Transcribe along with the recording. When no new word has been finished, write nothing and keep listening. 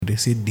they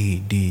say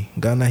they.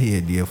 Ghana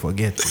here, they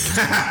forget.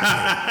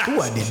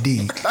 Who are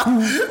they?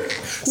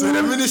 So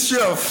the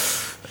Ministry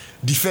of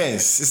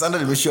Defense. It's under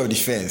the Ministry of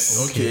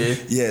Defense. Okay.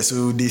 Yeah,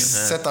 so they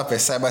set up a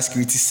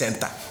cybersecurity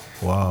center.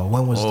 Wow,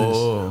 when was this?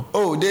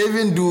 Oh, they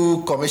even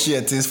do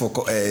commercial things for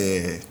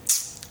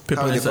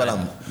People inside.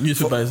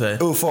 YouTube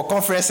inside. Oh, for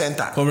conference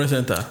center. Conference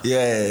center.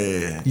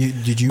 Yeah.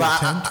 Did you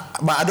attend?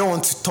 But I don't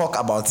want to talk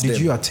about them.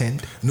 Did you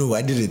attend? No,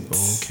 I didn't.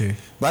 Oh, okay.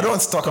 But I don't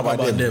want to talk about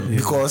them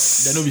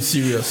because they don't be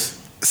serious.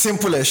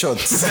 Simple and short.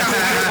 Simple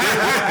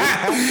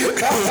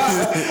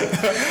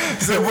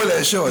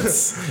and short.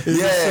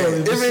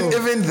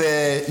 Even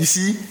the you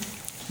see,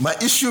 my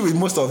issue with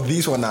most of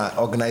these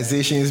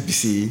organizations,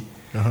 BC,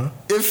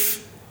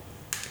 if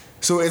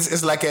so,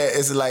 it's like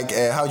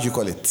how do you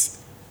call it?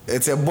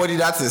 It's a body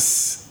that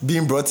is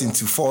being brought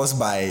into force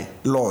by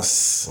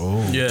laws.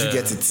 Oh, yeah. Do you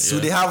get it? So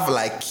they have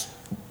like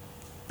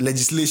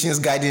legislations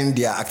guiding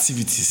their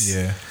activities.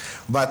 Yeah.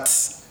 But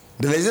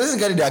the legislation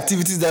guiding their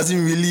activities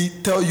doesn't really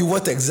tell you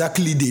what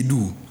exactly they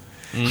do.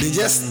 They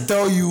just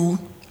tell you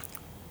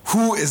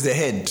who is the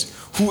head,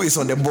 who is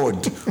on the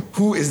board,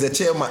 who is the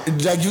chairman.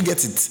 Like you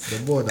get it. The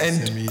board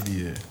and the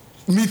media.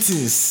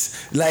 Meetings.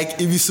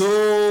 Like if it's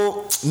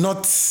so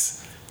not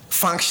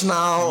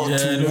functional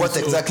to what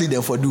exactly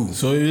they for do.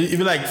 So if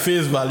you like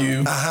face value,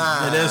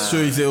 and then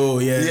show you say, oh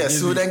yeah. Yeah,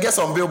 so then get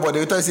some billboard. They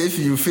will tell you say if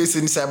you face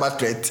any cyber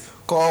threat,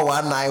 call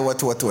 19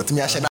 what.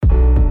 Me I should.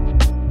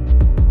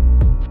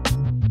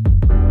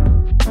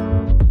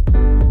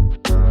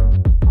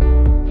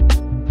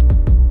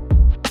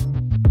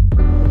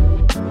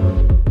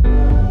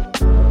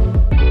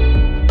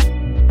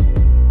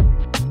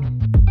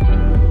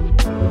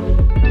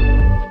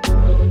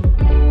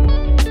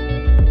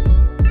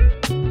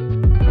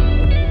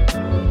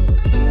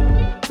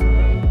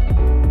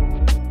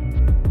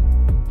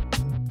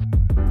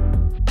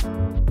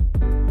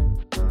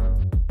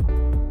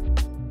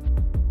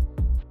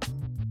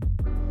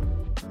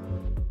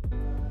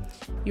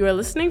 You are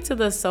listening to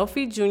the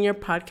Selfie Junior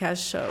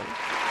podcast show.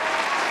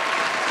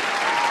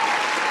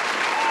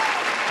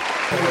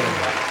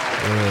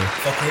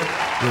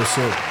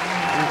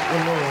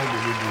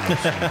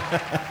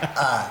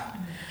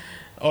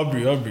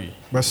 Aubrey.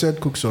 But said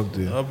cook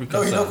something. No, you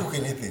don't cook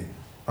anything.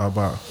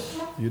 Abba,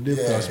 you did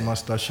plus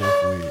master chef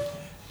way.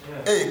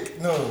 Hey,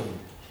 no,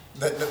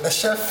 the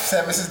chef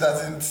services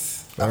doesn't.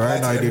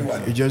 Right now,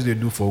 it just they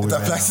do for women.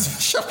 It applies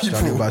to chef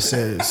people. But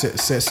said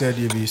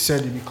he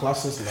be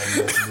classes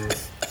like that, bro.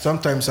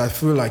 Sometimes I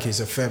feel like he's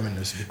a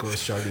feminist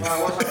because Charlie. He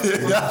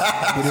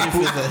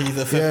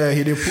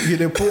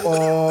put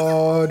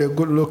all the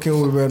good-looking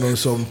women on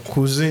some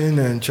cuisine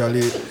and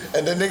Charlie.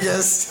 And the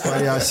niggas.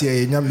 I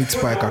see a meat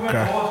pie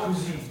kakra.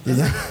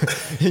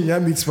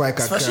 Meat pie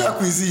kakra. Special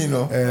cuisine, you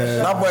know.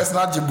 That boy is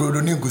not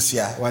Jibrodo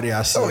Ningusia. What do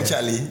you say? Oh,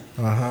 Charlie.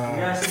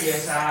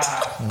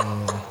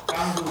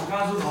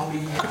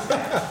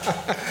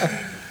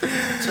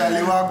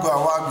 Charlie,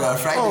 wagwa,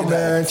 Friday. Oh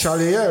man,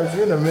 Charlie, yeah, it's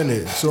been a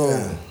minute. So.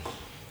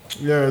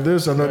 Yeah,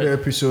 there's another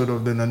episode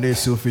of the Nane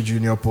Selfie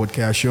Junior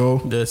podcast show.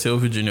 The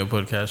Selfie Junior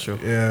podcast show.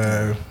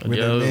 Yeah, with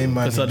the main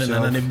man himself.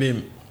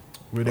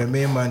 With the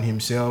main man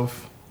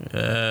himself.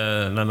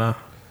 Nana.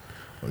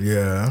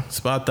 Yeah.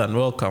 Sparrtan,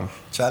 welcome.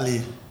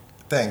 Charlie,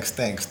 thanks.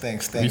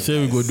 You say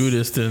we go do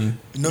this thing.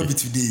 No be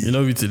today. You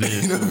know be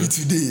today.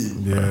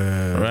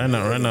 Yeah. Right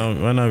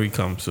now we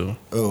come, so.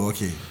 Oh,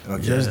 okay.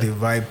 Just the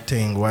vibe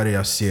thing, what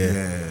you say.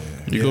 Yeah.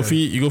 You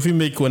go feel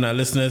make when our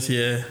listeners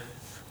hear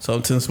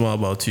something small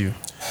about you.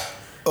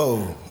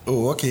 Oh,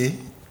 okay.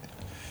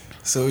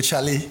 So,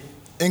 Charlie,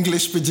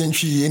 English, Pidgin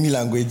tree, any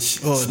language.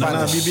 Oh,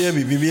 Spanish.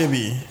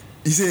 BBAB.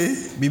 You say?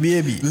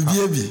 BBAB.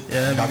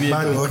 Yeah,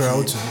 BBAB. The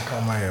crowd to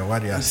come here,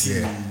 what you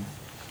say.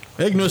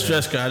 Make no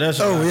stress, crowd. That's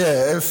right.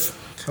 Yeah,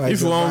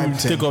 if you want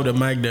to take off the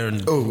mic there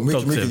and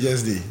make it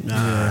just day.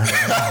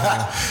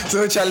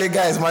 So, Charlie,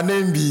 guys, my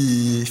name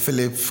be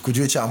Philip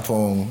Kujwe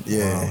Champong.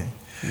 Yeah.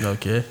 Wow.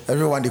 Okay.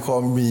 Everyone, they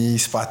call me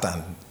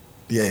Sparrtan.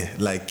 Yeah,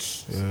 like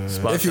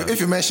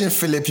if you mention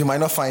Philip, you might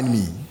not find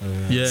me.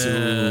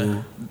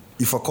 So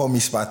if you call me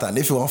Sparrtan,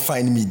 if you want to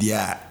find me, they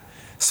are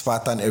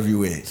Sparrtan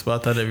everywhere.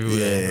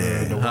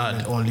 Yeah. The one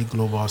and only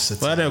global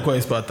citizen. Why do you call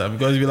it Sparrtan?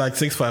 Because you be like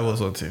 6'5" or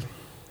something.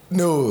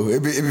 No,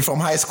 it be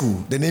from high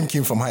school. The name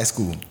came from high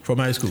school. From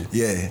high school?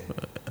 Yeah.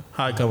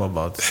 How it come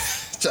about?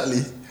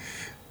 Charlie,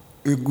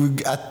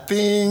 I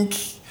think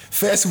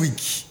first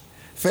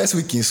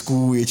week in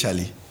school,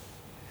 Charlie,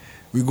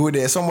 we go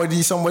there.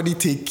 Somebody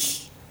take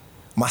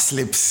my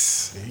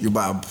slips, you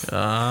bab.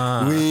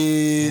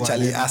 We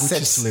Charlie, I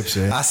search slips.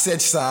 I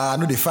search, I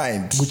know they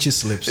find Gucci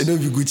slips. They don't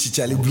be Gucci,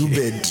 Charlie, okay.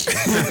 Bluebird.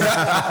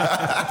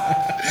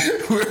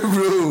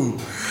 Bro,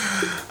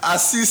 I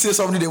see say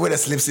somebody they wear the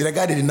slips. The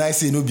guy did not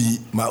say no be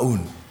my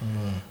own.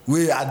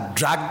 Where I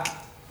drag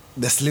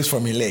the slips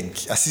from my leg.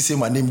 I see say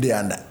my name there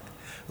under.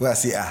 Where I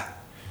say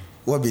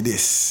what be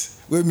this?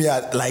 Where me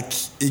like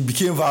it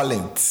became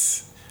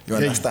violent. You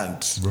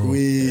understand? Bro.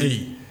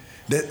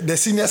 the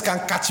seniors can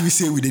catch me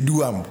say we they do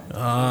where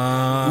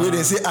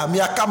they say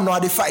me I come now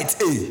they fight.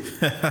 Hey,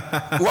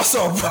 what's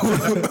up?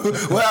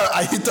 Well,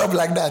 I hit up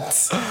like that.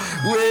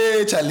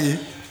 Wait, Charlie.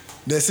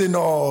 They say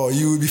no,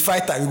 you will be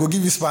fighter. We go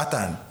give you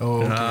Sparrtan.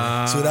 Oh,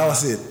 okay. So that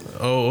was it.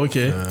 Oh,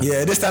 okay.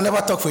 Yeah, this time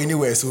never talk for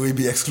anywhere, so it'll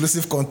be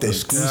exclusive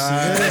content.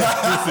 Yeah,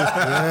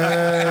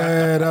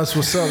 that's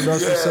what's up.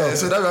 That's what's up.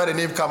 So that's why the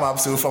name come up.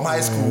 So from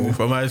high school,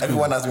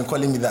 everyone has been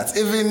calling me that.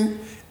 Even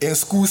in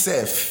school,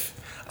 safe.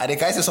 I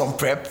think I say some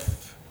prep.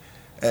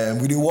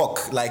 We do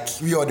work like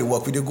we all the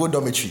work. We do go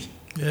dormitory.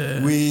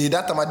 Yeah. We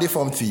that time I did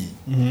Form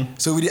 3.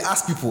 So we did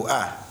ask people,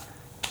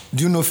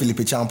 do you know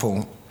Philippe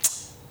Champong?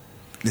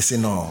 They say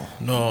no.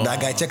 That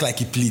guy check like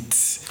he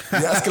pleads.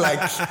 They ask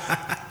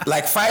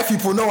like 5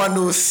 people, no one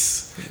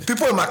knows.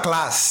 People in my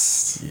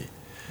class. Yeah.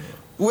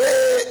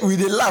 Where we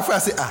they laugh, I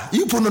say,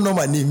 you people don't know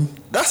my name.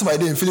 That's my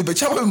name, Philippe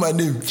Champong is my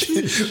name.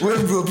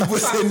 When bro, people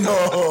say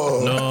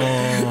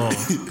no.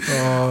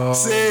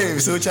 Same.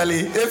 So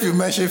Charlie, if you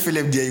mention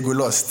Philip there, you go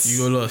lost. You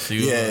go lost.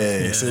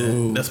 Yeah. So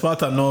the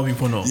Sparrtan know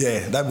people know.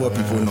 Yeah, that's what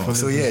people know.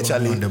 So yeah,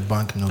 Charlie. On the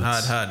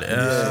banknotes. Hard.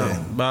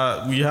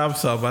 But we have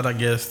some other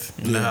guests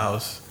in the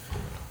house.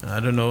 I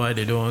don't know why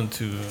they don't want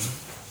to.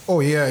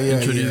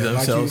 Introduce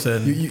themselves,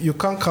 like you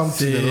can't come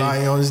to the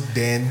Lions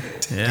Den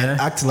and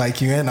act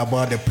like you ain't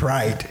about the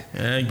pride,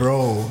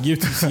 bro. Give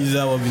to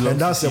Caesar what belongs. And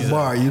that's to Caesar. a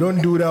bar. You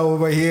don't do that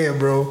over here,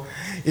 bro.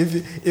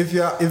 If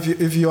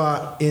you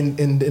are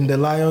in the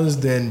Lions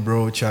Den,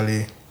 bro,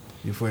 Charlie,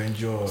 you for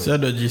enjoy.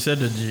 Said the G.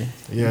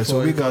 Yeah,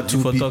 so we got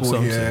 2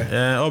 people here.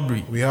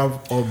 Aubrey. We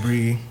have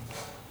Aubrey.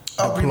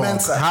 Aubrey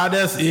Mensa.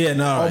 Hardest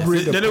A&R.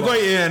 Aubrey They don't go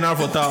A&R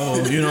for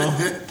town, you know.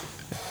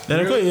 They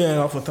don't go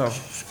A&R for town.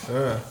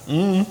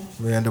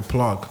 We're in the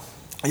plug.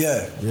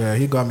 Yeah,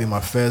 he got me my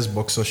first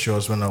boxer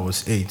shorts when I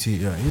was 8. He's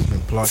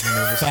been plugging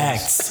ever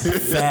since.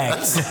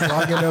 Facts.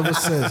 Plugging ever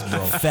since, bro.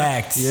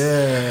 Facts.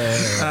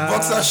 Yeah.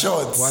 Boxer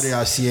shorts. What do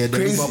I see? The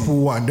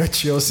Liverpool one, the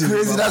Chelsea.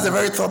 Crazy, that's a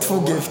very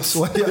thoughtful gift.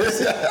 What do I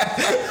see?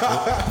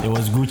 It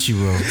was Gucci,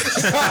 bro.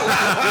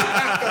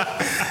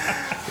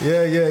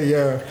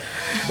 Yeah.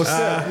 But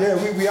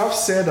we have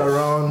said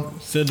around.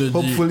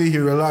 Hopefully he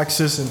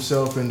relaxes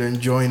himself and then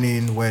join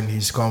in when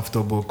he's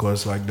comfortable,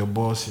 cause like the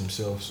boss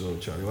himself. So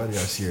Charlie, what do you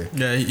see?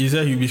 Yeah, he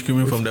said he'll be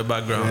screaming from the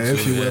background. Yeah,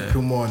 if you wear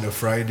Puma on a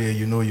Friday,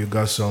 you know you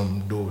got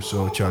some dough.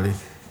 So Charlie.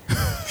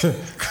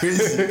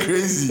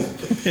 Crazy.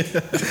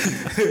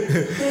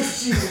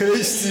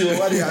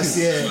 What do you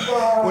say?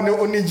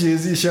 Only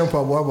Jay-Z shampoo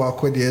about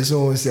kwedi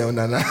so say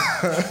nana.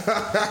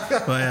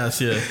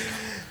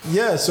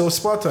 Yeah, so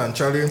Sparrtan,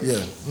 Charlie.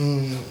 Yeah.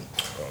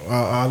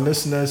 Our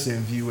listeners and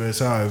viewers,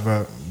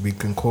 however we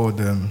can call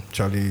them,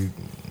 Charlie,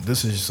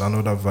 this is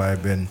another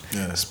vibe, and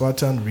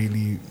Sparrtan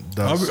really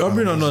does.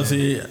 Aubrey not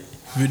say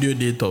video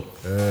day top.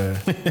 Why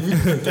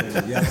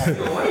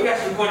you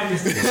guys recording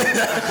this thing?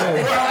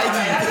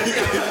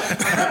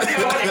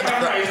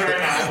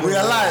 We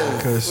are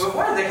live. Where is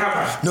the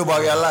camera? No, but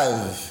we are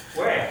live.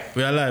 Where?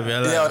 We are live.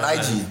 Yeah, on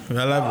IG. We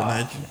are live on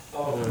IG.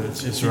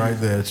 It's right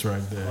there.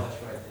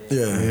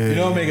 Yeah. You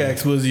don't make an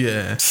expose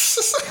here.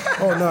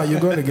 Oh no,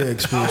 you're going to get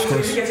exposed. You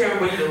can tell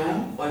everybody in the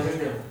room or just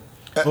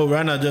them?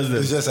 Right now just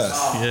It's this. just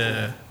us.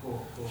 Yeah.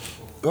 Cool.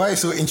 Why are you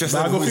so interested?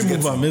 But I go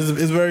move on.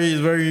 It's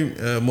very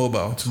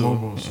mobile. So.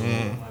 Mobile,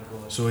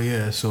 so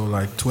so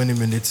like 20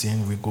 minutes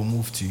in, we go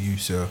move to you,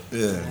 sir.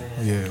 Yeah.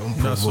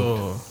 That's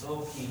all.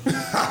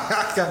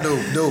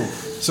 No.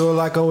 So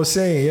like I was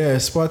saying,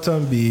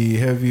 Sparrtan be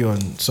heavy on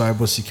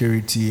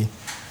cybersecurity.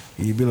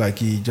 He be like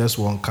he just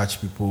won't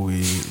catch people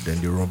then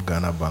they rob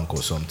Ghana Bank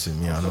or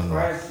something. I don't know.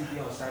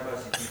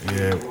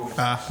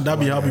 That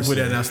be how people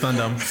they understand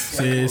them.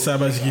 Say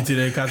cybersecurity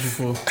they catch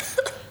people.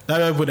 That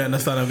way people they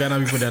understand them. Ghana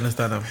people they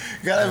understand them.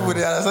 Ghana people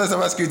they understand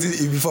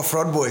cybersecurity be for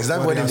fraud boys.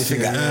 That's what they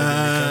figure.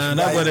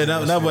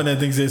 That one they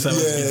think say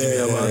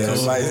cybersecurity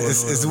about.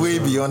 It's way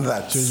beyond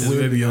that. It's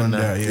way beyond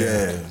that.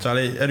 Yeah.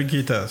 Charlie,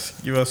 educate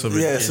us. Give us some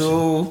education.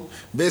 So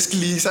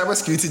basically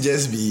cybersecurity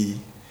just be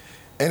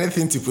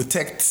anything to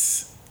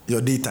protect your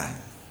data,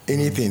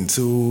 anything.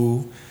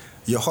 So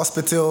your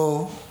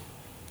hospital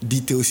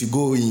details, you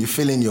go in, you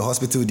fill in your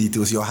hospital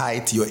details, your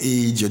height, your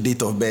age, your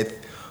date of birth,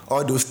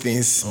 all those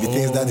things, the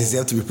things that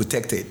deserve to be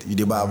protected. You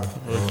debab.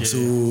 Okay.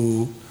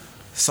 So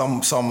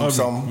some.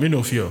 Me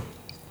no fear.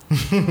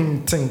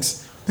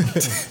 Thanks.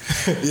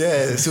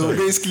 Yeah. So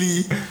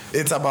basically,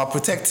 it's about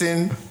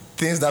protecting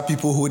things that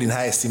people hold in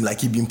high esteem,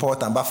 like it be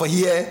important. But for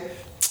here,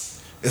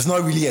 it's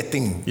not really a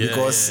thing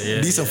because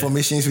these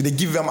informations they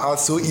give them out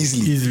so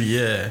easily.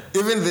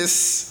 Even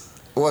this,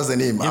 what's the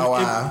name?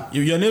 If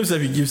your name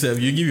self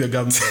you give your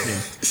government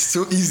name. It's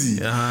so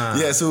easy.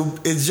 Yeah, so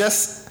it's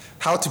just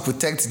how to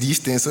protect these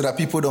things so that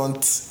people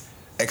don't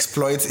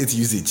exploit its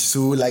usage.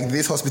 So like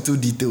these hospital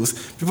details,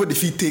 people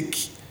if you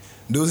take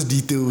those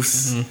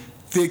details,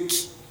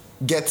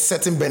 get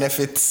certain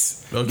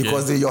benefits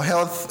because your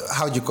health,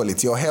 how do you call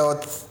it? Your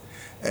health.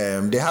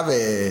 They have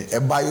a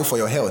bio for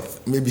your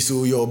health, maybe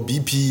so your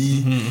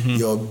BP,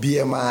 your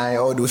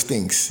BMI, all those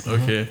things.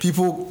 Okay.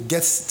 People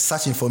get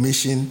such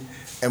information,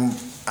 and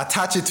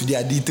attach it to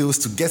their details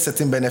to get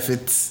certain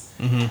benefits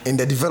in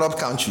the developed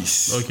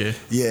countries. Okay.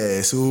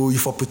 Yeah, so you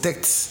for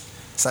protect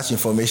such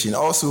information.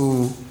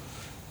 Also,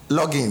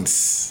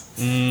 logins.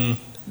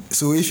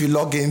 So if you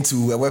log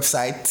into a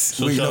website,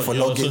 where you know for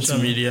login social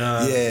to media,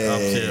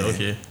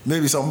 okay.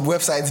 Maybe some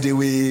websites they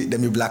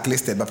be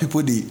blacklisted, but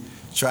people they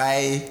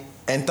try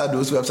enter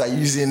those websites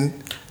using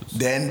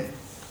then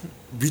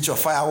breach of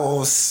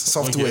firewalls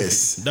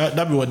softwares. Okay.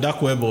 That be what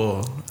dark web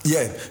or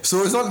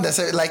so it's not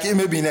necessarily like it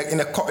may be in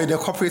a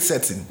corporate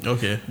setting.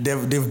 Okay.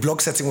 They've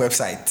blocked certain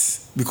websites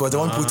because they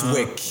want people to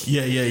work.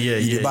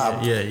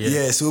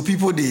 Yeah. So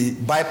people they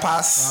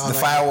bypass the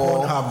like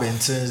firewall.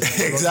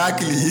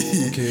 Exactly.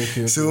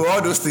 Okay. So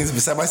all those things be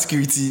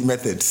cybersecurity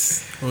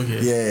methods.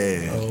 Okay.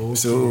 Yeah. Okay.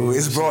 So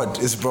it's broad.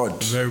 It's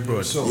broad. Very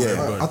broad. So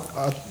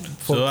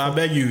So I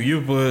beg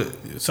you put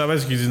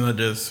cybersecurity is not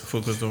just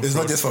focused on. It's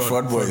not just for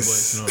fraud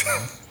boys. No.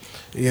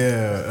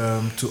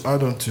 Yeah, to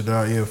add on to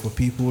that, for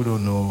people who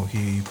don't know,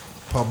 he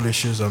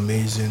publishes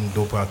amazing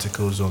dope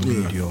articles on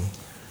Medium.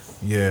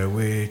 Yeah,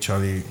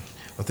 Charlie,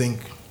 I think...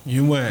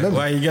 You went.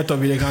 Why you get up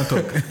here, they can't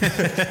talk.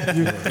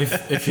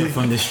 If you're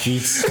from the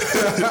streets,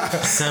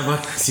 cyber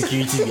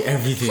security be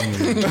everything.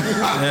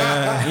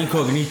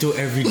 Incognito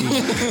everything.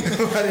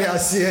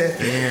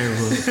 Yeah,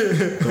 bro.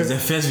 Because the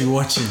first be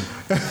watching.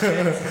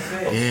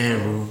 Yeah,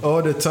 bro.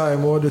 All the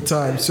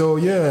time. So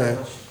yeah,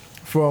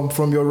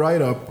 from your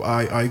write-up,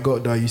 I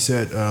got that you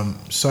said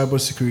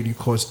cybersecurity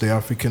cost the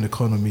African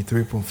economy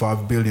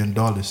 $3.5 billion.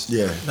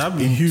 Yeah. That'd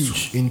be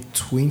huge. In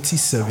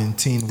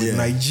 2017, with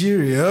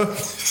Nigeria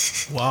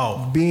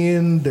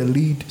being the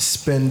lead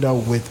spender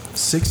with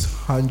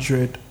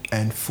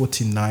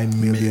 $649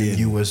 million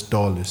US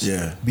dollars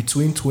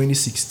between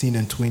 2016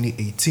 and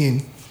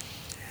 2018.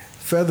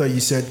 Further, you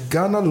said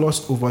Ghana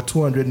lost over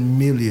 $200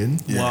 million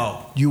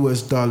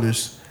US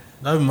dollars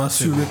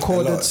to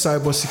recorded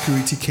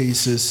cybersecurity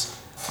cases,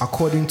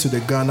 according to the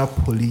Ghana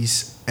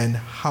police, and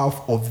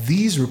half of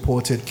these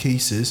reported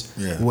cases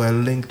were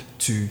linked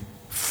to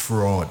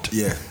fraud.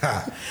 Yeah.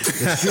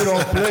 The shit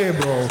don't play,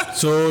 bro.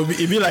 So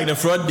it be like the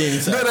fraud day.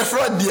 No, the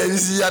fraud day, you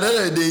see, at the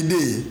end of the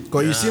day.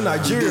 Because you see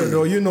Nigeria,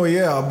 though,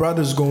 our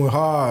brothers going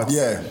hard.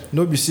 Yeah.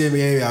 No be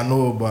saying, I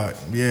know, but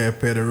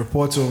per the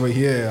reports over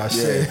here, I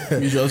say.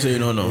 You just say you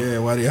don't know. Yeah,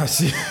 what do I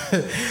see?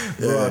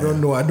 Bro, I don't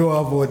know. I don't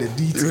have all the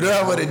details. We don't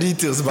have all the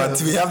details,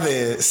 but we have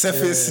the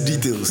surface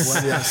details.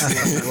 What do I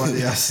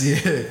see?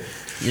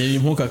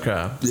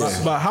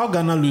 But how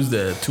Ghana lose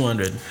the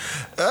 200?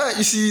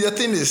 You see, the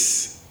thing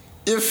is,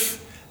 if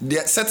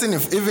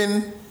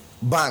even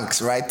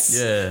banks, right?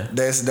 Yeah.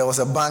 There was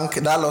a bank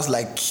that lost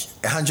like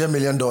 $100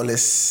 million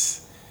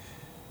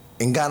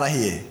in Ghana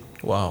here.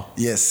 Wow.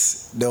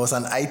 Yes, there was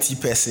an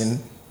IT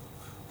person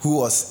who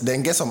was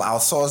then get some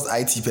outsourced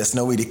IT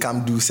personnel where they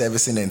come do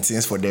servicing and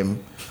things for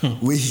them.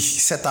 Where he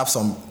set up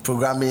some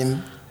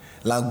programming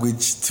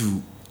language to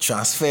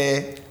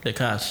transfer the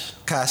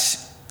cash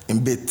in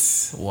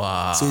bits.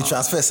 Wow. So he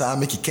transfers and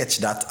make it catch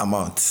that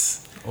amount.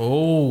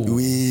 Oh.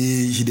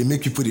 They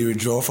make people they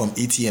withdraw from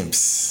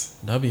ATMs.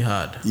 That'd be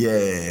hard.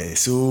 Yeah.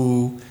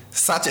 So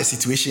such a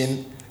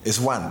situation is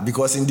one,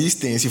 because in these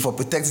things, if it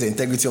protects the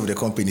integrity of the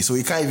company, so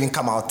it can't even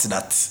come out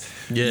that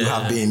you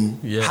have been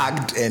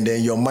hacked and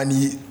then your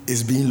money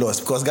is being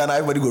lost, because Ghana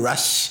everybody go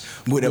rush,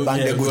 go to the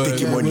bank, they go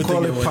take your money.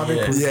 Call it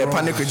panic withdrawal.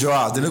 Panic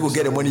withdrawals. They don't go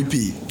get the money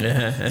pay.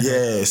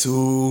 Yeah.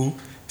 So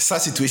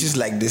such situations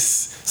like this,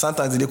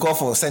 sometimes they call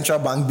for central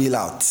bank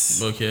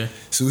bailouts. Okay.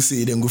 So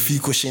say then go fee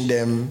cushion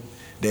them,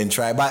 then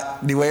try, but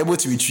they were able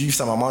to retrieve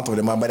some amount of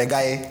the money, but the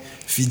guy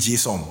fee J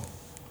some.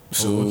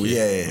 So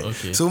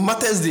Okay. So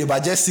matters there,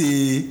 but just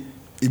say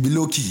it be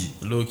low key.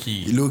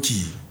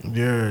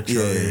 Yeah,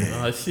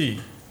 I see.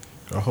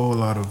 A whole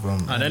lot of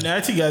and then the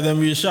IT guys then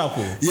be sharp.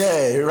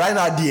 Yeah, right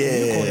now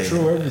you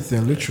control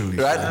everything literally.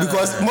 Right,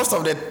 because most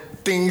of the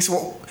things,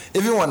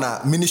 even on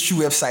a ministry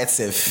website,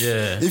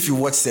 if you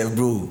watch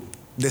bro,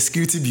 the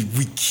security be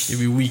weak. It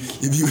be weak.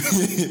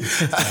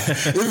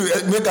 If you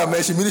make a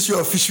mention Ministry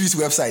of Fisheries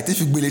website,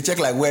 if you really check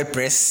like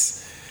WordPress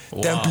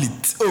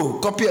template,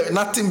 copy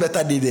nothing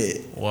better than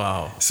there.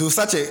 Wow. So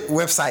such a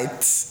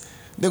website,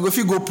 then if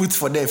you go put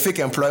for them fake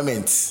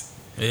employment.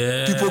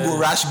 Yeah. People go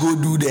rush, go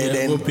do that.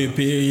 Then go pay.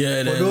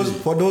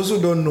 For those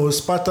who don't know,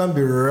 Sparrtan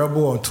be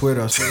rebel on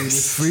Twitter, so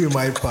it's free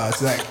my pass.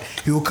 Like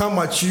he will come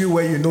at you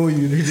when you know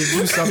you need to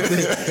do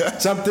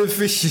something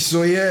fishy.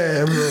 So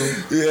yeah, bro.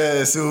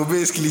 Yeah. So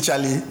basically,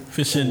 Charlie,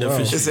 fishing the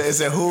fish.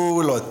 It's a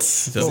whole lot.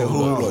 It's a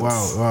whole lot.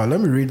 Wow. Let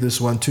me read this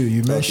one too.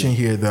 You mentioned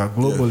here that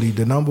globally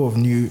the number of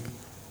new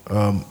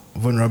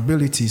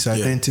vulnerabilities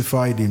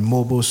identified in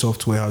mobile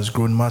software has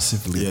grown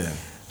massively. Yeah.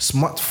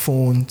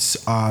 Smartphones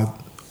are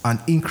an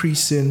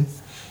increasing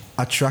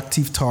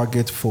attractive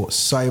target for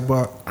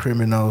cyber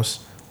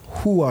criminals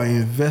who are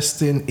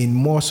investing in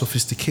more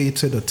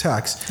sophisticated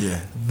attacks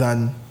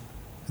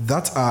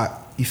that are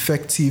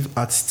effective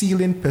at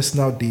stealing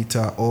personal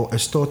data or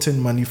extorting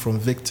money from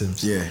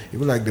victims. Yeah.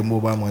 Even like the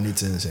mobile money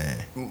things.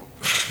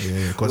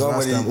 Yeah, because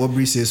last time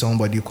Aubrey said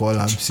somebody call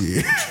him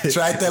say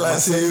try tell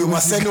us say you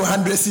must send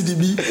 100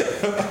 CDB.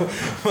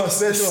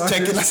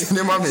 Checking us in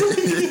the mommy.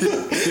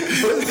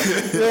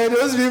 Yeah,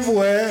 those people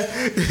were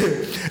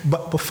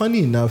but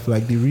funny enough,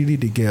 like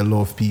they get a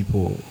lot of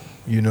people.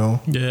 You know,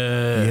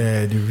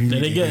 yeah, they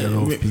really get a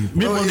lot of people.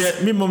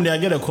 Me mom, I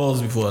get the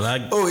calls before,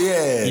 like,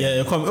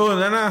 you come,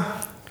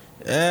 Nana,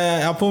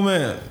 I put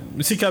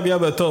me, Sika be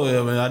able to,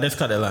 I just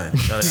cut the line.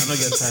 I don't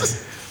get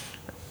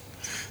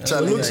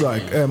time. It looks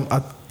like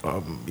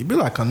it be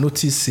like a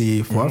notice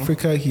say for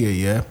Africa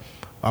here,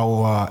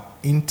 our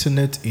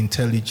internet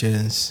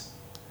intelligence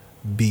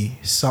be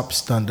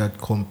substandard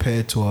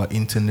compared to our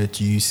internet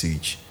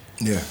usage.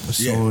 Yeah.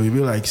 So it be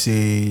like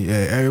say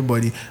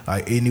everybody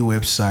any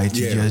website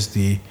you just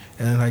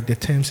and like the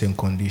terms and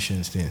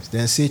conditions things.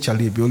 Then say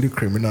Charlie be only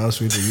criminals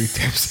with the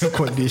terms and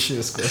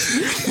conditions because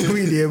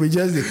we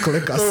just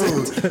click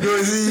accept.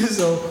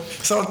 So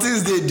some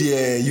things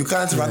you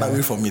can't run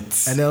away from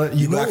it. And then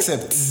you know,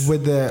 accept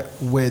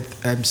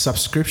with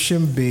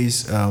subscription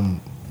based in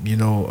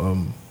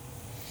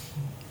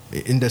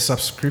the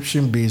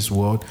subscription based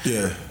world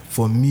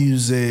for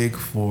music,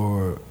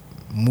 for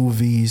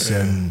movies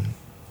and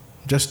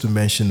just to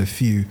mention a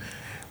few,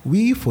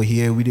 we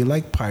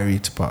like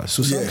pirate pass.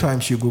 So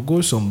sometimes you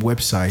go some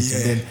website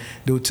and then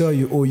they'll tell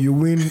you, oh, you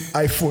win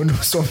iPhone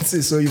or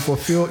something. So you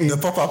fulfill in the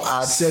pop-up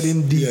ad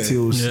certain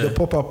details, the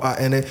pop-up ad,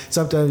 and then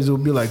sometimes it'll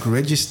be like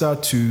register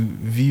to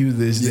view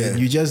this. Then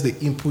you just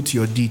input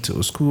your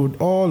details. Could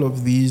all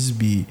of these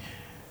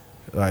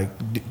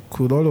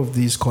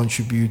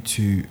contribute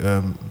to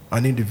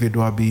an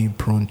individual being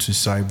prone to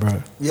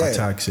cyber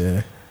attacks?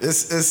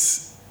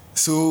 It's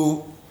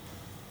so.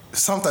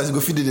 Sometimes you go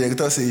feed the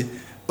director say,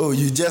 oh,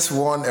 you just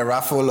won a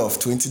raffle of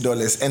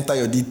 $20. Enter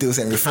your details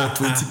and refer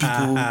 20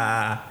 people.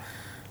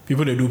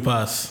 People they do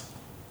pass.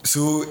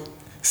 So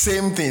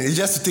same thing. It's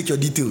just to take your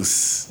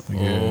details.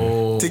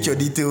 Take your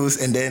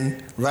details, and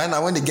then right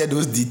now when they get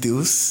those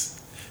details,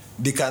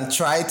 they can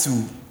try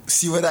to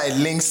see whether it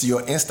links to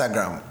your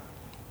Instagram,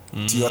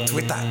 to your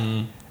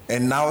Twitter.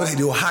 And now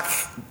they'll hack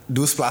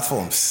those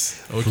platforms.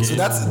 Okay. So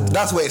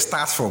that's where it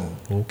starts from.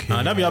 Okay.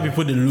 That be how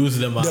people they lose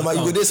them. You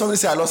go there, somebody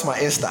say I lost my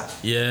Insta.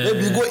 Yeah.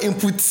 Maybe you go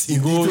input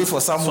details for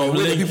someone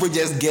where the people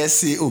just guess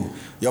say, oh,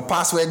 your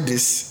password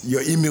this,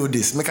 your email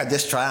this. Make I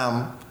just try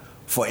them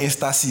for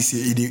Insta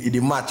CC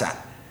it match.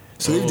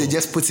 So if they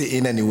just put it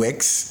in and it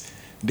works,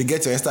 they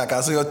get your Insta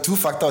account. So your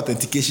two-factor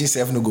authentication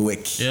self no go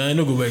work. Yeah,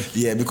 no go work.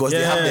 Yeah, because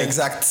they have the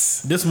exact.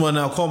 This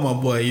morning I call my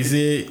boy. He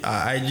say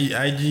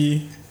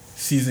IG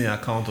season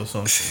account or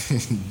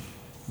something.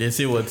 They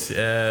say what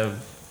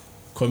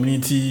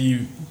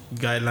community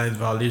guidelines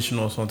violation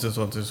or something.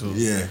 So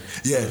yeah.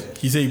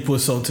 He say he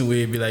post something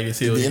where be like they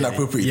say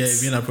inappropriate. Yeah,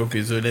 be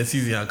inappropriate. So they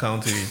season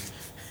account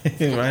right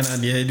now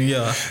they do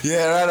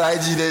right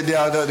IG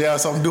they are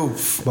some dope.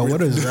 But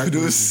what is that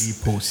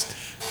repost?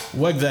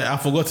 What that I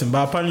forgotten,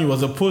 but apparently it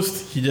was a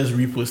post he just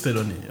reposted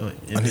on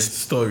his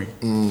story.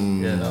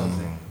 Yeah, that was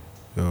it.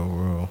 Yo,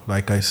 bro.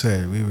 Like I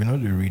said, we know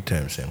the read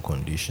terms and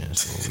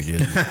conditions, so we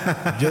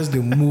just the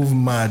move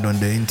mad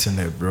on the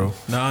internet, bro.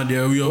 Now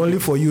there we are. Only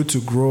for you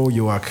to grow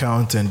your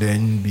account and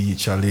then be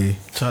Charlie.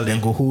 Then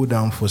go hold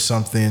down for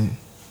something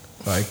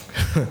like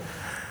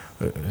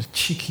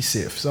cheeky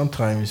safe.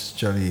 Sometimes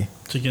Charlie.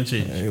 Chicken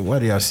change. What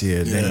do you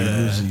say?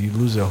 Then you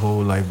lose a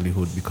whole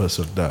livelihood because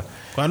of that.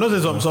 But I know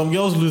that some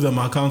girls lose them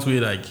accounts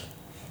where like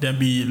they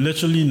be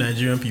literally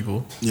Nigerian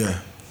people. Yeah.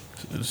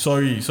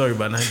 Sorry,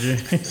 but Nigerian.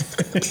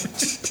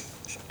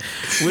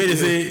 Where they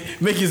say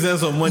make you send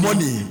some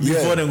money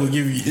before they go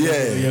give you.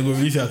 You go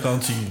release your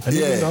account to you.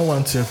 That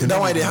one too. That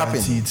why they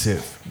happen. It's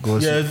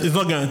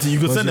not guaranteed. You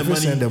go send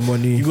the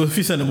money. You go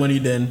send the money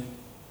then.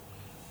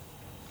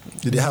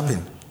 Did it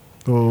happen?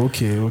 Oh,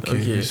 okay.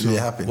 So they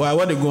happen. Why?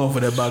 What they go on for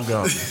the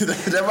background?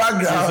 The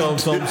background.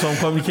 Some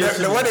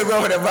communication. What they go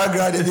on for the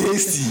background? They be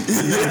hasty.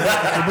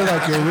 People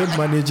like your web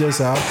managers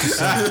have to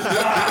say.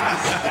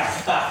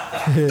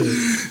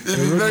 They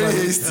be very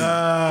hasty.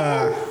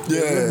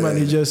 Web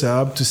managers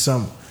are up to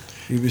some.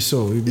 It be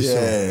so.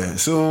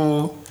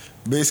 So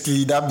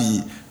basically that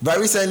be. But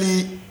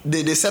recently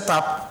they set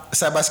up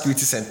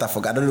cybersecurity center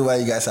for. I don't know why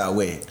you guys are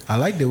aware. I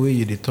like the way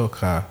you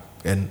talk.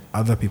 And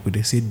other people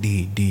they say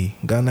they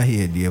Ghana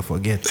here they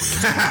forget.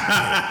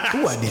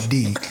 Who are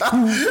they?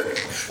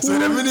 So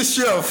the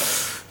Ministry of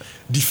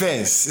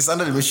Defense. It's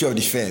under the Ministry of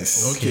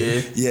Defense.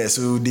 Okay. Yeah.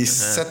 So they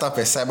set up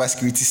a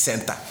cybersecurity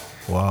center.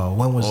 Wow.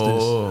 When was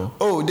this?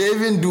 Oh, they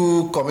even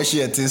do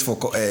commercial things for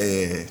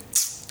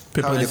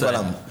People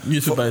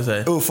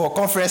inside. For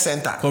conference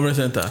center. Conference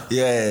center.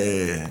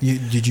 Yeah.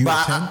 Did you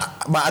attend?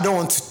 But I don't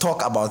want to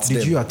talk about them.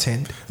 Did you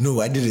attend? No,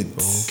 I didn't.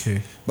 Oh,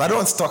 okay. But I don't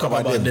want to talk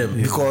about them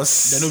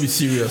because they don't be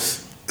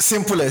serious.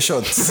 Simple and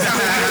short. Simple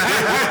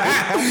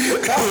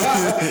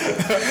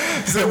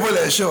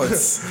and short.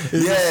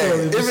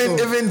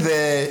 Even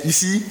the you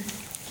see,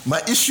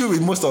 my issue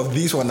with most of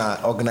these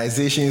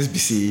organizations,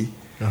 BC,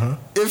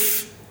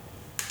 if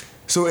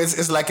So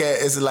it's like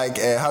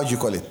how do you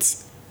call it?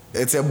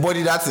 It's a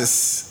body that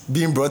is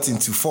being brought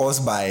into force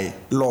by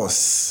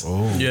laws.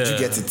 Oh, yeah. Do you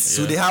get it?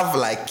 So they have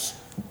like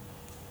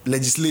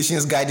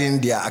legislations guiding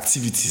their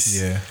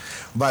activities. Yeah.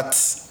 But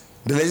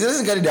the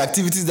legislation guiding their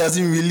activities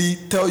doesn't really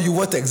tell you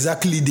what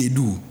exactly they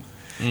do.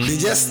 They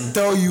just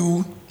tell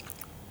you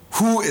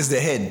who is the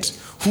head,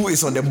 who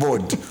is on the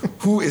board,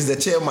 who is the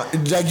chairman.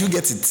 Like you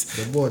get it.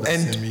 The board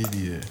and the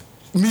media.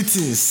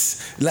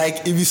 Meetings.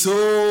 Like if it's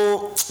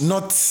so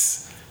not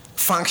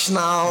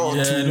functional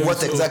to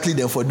what exactly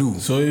they for do.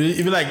 So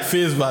if like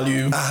face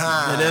value,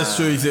 and then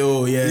so you say,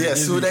 oh yeah. Yeah,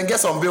 so then get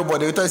some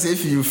billboard. They tell you say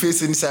if you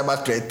face any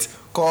cyber threat,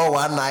 call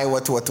 19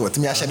 what.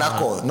 Me I should not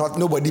call. Not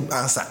nobody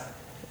answer.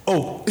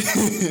 Oh.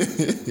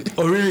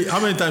 Oh really? How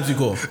many times you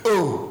call?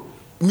 Oh.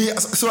 Me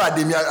so I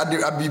be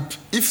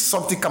if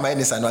something come in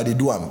this I know they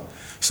do them.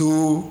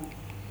 So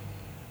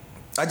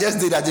I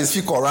just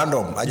feel call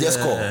random. I just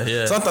call.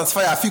 Yeah. Sometimes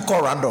fire I feel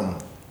call random.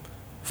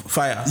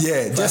 Fire.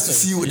 Yeah, just to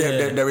see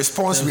the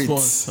response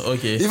rates.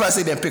 Okay. If I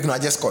say them pick, no, I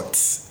just cut.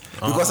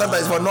 Because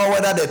sometimes for know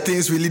whether the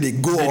things really they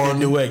go on.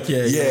 They work,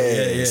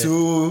 yeah.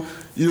 So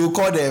you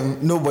call them,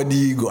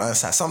 nobody go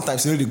answer.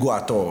 Sometimes they go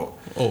at all.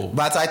 Oh.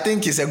 But I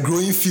think it's a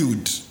growing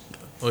field.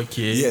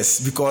 Okay. Yes,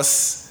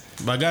 because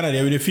but Ghana,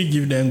 they will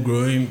give them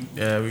growing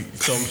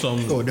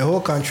some. Oh, the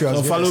whole country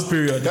has been follow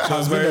period.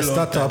 Has been a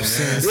startup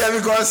since. Yeah,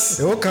 because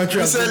the whole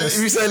country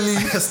recently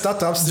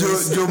startups.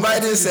 Joe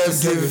Biden said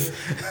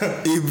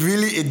he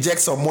really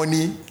injects some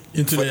money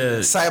into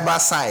the cyber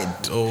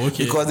side. Oh,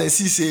 okay. Because they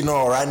say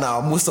no right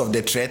now most of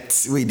the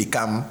threats where they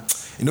come,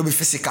 be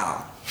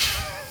physical.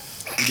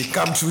 They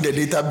come through the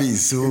database,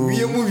 so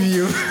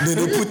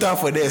they put out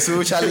for there.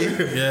 So Charlie,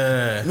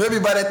 yeah. Maybe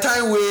by the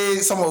time we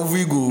some of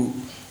we go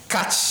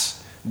catch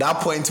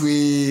that point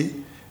where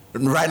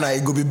right now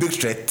it go be big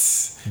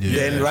threats. Yeah.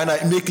 Then right now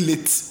it make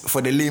late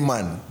for the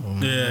layman.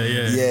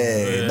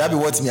 Yeah. That be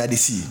what me I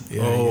see.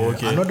 Yeah,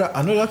 okay.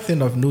 Another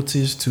thing I've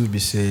noticed too be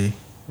say.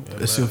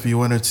 So if you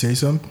want to say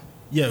something.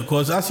 Yeah,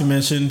 because as you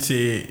mentioned,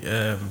 he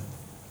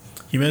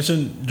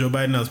mentioned Joe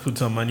Biden has put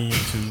some money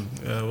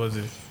into what's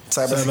it?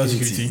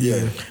 Cybersecurity.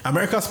 Yeah.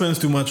 America spends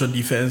too much on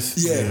defense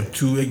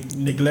to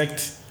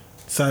neglect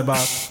cyber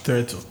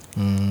threat.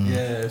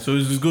 Yeah, so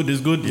it's good. It's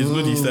good.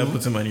 He started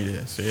putting money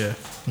there. So yeah.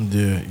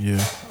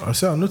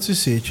 I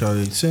noticed,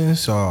 Charlie,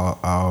 since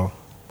our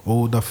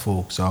older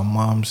folks, our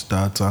moms,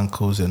 dads,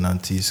 uncles, and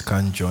aunties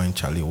can't join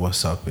Charlie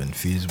WhatsApp and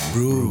Facebook,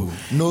 bro.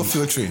 No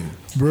filtering,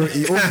 bro.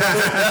 He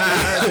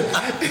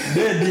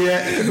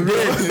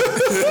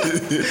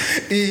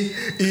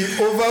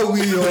over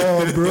we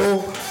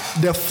bro.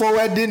 The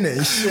forwarding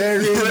and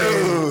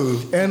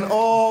sharing and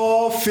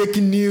all fake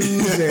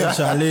news and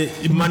Charlie,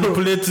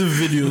 manipulative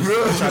videos.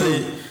 Bro.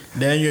 Charlie,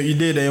 then you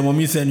did your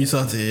mommy send you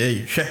something.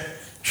 Hey,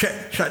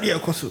 Charlie,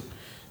 Akoso.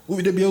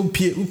 Who they be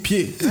upie?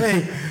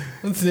 Hey,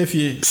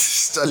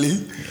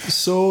 Charlie.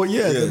 So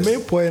the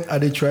main point I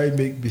they try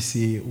make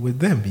BC with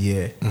them.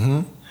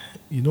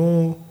 You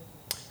know,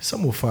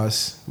 some of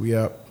us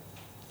we've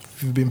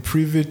been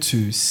privy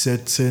to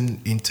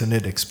certain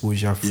internet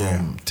exposure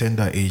from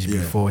tender age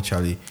before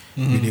Charlie.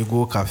 We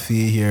go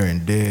cafe here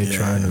and there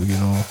trying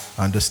to,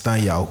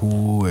 understand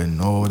Yahoo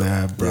and all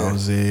that,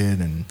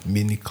 browsing and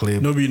mini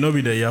clip. No be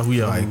the Yahoo.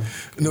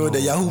 The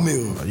Yahoo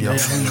Mail.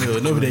 Yahoo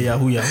Mail. No be the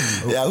Yahoo.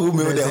 Yahoo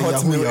Mail, the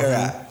Hotmail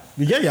era.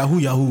 We get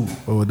Yahoo.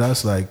 Oh,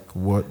 that's like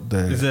what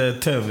the... It's a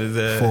term. It's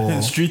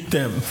a street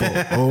term.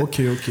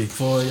 Okay.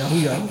 For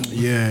Yahoo.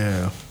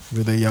 Yeah.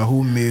 With the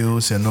Yahoo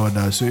mails and all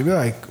that. So it be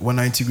like when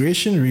our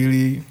integration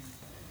really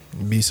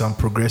be some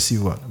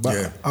progressive one.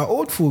 But our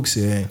old folks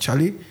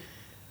Charlie,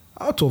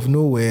 out of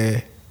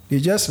nowhere, they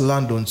just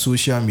land on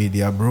social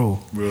media, bro.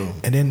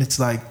 And then it's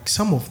like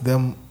some of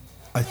them,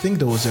 I think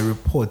there was a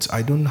report,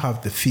 I don't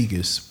have the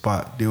figures,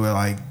 but they were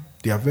like,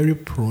 they are very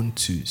prone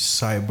to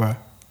cyber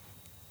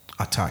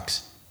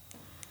attacks.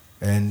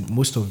 And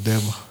most of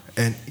them,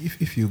 and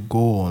if you go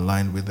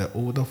online with the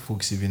older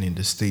folks even in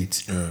the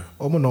States,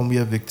 almost we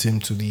are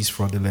victim to these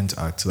fraudulent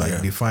acts. Like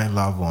they find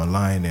love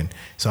online and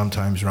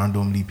sometimes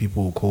randomly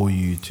people will call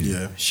you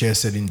to share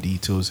certain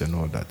details and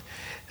all that.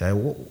 I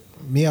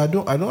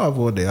don't have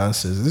all the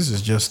answers. This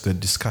is just a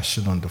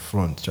discussion on the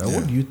front.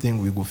 What do you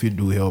think we go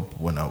do help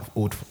when our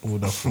older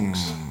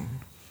folks?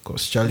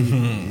 Because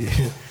Charlie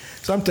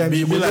sometimes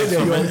you like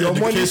your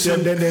money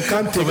and then they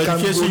can't take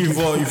education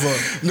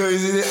evolve. No,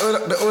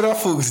 the older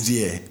folks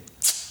there.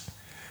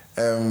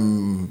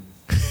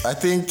 I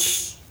think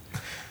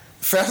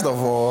first of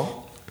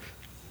all,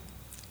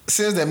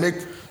 since they make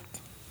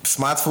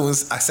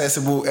smartphones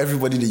accessible,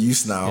 everybody they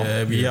use now.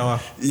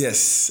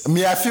 Yes.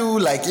 I feel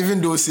like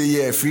even though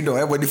say freedom,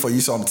 everybody for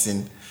you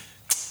something.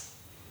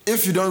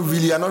 If you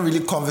are not really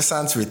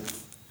conversant with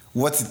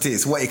what it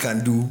is, what it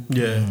can do.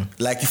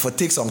 Like if it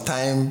take some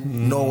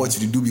time, know what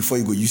to do before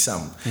you go use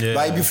them.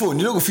 But before,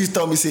 you know, if you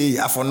tell me say,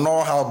 I for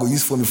know how I go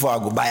use phone before I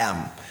go buy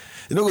them.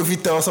 You know, if you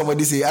tell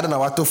somebody say, I don't know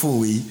what to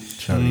phone way,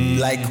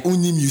 like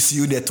unim you see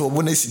you there to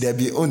bonus there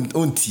be on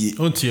tie.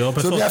 So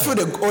I feel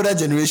the older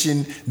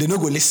generation they no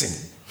go listen.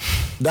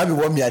 That be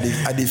what me I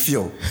dey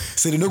feel.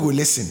 So they no go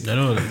listen.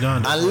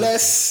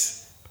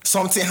 Unless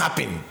something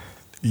happen.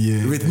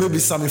 Yeah. With maybe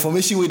some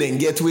information we then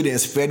get, we then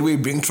spread, we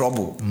bring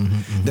trouble.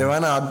 They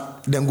run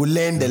out, then go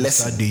learn the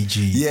lesson.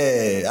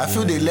 Yeah, I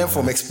feel they learn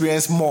from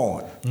experience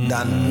more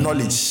than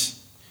knowledge.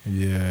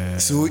 Yeah.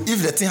 So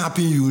if the thing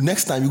happen, you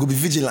next time you go be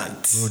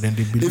vigilant. Bro, then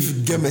they believe if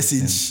you get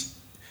message,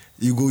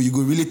 you go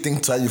really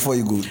think twice before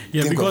you go.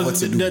 Yeah, think because of what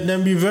to do.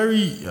 then be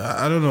very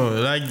I don't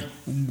know, like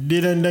they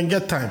then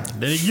get time.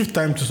 They give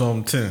time to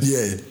some things.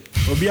 Yeah.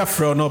 Or be a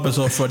fraud, no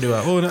person fraud.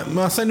 Oh,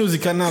 my son knows he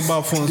cannot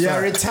about phones. They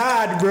are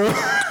retired, bro.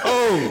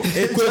 Oh,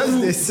 it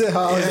just they say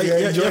how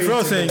they enjoy. Your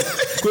friend saying,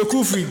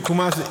 "Kweku free,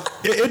 Kumasi,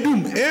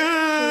 edum,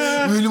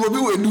 Minimum be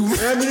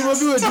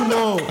edum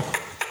now."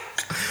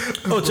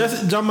 Oh,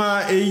 just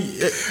Jama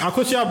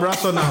Akosia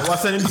Brasso now.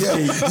 What's the name?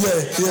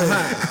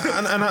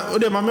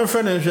 Yeah. And my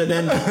friend and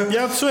then they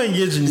are so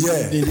engaged in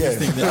this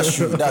thing.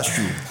 That's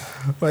true.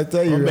 I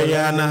tell you,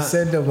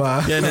 send them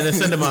they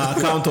send them an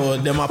account or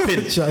them a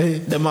pin.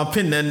 Them a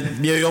pin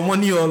and your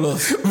money all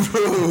lost.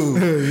 Bro,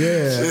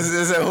 yeah.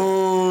 It's a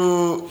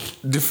whole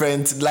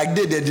different, like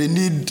they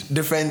need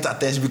different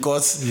attention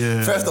because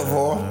first of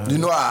all, you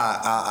know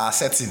our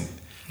setting.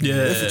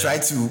 Yeah. If you try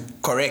to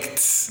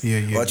correct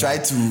or try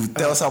to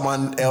tell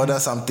someone elder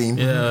something,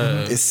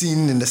 it's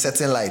seen in the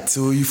certain light.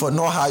 So you for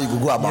know how you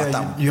go about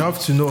them. You have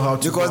to know how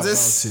to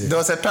because there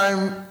was a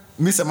time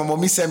Mr.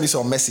 Mama sent me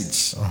some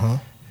message.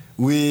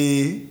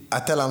 I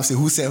tell him say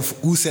who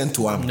sent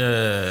to him.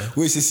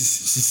 We say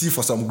she see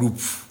for some group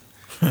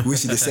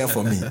which they send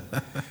for me.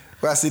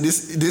 But I say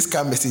this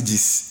kind of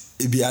messages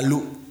it be a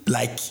look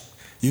like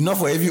you know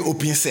for every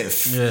open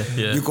self.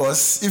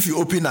 Because if you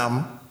open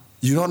them,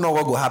 you don't know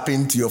what will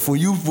happen to your phone.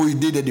 You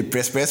did the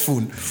press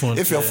phone.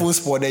 If your phone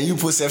spoiled, then you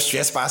put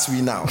self-stress pass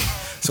me now.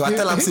 So I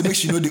tell them, say, make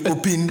sure you know the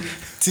open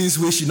things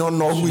where she don't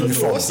know who it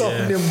before. What's up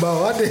with them,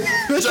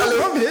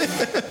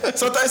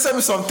 sometimes send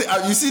me something.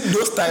 You see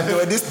those times, there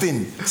were this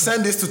thing.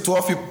 Send this to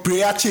 12 people,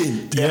 prayer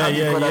chain. Yeah.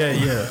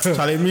 So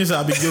it means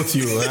I'll be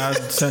guilty. I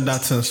send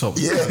that sense up.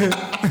 Yeah.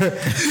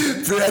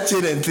 Prayer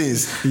chain and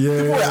things.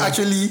 Yeah. People were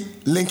actually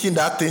linking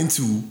that thing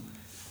to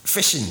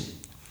phishing.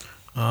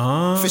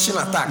 Phishing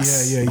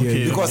attacks.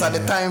 Because at the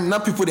time, now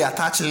people they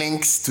attach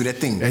links to the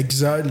thing.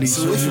 Exactly.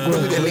 So if you go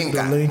to the link,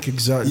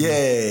 exactly.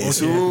 Yeah.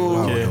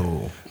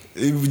 So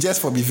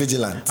just for be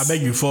vigilant. I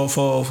beg you for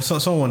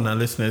someone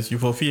listeners, you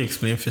for free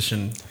explain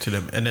phishing to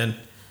them, and then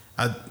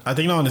I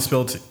think now on the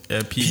spelled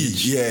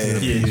PH. Yeah.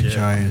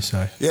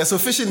 So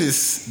phishing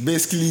is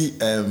basically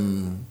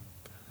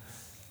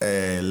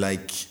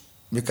like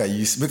make I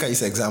use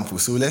example.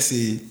 So let's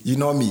say you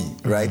know me,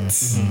 right?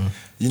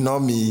 You know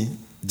me.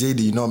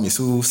 JD, you know me.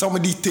 So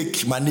somebody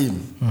take my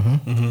name.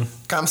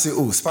 Come say,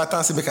 oh,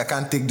 Sparrtan say, I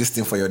can't take this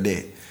thing for your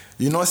day.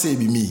 You know, say it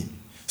be me.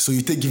 So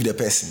you give the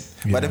person.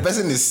 But the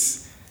person is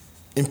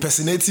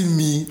impersonating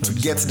me to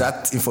get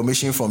that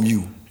information from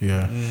you.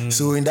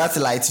 So in that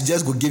light, you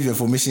just go give your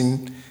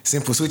information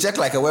simple. So check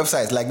like a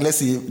website, like let's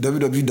say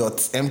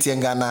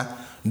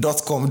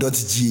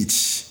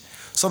www.mtnghana.com.gh.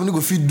 Somebody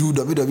go feed do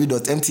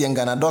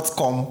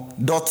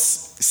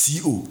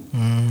www.mtnghana.com.co.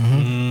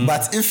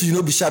 But if you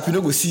know be sharp, you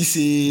know go see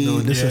say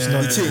this is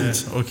not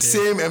change.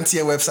 Same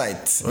MTN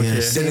website.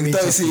 Then you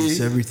tell you say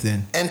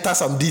everything. Enter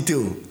some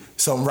detail,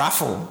 some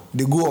raffle.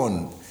 They go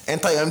on.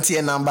 Enter your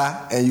MTN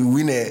number and you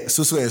win a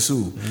so and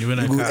so. You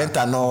go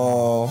enter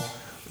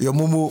your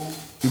Momo.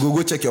 You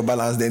go check your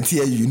balance. Then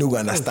here you know go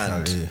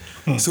understand.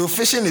 So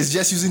phishing is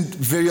just using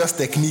various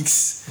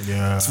techniques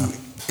to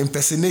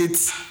impersonate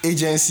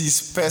agencies,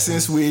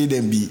 persons where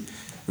they be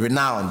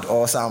renowned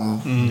or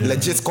some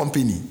legit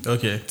company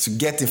to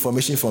get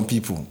information from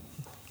people.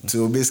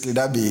 So basically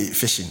that be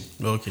phishing.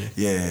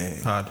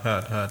 Hard.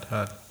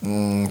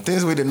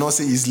 Things where they not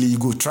say easily you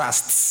go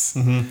trust.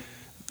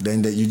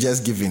 Then you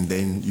just give in.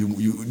 Then you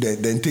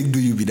take do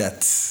you be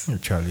that.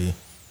 Charlie.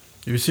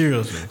 You be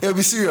serious? It'll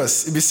be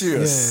serious.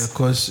 Yeah,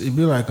 because it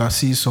be like I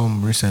see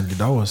some recently.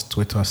 That was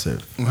Twitter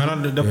self. I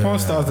don't the porn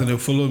stars and they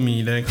follow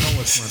me. Then come with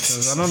my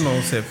things. I don't know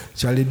self.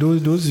 Charlie,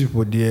 those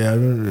people there. I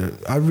don't know.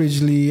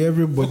 Averagely,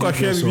 everybody.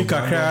 Because we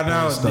can cry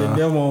now.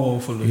 They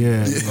won't follow.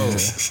 Yeah.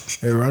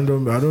 A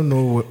random. I don't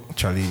know what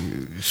Charlie.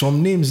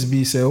 Some names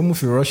be say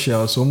almost Russia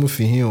or some almost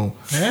here.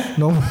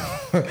 No.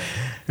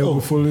 It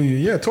will follow you.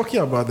 Yeah, talking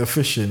about the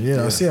phishing.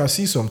 Yeah, I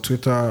see some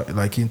Twitter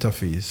like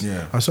interface.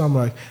 Yeah. So I'm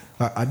like,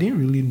 I didn't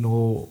really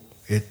know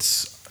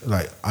it's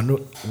like I know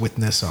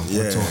witness some.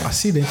 So I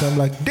see that I'm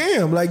like,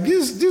 damn, like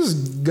these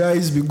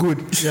guys be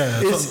good.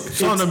 Yeah.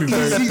 Some of them be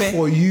very easy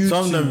for you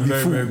some to of them be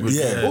very, food. very good.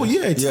 Yeah. Oh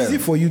yeah, it's easy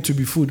for you to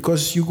be food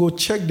because you go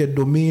check the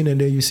domain and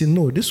then you say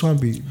no, this one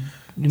be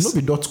be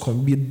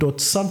 .com, be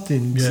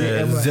 .something.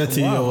 Yeah,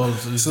 wow.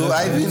 So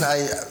I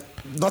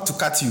not to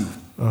cut you.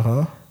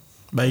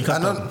 But you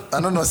can't. I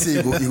don't know.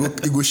 Say you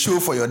go show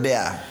for your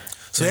there.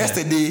 So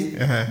yesterday,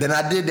 then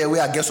I did the way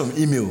I get some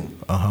email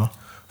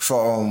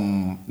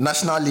from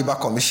National Labour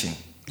Commission.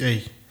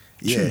 Hey.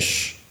 Yeah.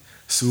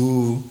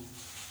 So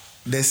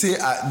they say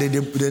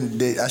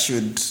they I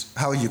should,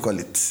 how you call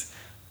it,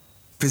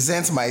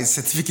 present my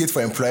certificate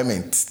for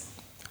employment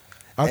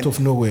Out of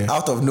nowhere,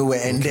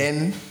 and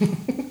then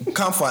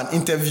come for an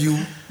interview.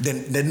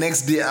 Then the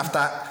next day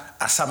after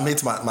I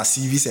submit my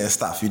CVs and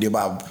stuff, you the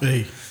bab.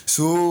 Hey.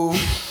 So,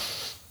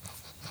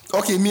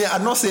 okay, me I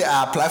not say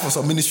I apply for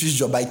some ministry's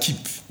job I keep.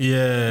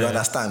 Yeah. You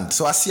understand?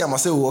 So I see I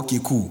must say, oh, okay,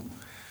 cool.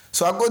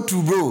 So I go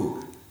through,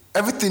 bro.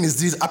 Everything is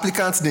this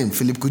applicant's name,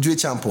 Philip Kujue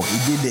Champon. He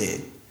did there.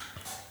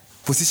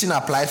 Position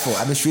applied for,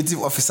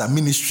 administrative officer,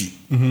 ministry.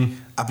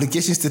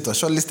 Application status,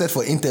 shortlisted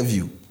for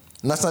interview.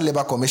 National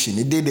Labour Commission.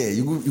 He did there.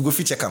 You go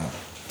fit check them.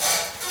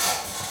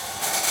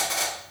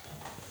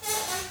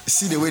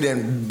 See the way they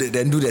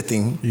do the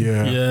thing.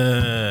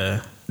 Yeah.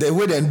 The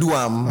way they do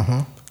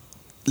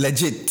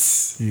legit.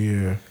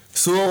 Yeah.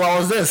 So I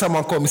was there.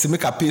 Someone called me say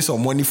make I pay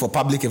some money for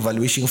public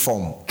evaluation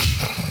form.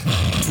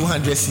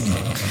 200 CD.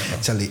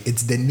 Actually,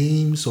 it's the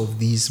names of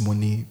these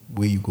money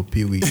where you go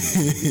pay with.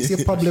 It's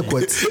a public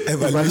what?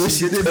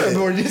 Evaluation.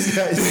 These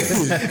guys.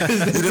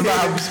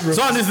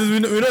 So this is we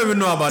don't even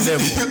know about them.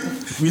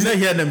 We never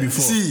hear them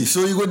before. See,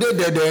 so you go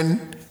there then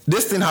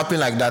this thing happen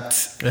like that.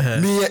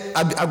 Me,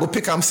 I go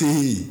pick and say,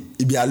 hey,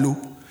 it be a low.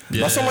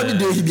 Yeah. But somebody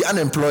there, he be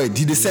unemployed.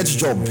 He search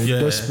job.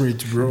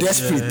 Desperate, bro.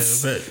 Desperate.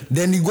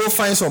 Then he go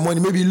find some money,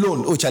 maybe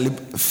loan. Oh, Charlie,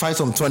 find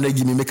some 200,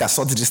 give me, make a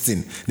sort this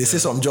thing. They say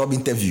some job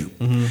interview.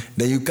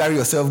 Then you carry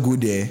yourself, go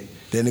there.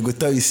 Then they go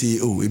tell you, say,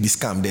 oh, it be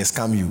scam. Then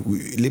scam you.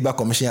 Labour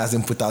Commission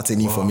hasn't put out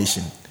any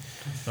information.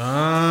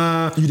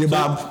 So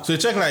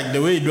check like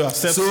the way you do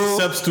steps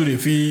to the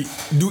fee.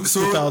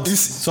 Put out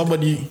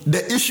somebody.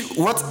 The issue,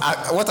 what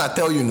I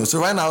tell you, so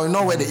right now, you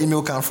know where the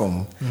email come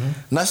from.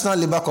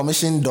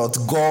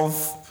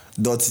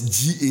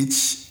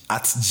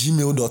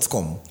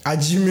 nationallabourcommission.gov.gh@gmail.com. At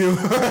Gmail.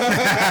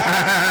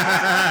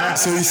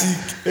 So you see,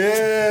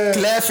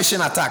 clear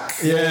phishing attack.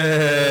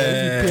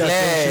 Clear.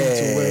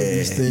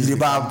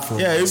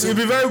 It'd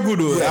be very good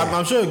though. Yeah.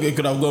 I'm sure it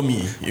could have got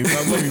me. It could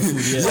have got me food.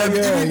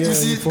 You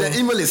see, the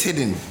email is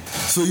hidden.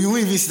 So you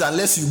won't visit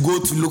unless you go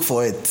to look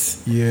for it.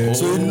 Yeah.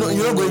 So you're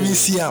not going to even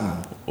see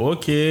them.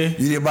 Okay.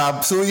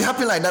 So it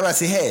happened like that. I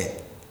say, hey.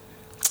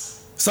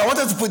 So I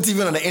wanted to put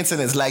even on the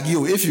internet, like,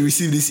 yo, if you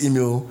receive this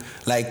email,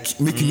 like,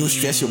 make you no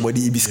stress your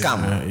body, it be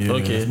scam.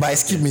 Okay. But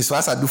skip me. So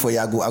as I do for you,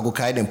 I go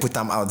carry them, put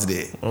them out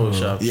there. Oh,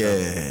 sharp.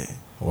 Yeah.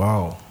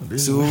 Wow.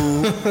 So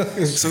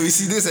you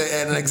see this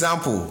an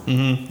example.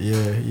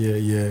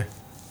 Yeah.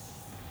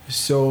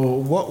 So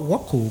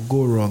what could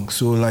go wrong?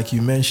 So like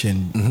you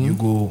mentioned, you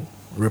go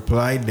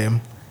reply them,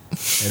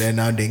 and then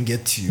now they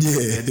get you.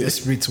 The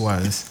desperate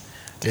ones.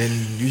 Then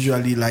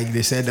usually, like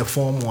they said, the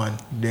form one,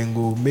 then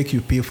go make you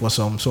pay for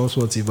some sort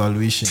of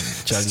evaluation.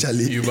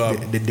 Charlie.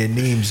 The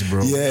names,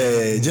 bro.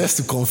 Yeah, just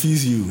to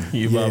confuse you.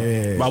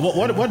 But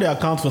what they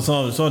account for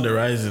some of the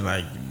rise in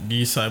like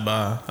these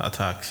cyber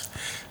attacks?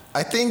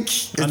 I think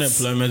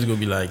unemployment is gonna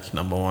be like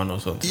number one or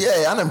something.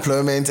 Yeah,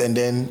 unemployment, and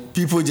then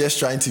people just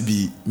trying to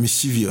be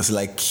mischievous,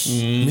 like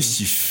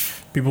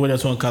mischief. People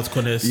just want cut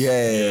corners.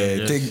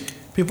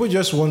 People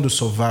just want to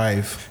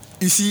survive.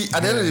 You see,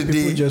 at the end of the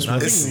day, it's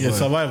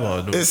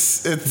survival.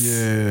 It's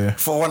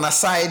for one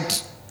side,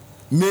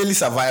 mainly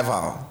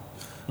survival,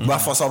 but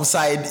for some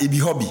side, it be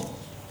hobby.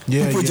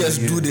 People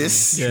just do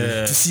this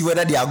to see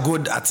whether they are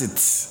good at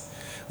it.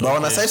 But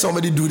when I say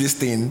somebody do this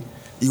thing,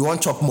 you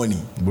want chop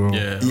money, bro.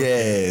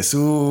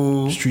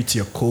 So streets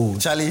your code,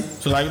 Charlie.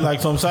 So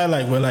like some side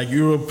like where like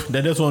Europe,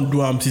 they just want to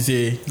do to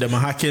say them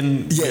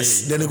hacking.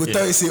 Yes, then they go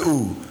tell you say,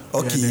 oh,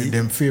 okay,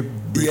 them feel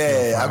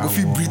I go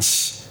feel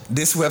breach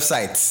this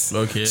website.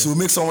 Okay. So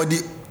make somebody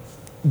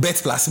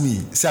bet plus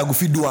me. Say I go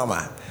fit do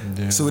ama.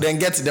 So then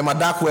get them a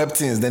dark web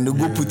things. Then they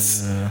go put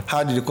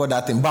how do they call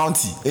that thing?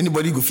 Bounty.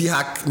 Anybody go fit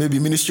hack maybe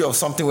Ministry of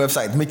something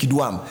website, make you do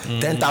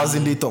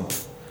 10,000 day top.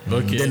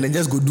 Okay. Then they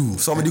just go do.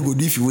 Somebody go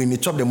do if you win, they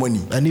chop the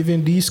money. And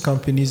even these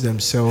companies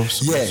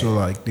themselves also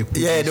like they'll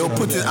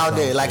put it out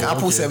there. Like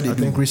Apple said they do. I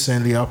think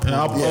recently Apple.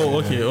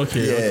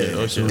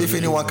 Okay. So if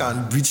anyone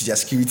can breach their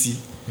security,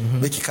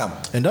 make it come.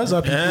 And that's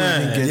how people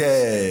even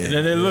get.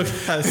 Then they look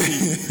and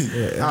see.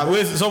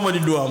 Wait, somebody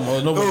do them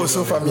or nobody. Oh,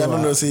 so far me, I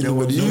don't know say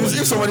nobody.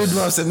 If somebody do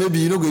them, say maybe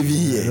you not go even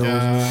here.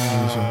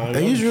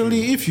 And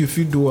usually, if you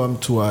fit do them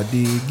too,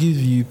 they give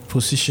you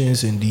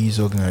positions in these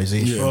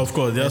organizations. Of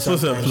course, they are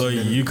supposed to employ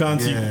you. You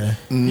can't if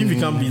you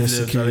can't be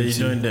there, Charlie,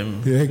 join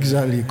them.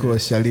 Exactly,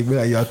 because Charlie,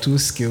 you are too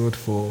skilled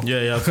for.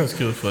 You are too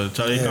skilled for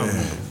Charlie.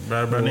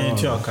 Brand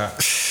into your car.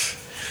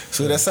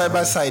 So the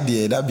cyber side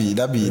there, that be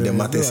the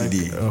matter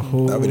CD.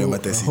 That be the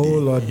matter CD. A whole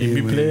lot. It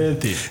be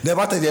plenty. The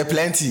matter there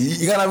plenty.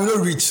 You gotta we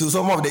not reach. So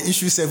some of the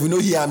issues we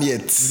don't hear them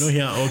yet. We don't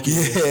hear.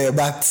 Okay. Yeah,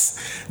 but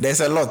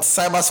there's a lot.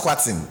 Cyber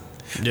squatting.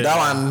 Yeah. That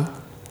one.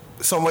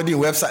 Somebody in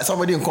website.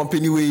 Somebody in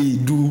company where you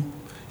do.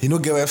 You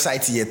don't get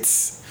website yet.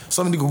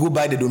 somebody could go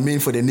buy the domain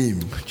for the name.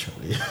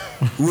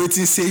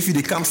 Waiting, say if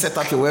they come set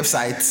up your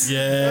website.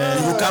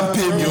 Yeah. You can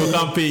pay me. You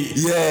can pay.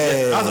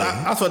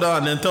 Yeah. Ask for that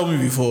one, then tell me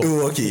before.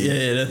 Oh, okay.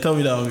 Yeah, then tell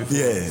me that one before.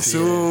 Yeah.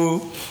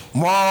 So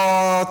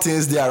more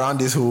things there around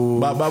this whole.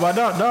 But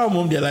that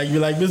move, they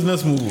like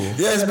business move.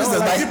 Yeah, it's business.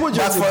 Like people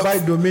just buy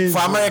domains.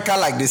 For America,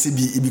 like this,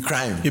 it be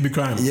crime. It be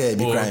crime. Yeah, it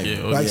be crime.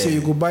 Okay. Like say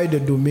you go buy the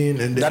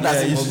domain and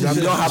then you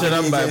don't have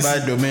to buy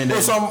domain. No,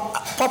 some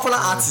popular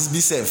artists be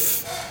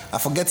safe. I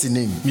forget the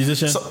name.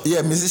 Musician.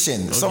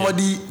 Musician. Okay.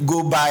 Somebody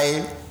go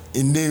buy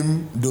a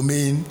name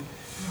domain.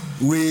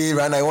 We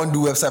right now I want to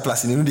do website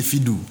plus you know the fee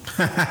do.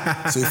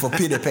 So if I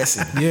pay the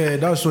person. Yeah,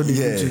 that's what they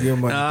do to get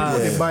money.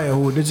 They buy a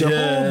whole. There's a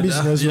whole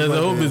business. Yeah,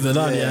 the whole business.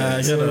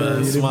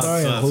 Smart.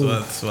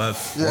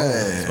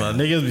 Yeah.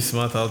 Niggas be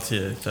smart out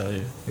here,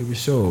 Charlie. Maybe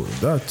so.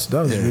 That's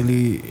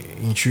really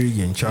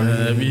intriguing,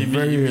 Charlie.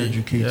 Very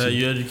educated. Yeah,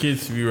 you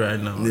educate me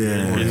right now.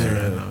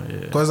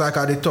 Because like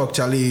I talk,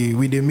 Charlie,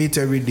 we they meet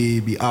every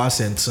day, be ass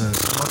and sons.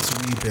 Not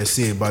we per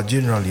se, but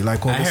generally like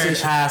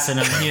conversation. I heard ass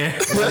and I'm here.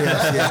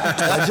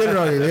 But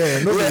generally, yeah.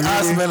 No, really,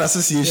 Ass Men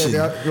Association.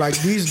 Like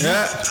these.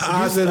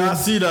 I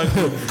see that.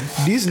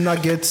 These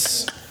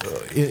nuggets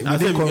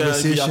within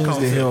conversations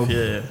they help.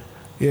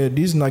 Yeah,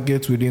 these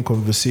nuggets within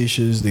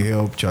conversations they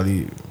help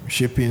Charlie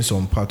shaping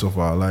some part of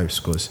our lives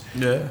because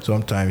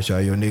sometimes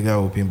your nigga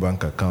open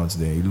bank accounts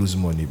then you lose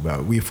money,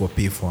 but we for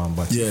pay for them.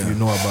 But if you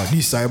know about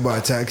these cyber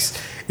attacks,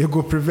 it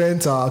could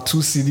prevent our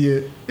 2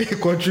 CD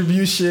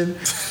contribution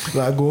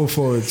like going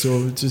forward.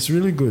 So it's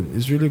really good.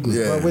 It's really good.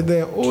 Yeah. But with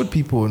the old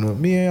people,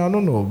 me, I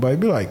don't know, but it'd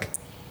be like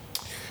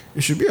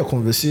it should be a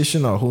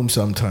conversation at home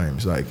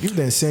sometimes. Like if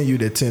they send you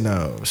the thing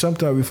out,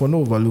 sometimes we for no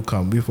overlook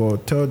them, we for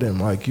tell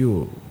them like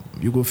you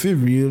go feel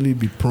really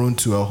be prone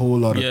to a whole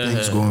lot of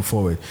things going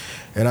forward.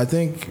 And I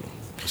think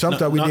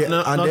sometimes we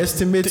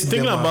underestimate them.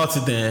 Thinking about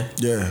it there,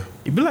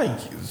 it'd be like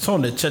some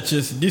of the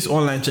churches, these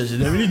online churches,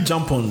 they really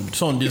jump on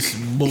some of this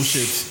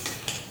bullshit.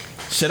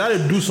 Should I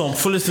do some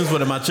foolish things for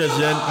my church?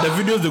 Then the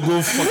videos they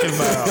go fucking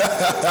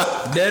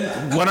viral. Then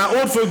when our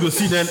old folks go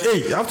see, then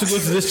hey, I have to go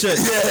to this church.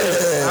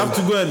 I have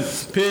to go and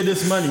pay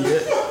this money.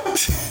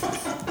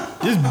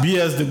 This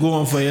BS they go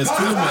on for years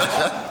too much.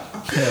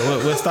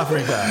 Yeah, West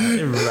Africa,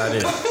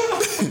 everybody.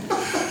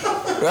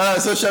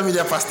 Social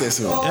media pastors.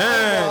 You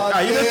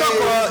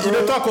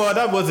don't talk about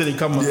that was in the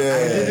camera. I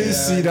didn't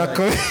see that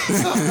coming.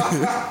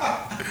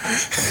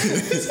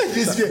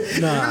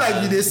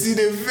 Like they see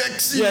the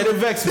vex. Yeah, the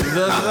vex.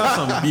 That's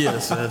some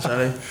BS, man,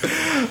 Charlie.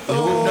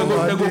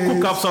 They go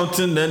cook up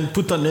something, then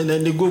put on, and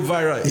then they go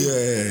viral.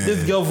 Yeah.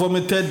 This girl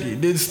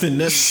vomited this thing.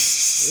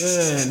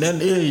 Then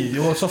hey,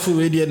 you want something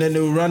ready, and then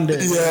they will run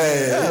there.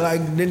 Yeah,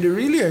 like then they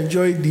really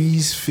enjoy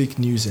these fake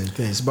news and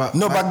things. But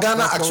but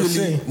Ghana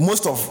actually,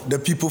 most of the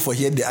people for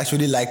here they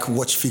actually like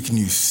watch fake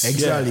news.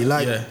 Exactly.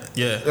 I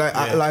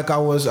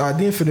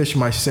didn't finish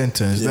my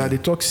sentence. That they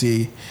talk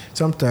say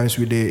sometimes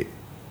they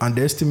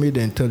underestimate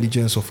the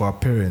intelligence of our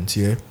parents.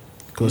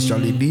 Because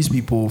Charlie, these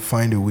people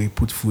find a way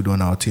put food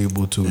on our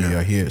table till we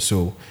are here.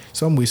 So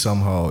some way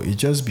somehow it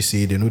just be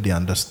say they know they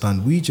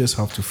understand. We just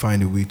have to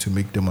find a way to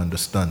make them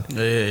understand.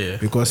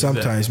 Because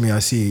sometimes me I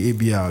say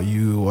ABR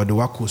you or the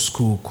Wako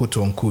school quote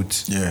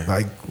unquote.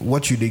 Like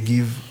what you they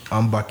give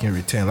I'm back in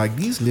return. Like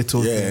these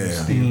little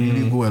things they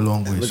really go a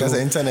long way. Because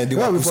the internet we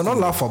will not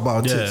laugh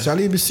about it.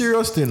 Charlie, it be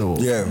serious thing.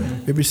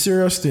 It be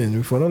serious thing.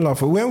 We will not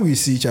laugh. When we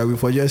see each other, we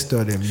for just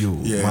tell them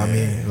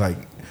mommy, like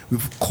we're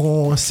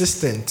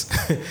consistent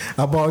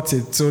about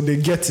it, so they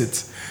get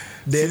it.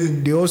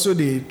 Then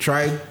they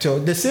try to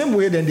the same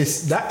way. Then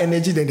that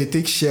energy, then they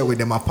take share with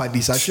them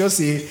parties. I sure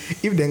say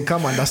if they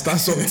come understand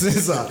some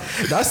things,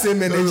 that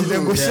same energy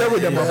then go share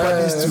with them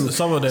parties too.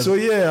 Some of them. So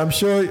I'm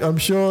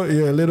sure,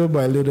 little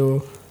by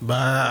little. But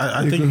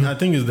I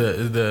think it's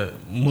the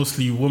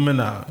mostly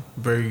women are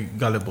very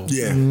gullible.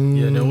 Yeah,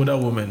 the older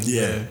women.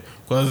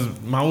 Because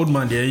my old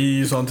man,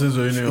 he something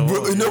so you know.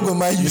 Bro, you know go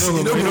mind you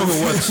know go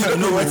watch. You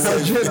know what?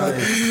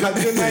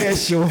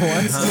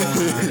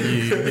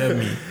 You get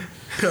me.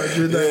 I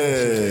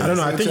don't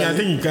know. I think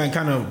you can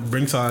kind of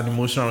bring some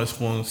emotional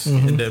response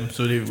in them.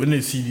 So when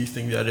they see these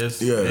things, they're just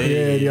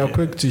they are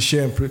quick to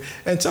share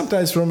and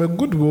sometimes from a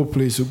good will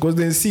place because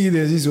they see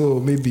there's this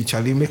maybe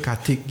Charlie make a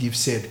take give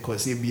said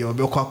because they be on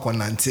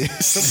Conante.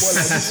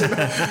 So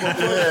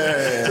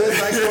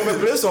it's like from a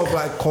place of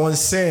like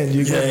concern.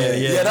 You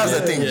get that's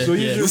the thing. So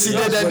you see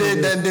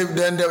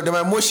then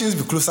my emotions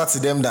be closer to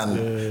them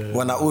than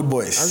when our old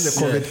boys. As the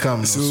COVID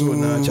comes, so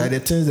now the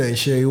things they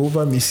share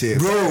over me say,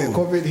 bro,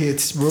 COVID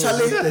hits. Bro,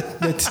 Charlie,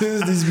 the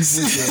things these people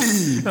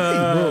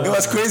it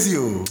was crazy,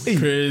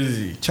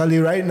 crazy. Charlie,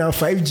 right now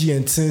 5G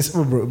and things,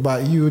 bro.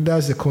 But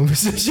that's a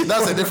conversation.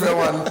 That's a different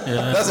one.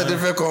 That's a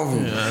different convo.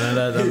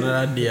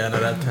 Another day,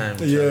 another time.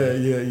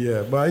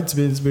 Yeah. But it's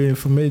been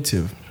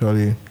informative,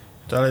 Charlie.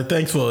 Charlie,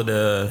 thanks for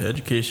the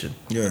education.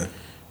 Yeah.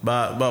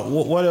 But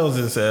what else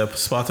is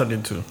Sparrtan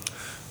into?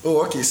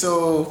 Oh, okay.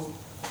 So,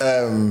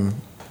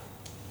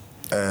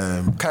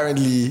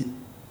 currently,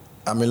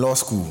 I'm in law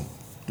school.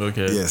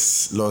 Okay.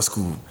 Yes, law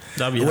school.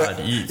 That'd be hard.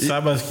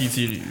 Cyber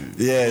security.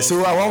 Yeah,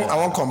 so I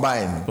want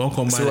combine.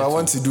 So I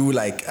want to do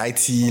like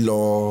IT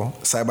law,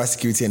 cyber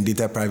security and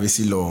data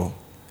privacy law.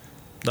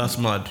 That's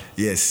mad.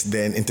 Yes,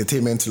 then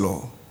entertainment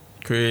law.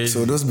 Crazy.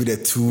 So those be the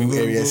two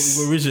areas.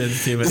 Go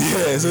entertainment.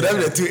 Yeah, so that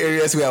be the two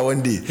areas where I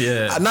want to.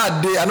 Yeah. And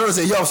nowadays, I know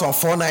say you have some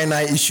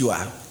 499 issue.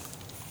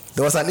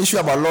 There was an issue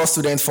about law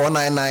students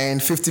 499,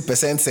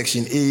 50%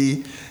 section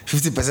A,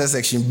 50%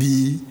 section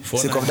B.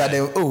 Sake of that,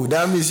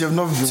 that means you have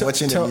not been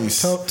watching the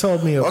news. Tell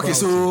me about Okay,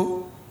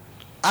 so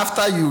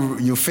after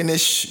you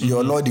finish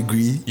your law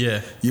degree,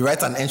 you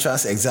write an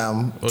entrance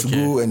exam to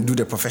go and do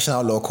the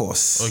professional law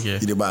course. Okay.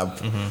 In the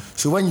BAB.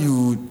 So when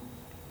you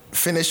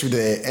finish with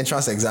the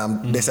entrance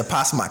exam, there's a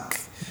pass mark.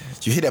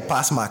 You hit a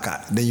pass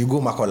marker, then you go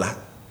Makola.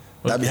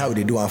 That'd be how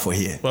they do one for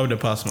here. What would the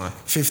pass mark?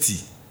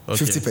 50.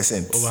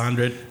 50%. Over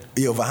 100?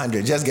 Yeah, over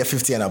 100. Just get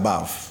 50 and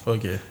above.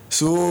 Okay.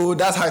 So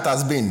that's how it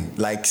has been,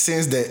 like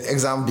since the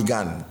exam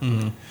began.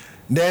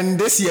 Then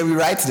this year we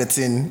write the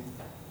thing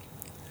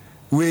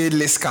with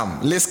list came.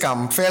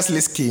 First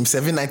list came,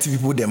 790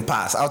 people then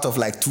pass out of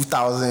like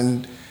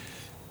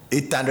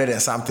 2,800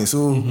 and something.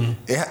 So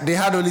they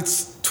had only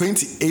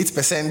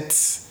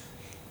 28%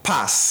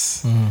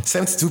 pass,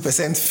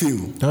 72%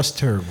 fail. That's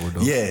terrible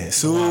though. Yeah,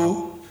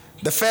 so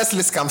the first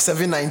list came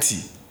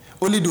 790.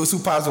 Only those who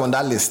passed on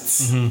that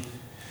list.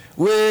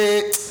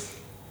 Where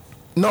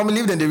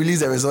normally when they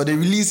release the result, they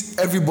release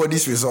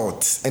everybody's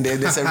result, and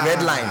then there's a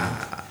red line.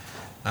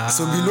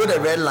 So below the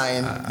red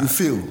line, you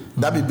fail.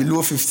 That be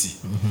below 50.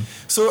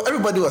 So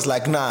everybody was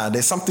like, nah,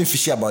 there's something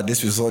fishy about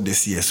this result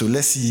this year. So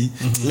let's see,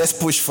 let's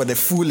push for the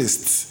full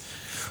list.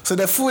 So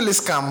the full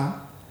list come,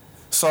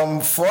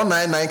 some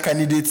 499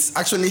 candidates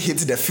actually hit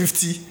the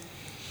 50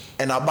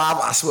 and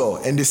above as well,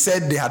 and they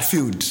said they had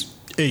failed.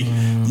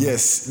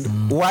 Yes.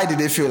 Why did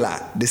they feel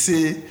that? They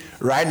say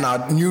right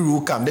now new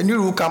rule come. The new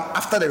rule come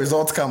after the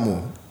results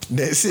come.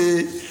 They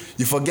say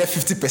you forget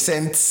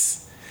 50%.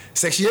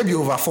 Section A be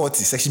over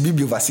 40, section B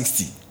be over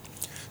 60.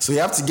 So you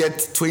have to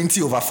get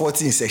 20 over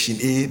 40 in section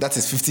A, that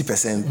is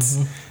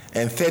 50%,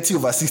 and 30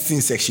 over 60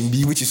 in section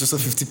B, which is also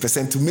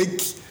 50%, to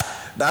make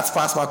that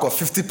pass mark of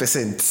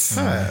 50%.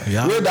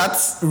 Where that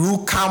rule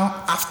come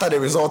after the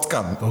result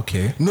come.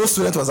 Okay. No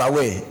student was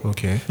aware.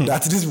 Okay.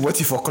 That this is what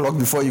you for clock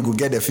before you go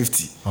get the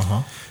 50.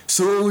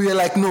 So we were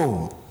like,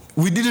 no,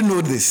 we didn't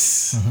know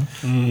this.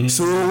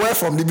 So where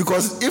from the,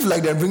 because if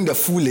like they bring the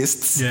full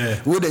list,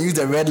 where they use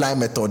the red line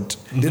method,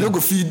 they don't go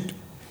feed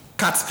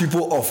cut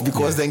people off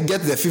because then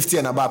get the 50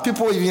 and above.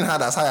 People even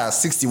had as high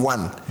as 61,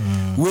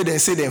 where they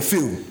say they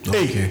fail.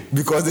 Okay.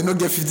 Because they don't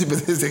get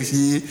 50% section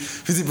A,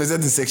 50%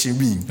 in section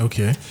B.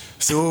 Okay.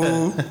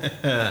 So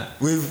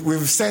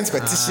we've sent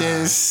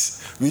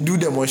petitions, we do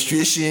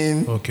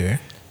demonstration. Okay.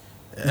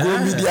 Go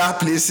media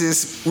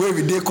places where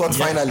we did court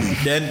finally.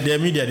 Then the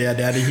media they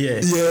are here.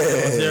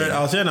 Yeah.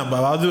 I was saying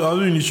about I was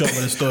really sure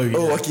about the story.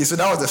 Okay, so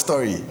that was the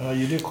story.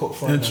 You did court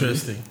finally.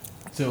 Interesting.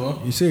 So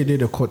what? You say you did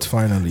the court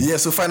finally. Yeah,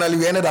 so finally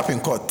we ended up in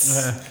court.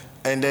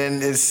 And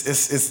then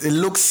it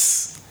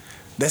looks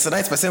there's a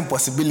 90%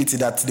 possibility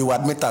that they will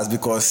admit us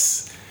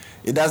because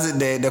it doesn't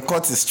the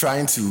court is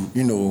trying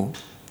to,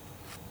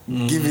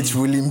 give its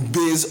ruling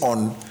based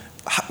on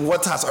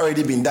what has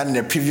already been done in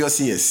the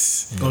previous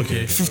years.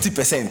 Okay.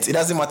 50%. It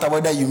doesn't matter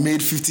whether you made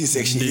 50 in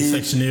section A.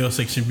 Section A or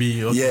section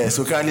B. Okay. Yeah,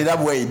 so currently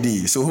that's where it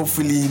is. So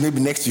hopefully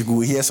maybe next week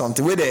we'll hear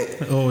something.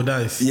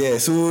 Nice. Yeah,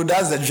 so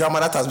that's the drama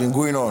that has been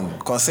going on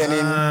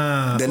concerning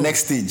the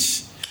next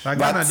stage.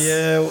 But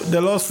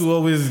the law school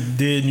always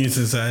did news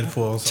inside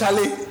for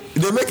Charlie,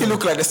 they make it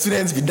look like the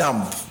students be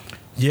dumb.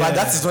 Yeah. But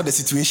that is not the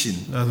situation.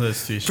 That's not the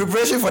situation.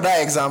 Preparation for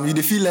that exam, you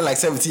feel like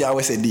 70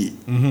 hours a day.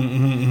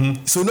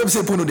 So nobody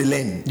say people know the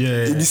learn.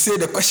 If you say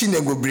the question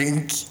they go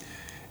bring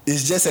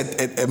is just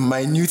a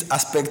minute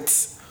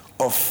aspect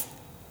of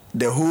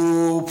the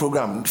whole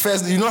program.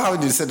 First, you know how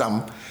they said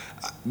them?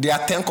 There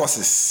are 10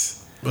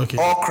 courses,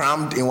 all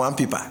crammed in one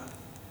paper.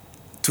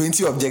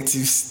 20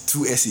 objectives,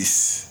 2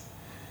 essays.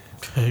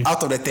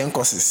 Out of the 10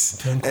 courses.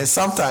 And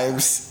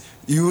sometimes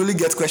you only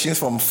get questions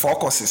from 4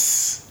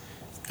 courses.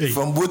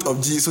 From both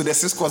of G, so the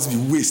 6 courses be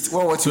waste.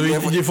 So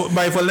if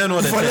for learn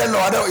what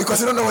because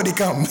you don't know what they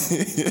come.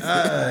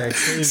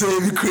 So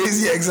it be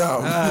crazy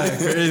exam.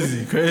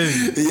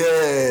 Crazy.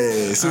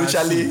 Yeah. So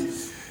actually,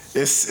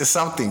 it's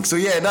something. So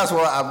yeah, that's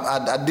what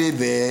I did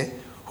there.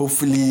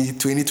 Hopefully,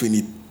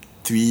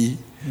 2023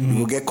 we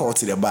will get called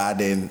to the bar.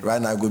 Then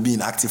right now we'll be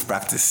in active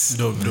practice.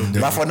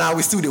 But for now,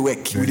 we still did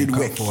work. We did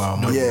work.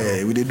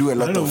 We did do a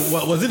lot of.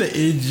 Was it the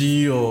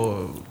AG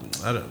or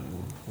I don't.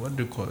 What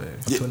do you call it?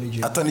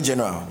 Attorney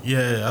General.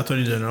 Yeah,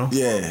 Attorney General.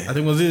 Yeah. I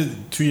think was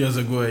it 2 years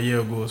ago, a year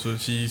ago. So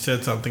she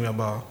said something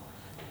about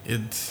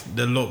it.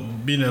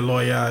 Being a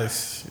lawyer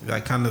is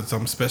like kind of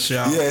some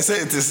special. Yeah, so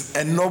it is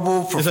a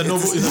noble profession.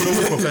 It's a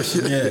noble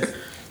profession. Yeah.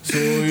 So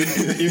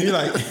if you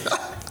like,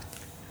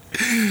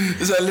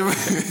 it's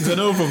a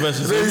noble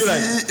profession. So if you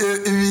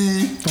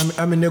like,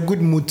 I'm in a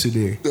good mood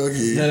today. Okay.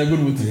 You're in a good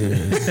mood today.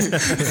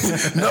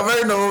 No,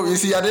 very no. You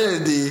see, at the end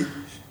of the day,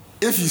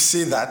 if you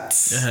say that,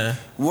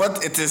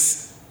 what it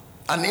is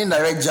an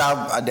indirect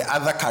jab at the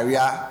other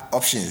career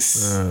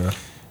options.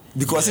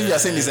 Because if you are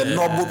saying it's a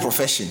noble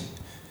profession,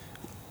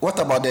 what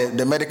about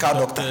the medical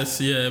doctor?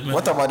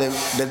 What about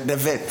the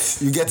vet?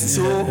 You get it?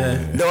 So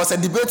there was a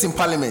debate in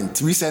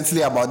Parliament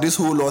recently about this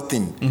whole law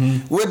thing,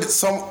 where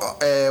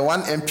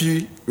one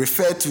MP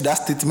referred to that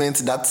statement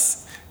that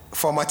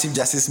former Chief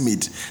Justice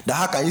made. That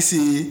how can you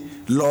say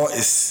law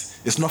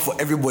is not for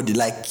everybody?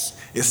 Like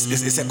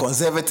it's a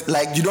conservative.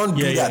 Like you don't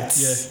do that.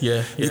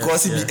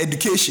 Because it be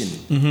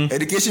education.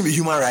 Education be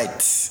human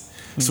rights.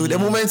 So the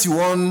moment you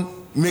want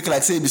make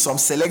like say be some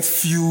select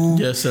few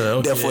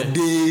therefore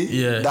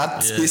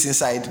that space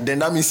inside, then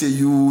that means say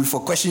you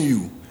for question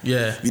you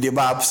with the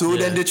bab. So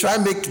then they try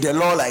and make the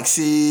law like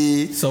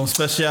say some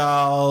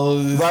special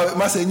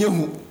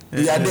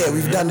we are there,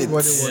 we've done it.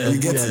 We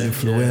get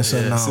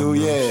influencer now. So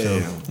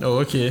oh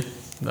okay.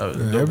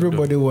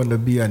 Everybody want to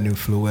be an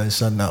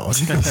influencer now.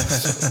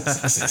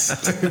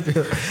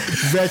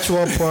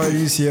 Virtual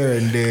parties here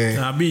and there.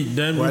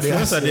 Then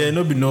influencer there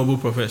no be noble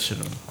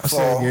professional. I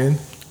say again.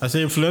 I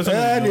say influencer.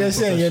 They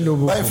say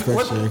noble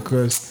professional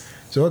because.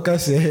 So what can I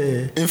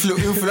say?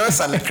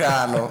 Influence and the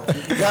crown.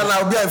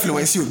 Ghana will be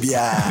influence you.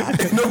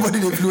 Nobody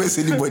influence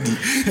anybody.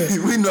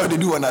 We know they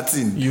do one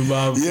thing.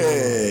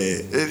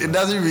 It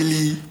doesn't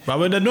really. But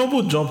with the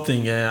noble job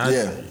thing,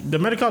 the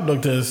medical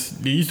doctors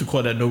they used to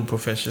call that noble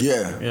profession.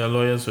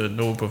 Lawyers were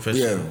noble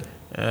profession.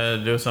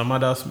 There was some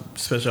other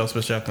special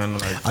kind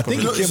of like. I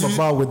think it came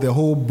about with the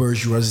whole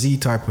bourgeoisie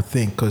type of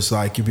thing, because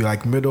like if you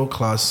like middle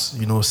class,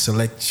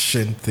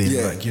 selection thing,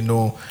 like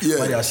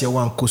why I say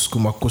one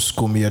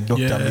kuskum, you're a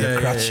doctor, you're a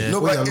crutch, or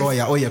you're a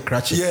lawyer, or you're a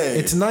crutch.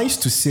 It's nice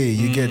to say,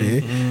 you get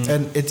it,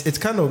 and it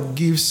kind of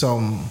gives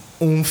some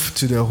oomph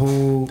to the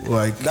whole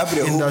like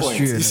the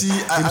industry. You see,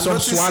 I some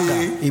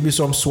swagger. It be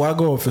some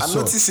swagger of a sort. I'm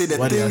not to say the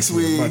things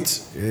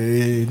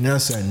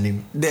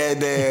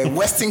the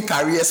Western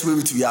careers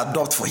we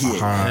adopt for here.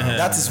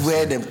 That is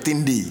where the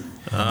thing dey.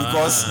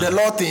 Because the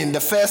law thing, the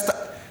first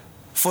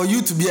for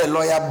you to be a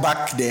lawyer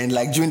back then,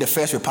 like during the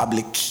First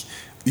Republic,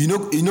 you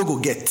know go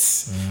get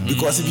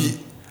because if you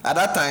at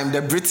that time,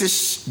 the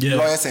British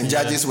lawyers and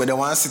judges were the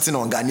ones sitting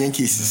on Ghanaian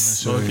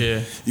cases.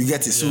 You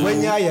get it. So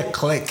when you're a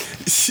click,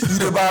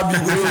 the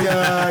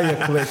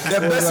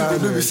best you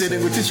could do is say they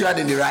will teach you how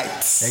to write.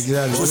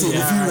 Exactly. So if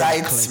you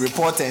write,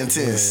 report and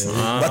things.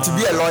 But to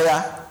be a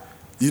lawyer,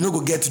 you know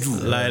go get to do.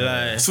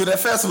 So the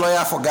first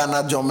lawyer for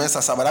Ghana, John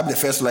Mensah Sabah, the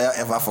first lawyer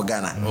ever for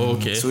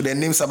Ghana. So the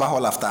name Sabah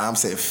Hall after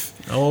himself.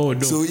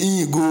 So in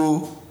you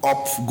go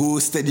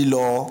study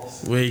law,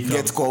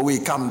 get call,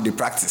 come the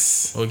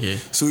practice.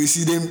 So you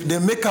see they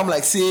make them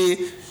like say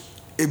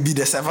it be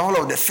the survival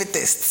of the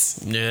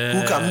fittest. Who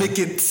can make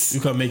it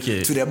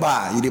to the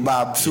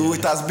bar. So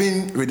it has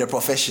been with the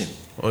profession.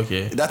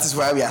 That is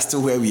why we are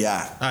still where we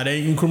are.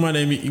 Then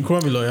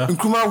Nkrumah be lawyer?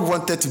 Nkrumah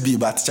wanted to be,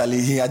 but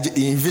Charlie, he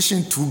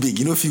envisioned too big.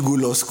 If you go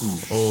law school.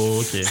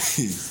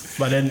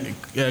 But then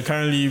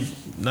currently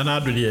Nana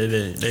Ado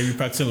they be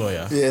practicing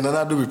lawyer.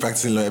 Nana Ado be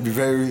practicing lawyer, be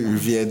very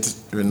revered,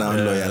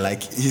 renowned lawyer.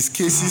 Like his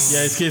cases.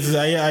 His cases.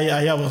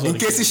 I have also. In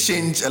cases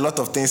change a lot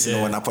of things,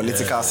 in a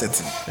political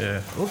setting.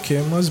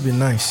 Okay, must be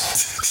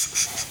nice.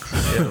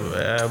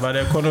 But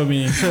the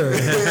economy.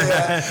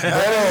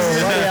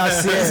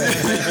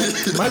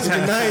 Must be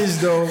nice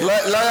though.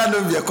 Lawyer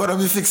don't be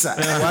economy fixer.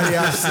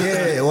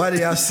 What do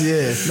you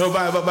say? No,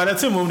 but by the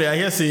same moment, I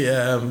hear say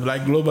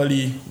like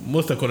globally,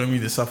 most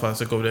economies they suffer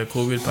because of the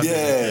COVID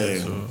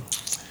pandemic.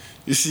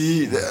 You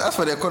see, as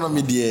for the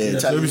economy,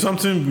 there will be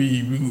something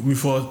we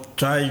for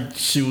try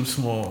shield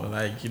small,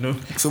 like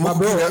So we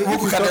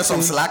can cut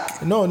some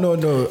slack. No. We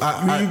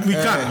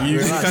can. You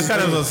can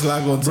cut some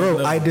slack on.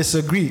 Bro, I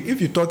disagree. If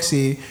you talk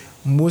say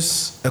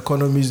most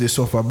economies they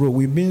suffer, bro.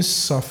 We've been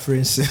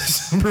suffering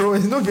since, bro.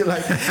 It's not be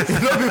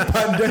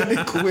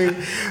pandemic way,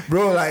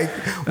 bro. Like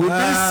we've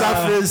been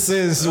suffering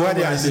since what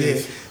they are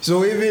saying.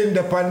 So even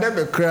the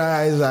pandemic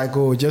cries like,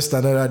 just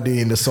another day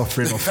in the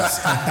suffering office.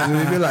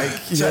 We'll be like,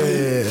 You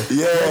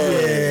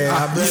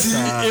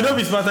know,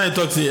 Sparrtan and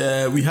talks.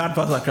 We had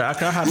past Accra.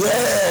 Accra had.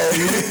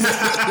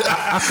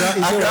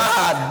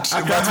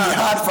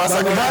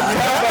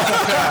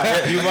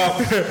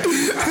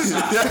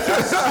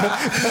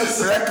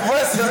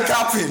 Where's the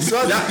captain?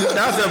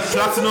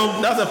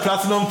 That's a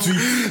platinum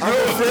tweet.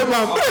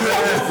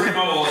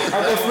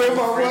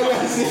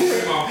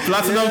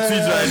 Platinum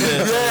tweet right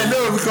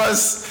there.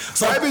 Because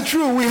might be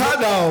true. We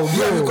had our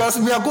because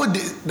me I go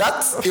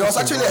that it was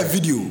actually a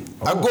video.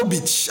 I go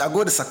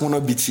the Sakono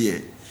beach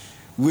here.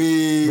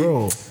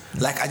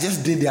 Like I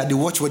just did there. They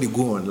watch what they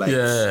go on. Like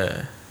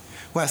where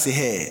I say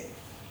hey.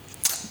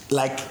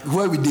 Like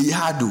where we dey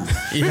hard do,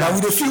 like we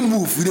dey feel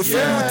move, we dey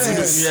feel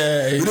things,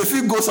 we dey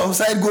feel go some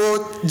side,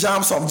 go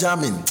jam some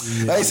jamming.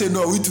 Like I say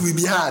no, we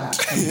be hard.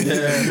 Actually,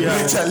 I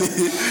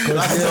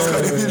just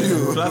got the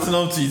video.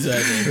 Platinum teaser.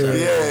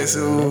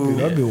 So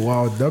that'd be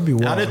wild. I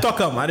dey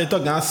talk.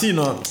 I see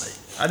no.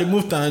 I dey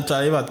move time.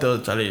 Charlie, I tell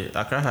Charlie,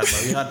 I can't have.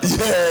 We had.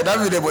 That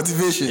be the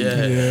motivation.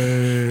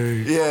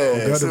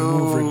 You gotta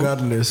move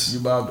regardless.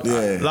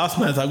 Last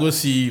night I go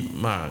see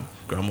my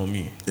grandma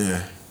me.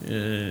 Yeah.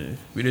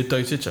 We did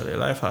talk to each other.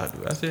 Life hard.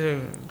 I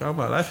say,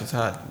 grandma, life is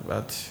hard,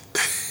 but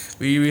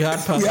we had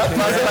past life.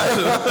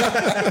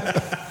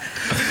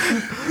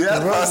 We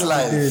had past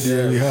life.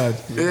 Yeah, we had.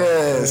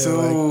 Yeah,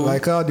 so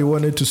like how they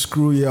wanted to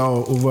screw you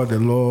out over the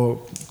law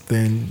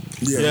thing.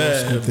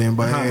 Thing,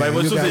 but it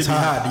was you so guys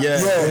hard.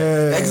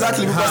 Yeah,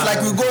 exactly. Because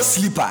like we go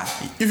sleeper.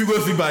 If you go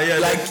sleeper,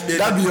 like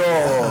that be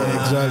all.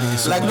 Exactly.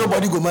 So like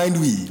nobody go mind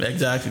we.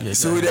 Exactly.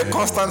 So with the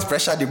constant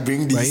pressure, they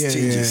bring these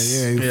changes.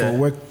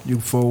 You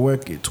for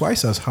work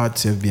twice as hard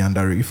to be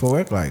under. You for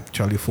work like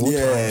Charlie 4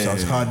 times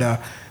as harder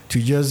to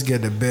just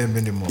get the bare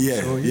minimum.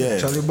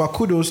 Charlie, but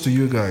kudos to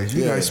you guys.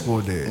 You guys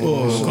spoke there.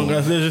 Oh,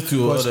 congratulations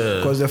to all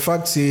because the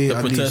fact say the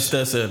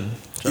protesters and.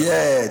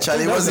 Yeah,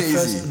 Charlie, it wasn't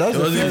easy.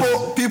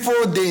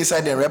 People they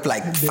inside the rep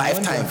like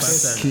five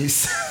times.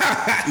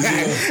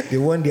 They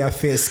won their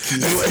first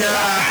kiss.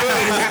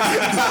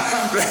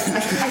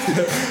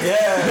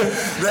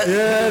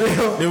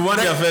 They won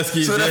their first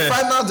kiss. So the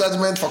final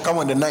judgment for come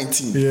on the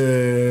 19th.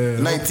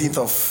 19th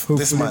of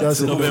this month.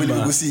 So hopefully we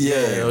will see.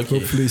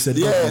 Hopefully,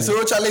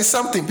 so Charlie,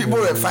 something people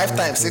rep 5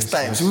 times, 6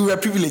 times. We were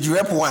privileged. You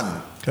rep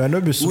 1. Can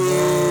not be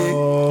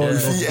small.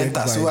 If he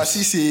enter, so as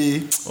he say,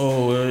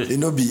 it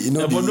no be.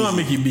 But don't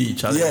make it be,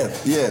 Charlie.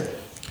 Yeah.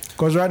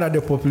 Because right now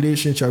the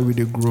population shall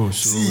really grow.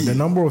 So the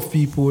number of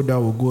people that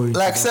will go into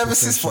like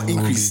services for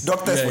increase,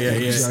 doctors for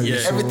increase,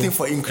 everything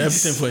for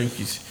increase. Everything for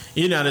increase.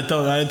 You know, I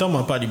told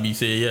my party be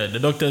say, the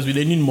doctors we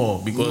they need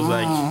more because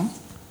like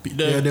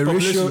the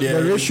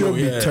ratio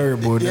be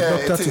terrible. The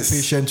doctor to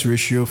patient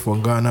ratio for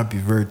Ghana be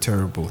very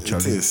terrible.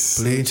 Charlie,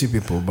 plenty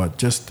people, but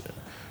just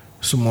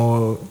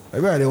small.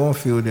 They won't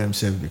feel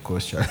themselves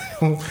because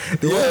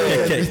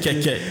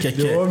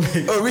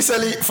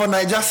recently for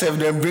Niger self,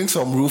 them bring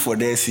some rule for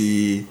this.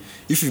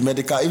 If you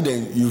medical, if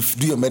then you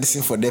do your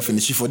medicine for there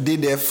finish, you for day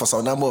there for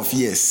some number of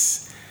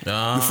years.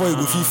 Before you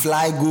go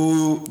fly,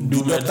 go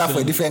do doctor for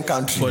a different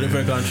country.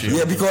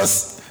 Yeah,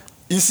 because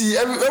you see,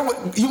 every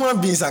human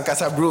beings and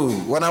casa, bro.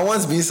 When I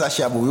once been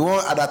sashable, we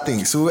want other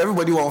things. So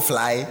everybody want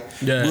fly,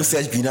 go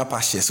search greener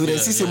pasture. So they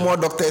see more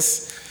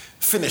doctors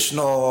finish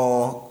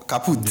no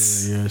kaput.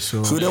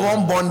 So they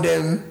won't bond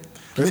them.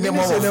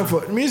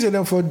 Means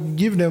them for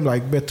give them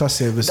like better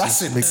services.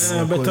 That's it. You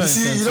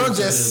see, you don't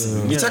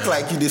just you check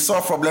like they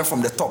solve problem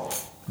from the top.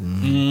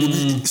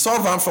 They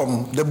solve one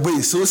from the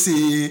base. So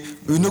say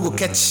we no go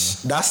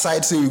catch that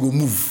side, so we go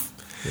move.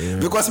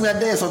 Because me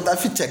there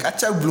sometimes I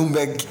check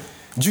Bloomberg.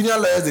 Junior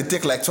lawyers they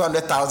take like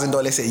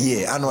 $200,000 a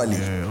year annually.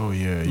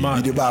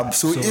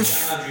 So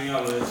if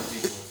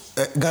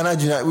Ghana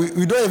Junior,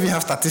 we don't even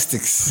have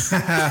statistics. the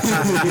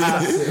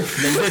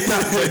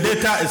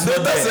data is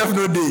not there.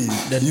 No day.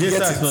 The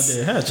data is not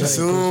there.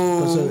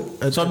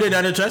 So someday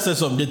they try to say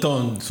some data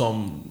on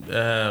some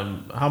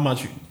how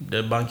much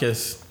the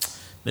bankers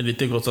then they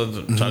take also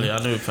Charlie. I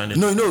know you find it.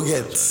 No,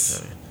 get.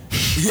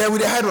 Yeah,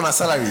 with the hide on our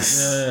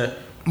salaries.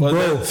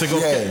 Bro, sick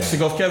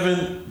of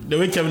Kevin. The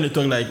way Kevin they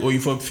talk like,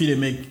 if a fee they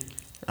make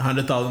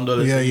 $100,000.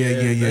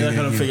 That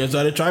kind of figure.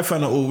 So they try to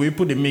find out. We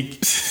put they make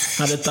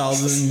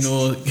 100,000.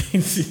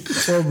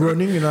 So bro,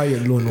 you know your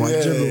loan.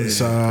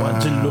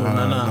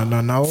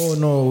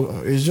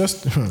 No. It's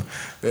just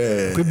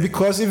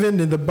because even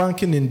in the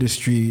banking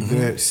industry,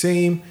 the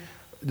same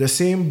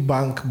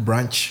bank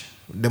branch.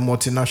 The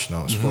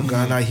multinationals for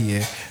Ghana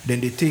here, then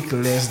they take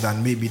less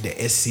than maybe the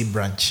SC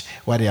branch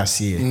what they are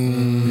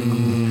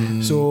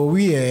seeing. So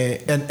we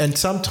and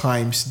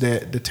sometimes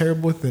the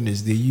terrible thing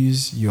is they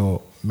use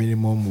your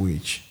minimum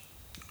wage.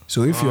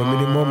 So if your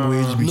minimum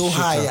wage be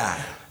higher,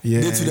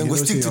 they to then go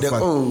stick to the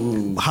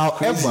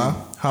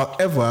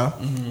however,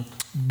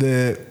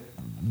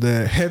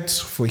 the heads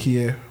for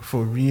here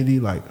for really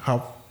like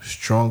have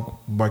strong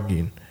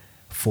bargain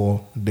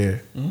for the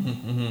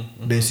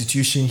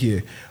institution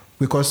here.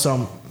 Because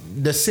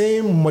the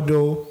same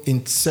model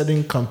in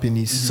certain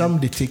companies, some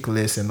they take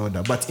less and all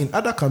that, but in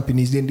other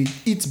companies, then they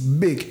eat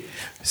big,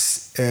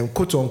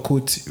 quote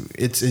unquote.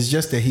 It's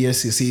just a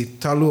hearsay. Say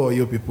Talo or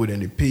your people, then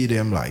they pay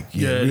them like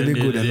really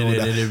good and all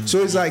that.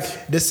 So it's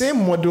like the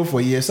same model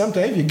for years.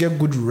 Sometimes if you get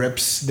good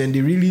reps, then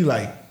they really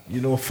like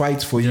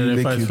fight for you,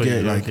 make you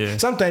get like.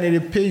 Sometimes they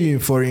pay you in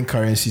foreign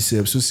currency,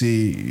 so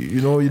say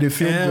they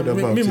feel good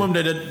about it. Mom,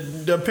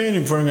 they're paying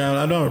in foreign.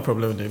 I don't have a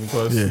problem with it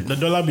because the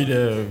dollar be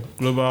the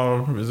global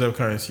reserve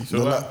currency. So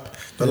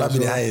dollar be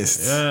the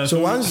highest. Yeah, so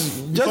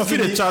once just give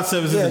the chat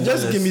services.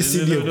 Just give me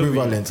CD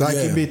equivalent. Like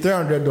it be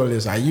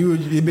 $300, and you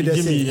be the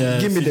same.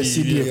 Give me the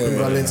CD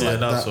equivalent like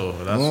that.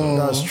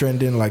 That's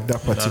trending like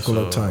that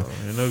particular time.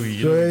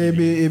 So it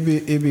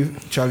be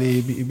Charlie.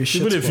 It be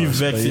shit. People they feel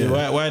vexed.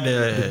 Why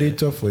the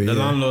data for the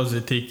landlords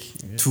they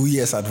take 2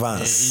 years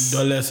advance in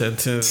dollars and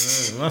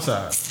things. What's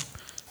that?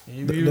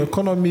 The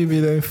economy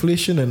with the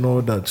inflation and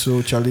all that.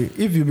 So Charlie,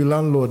 if you be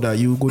landlord,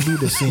 you go do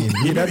the same.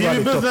 That's why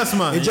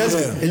businessman. It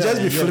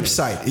just be flip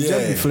side. It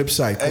just be flip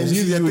side. And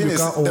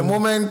the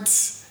moment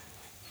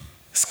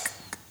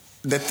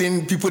the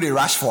thing people they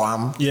rush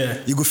for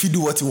you go feed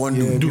do what you want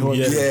to do.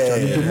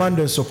 Demand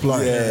and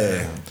supply.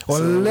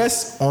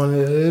 Unless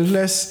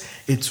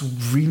it's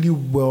really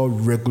well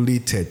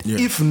regulated. Yeah.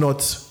 If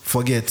not,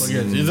 forget.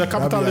 It's a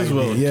capitalist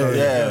world.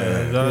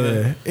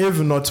 Yeah. If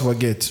not,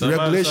 forget.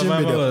 Regulation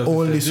be the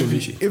only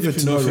solution. If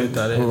it's not,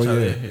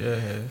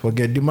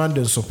 forget. Demand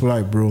and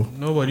supply, bro.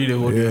 Nobody they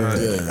hold your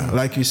hand.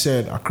 Like you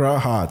said, Accra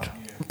hard.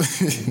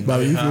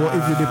 But if you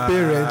the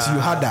pay rent, you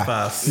had that.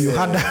 You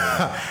had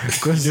that.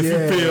 Because if you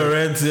pay your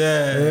rent,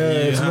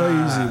 it's not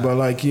easy. But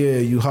like,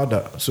 you had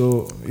that.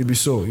 So it be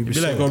so. It be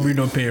like Aubrey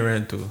don't pay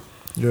rent too.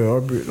 Yeah,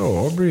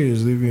 Aubrey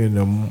is living in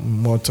a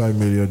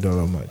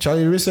multi-million-dollar man.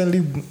 Charlie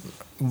recently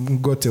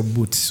got a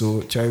boat,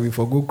 so Charlie we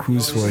for go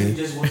cruise for him.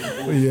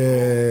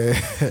 Yeah.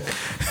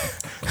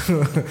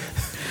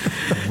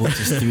 The boat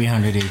is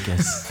 300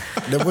 acres.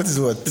 The boat is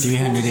what?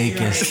 300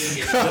 acres.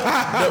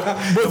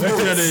 The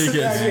boat is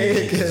 300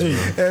 acres.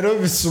 And it'll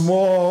be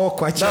small.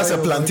 That's a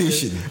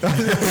plantation. That's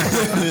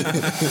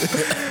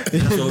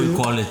what we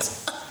call it.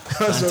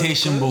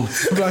 Plantation boat.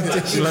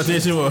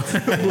 Plantation boat.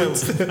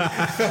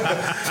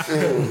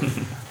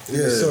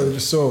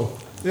 So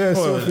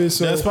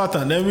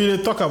Sparrtan. Then we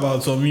talk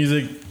about some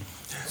music thing.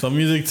 I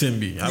mean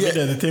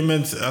the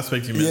entertainment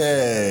aspect you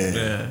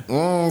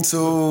mentioned.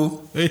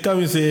 So every time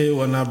we say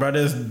when our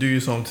brothers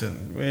do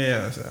something,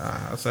 I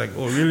was like,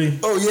 oh really?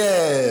 Oh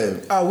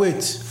yeah.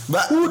 Wait.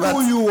 But who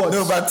do you watch?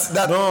 No, but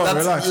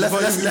relax.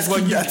 Let's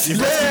keep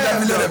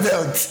that below the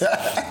belt.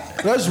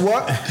 Let's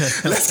what?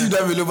 Let's keep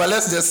that below, but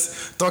let's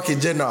just talk in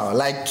general.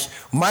 Like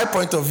my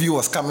point of view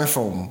was coming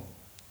from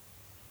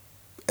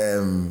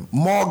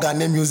more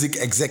Ghanaian music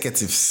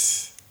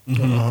executives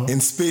in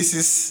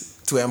spaces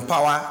to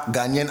empower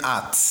Ghanaian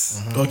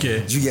arts.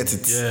 Okay. Do you get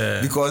it?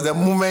 Yeah. Because the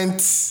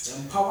moment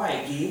Empower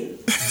again.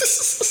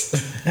 because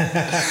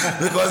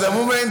the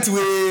moment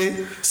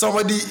where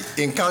somebody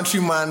in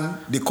Countryman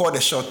they call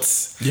the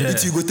shots,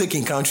 it you go take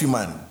in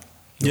Countryman.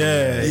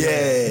 Yeah.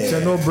 It's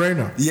a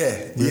no-brainer.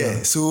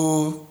 Yeah.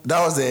 So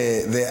that was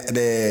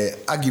the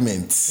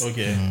argument.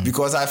 Okay.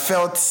 Because I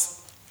felt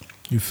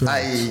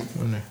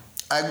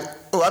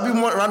I've been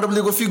more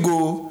randomly go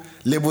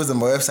labels on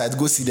my website,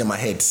 go see them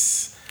ahead.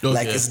 Okay.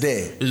 Like it's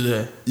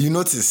there. You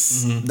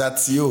notice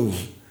that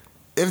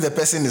if the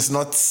person is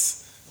not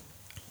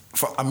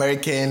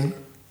American,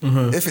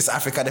 if it's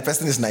Africa, the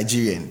person is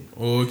Nigerian.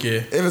 Okay.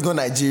 If it's not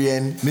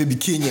Nigerian, maybe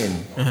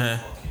Kenyan.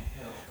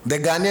 The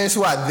Ghanaians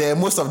who are there,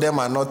 most of them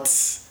are not.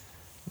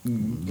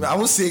 I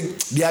won't say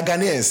they are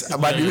Ghanaians,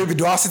 but they will be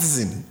dual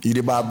citizen.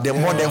 They're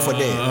more than for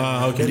them.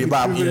 Okay.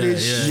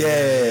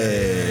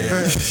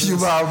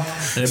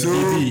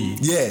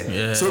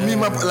 So me,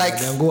 like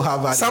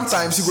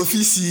sometimes you go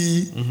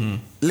see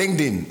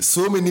LinkedIn,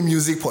 so many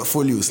music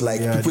portfolios.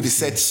 Like people they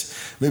search,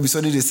 maybe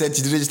somebody they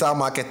search digital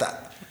marketer.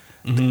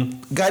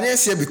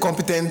 Ghanaians here be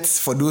competent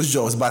for those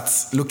jobs, but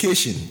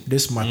location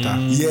this matter.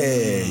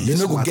 You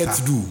know go get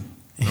to do.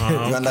 You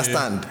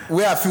understand?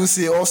 Where I feel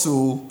say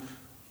also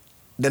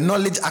the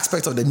knowledge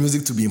aspect of the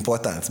music to be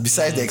important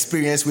besides the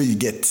experience where you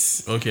get.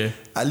 Okay.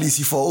 At least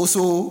if you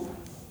also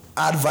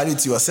add value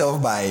to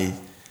yourself by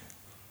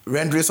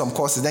rendering some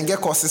courses, then get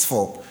courses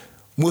for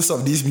most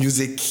of these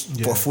music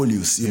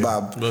portfolios.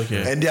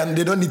 And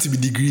they don't need to be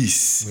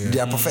degrees. They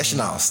are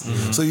professionals.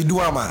 So you do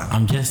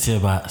I'm just here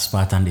about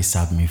Sparrtan, they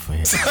stabbed me for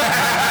it.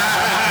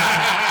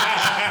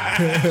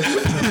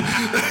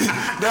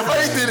 The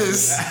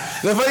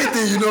funny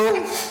thing, you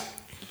know,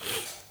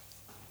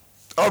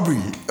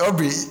 Aubrey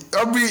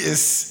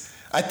is,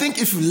 I think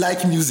if you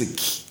like music,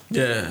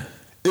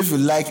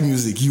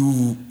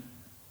 you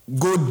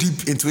go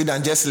deep into it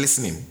than just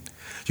listening.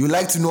 You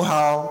like to know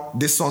how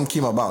this song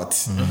came about.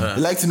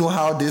 You like to know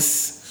how this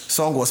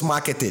song was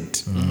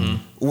marketed,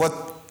 what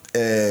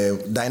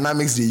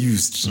dynamics they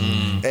used.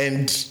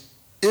 And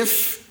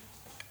if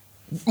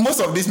most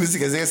of this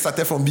music has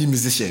started from being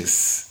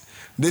musicians,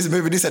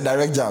 maybe this is a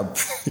direct job.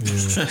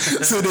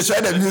 So they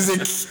tried the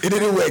music, it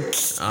didn't work.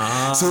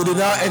 So they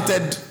now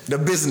entered the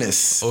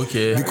business.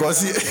 Okay.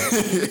 Because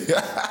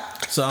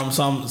some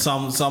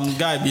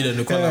guy be there,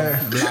 they call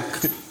him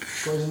Black.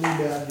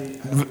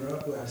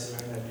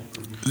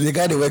 The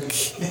guy they work.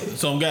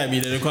 Some guy be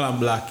there, they call him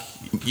Black.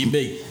 He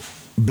big.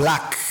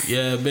 Black.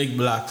 Yeah, big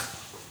Black.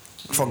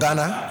 For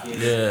Ghana?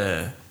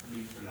 Yeah.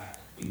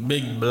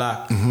 Big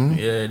Black.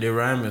 Yeah, they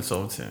rhyme with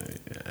something.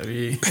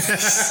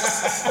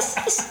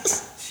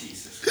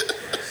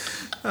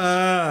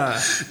 Yeah,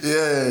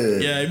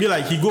 it'd be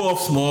like he go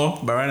off small,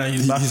 but right now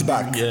he's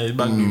back. Yeah, he's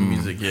back doing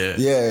music.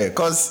 Yeah,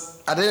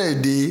 because at the end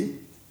of the day,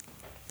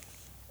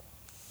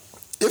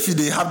 if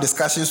they have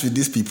discussions with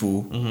these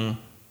people,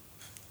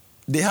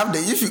 they have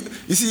you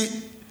see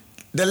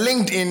the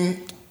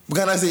LinkedIn. We're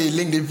gonna say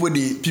LinkedIn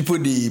people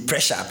they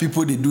pressure,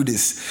 people they do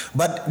this,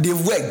 but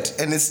they've worked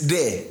and it's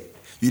there.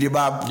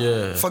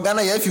 For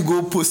Ghana, if you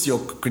go post your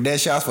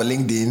credentials for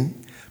LinkedIn,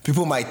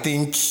 people might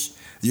think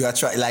you are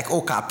trying like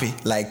copy,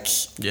 like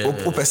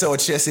person or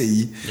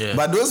say.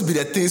 But those be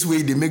the things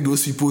where they make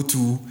those people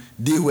to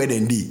they where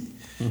than they.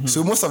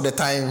 So most of the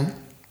time,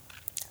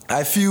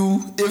 I feel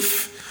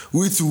if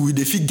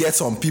if you get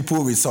some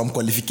people with some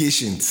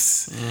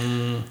qualifications,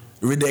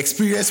 with the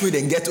experience we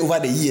then get over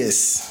the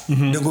years,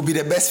 they will be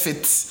the best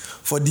fit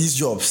for these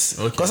jobs.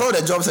 Because all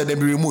the jobs are they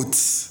be remote.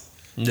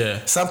 Yeah.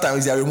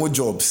 Sometimes they are remote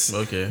jobs.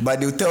 Okay. But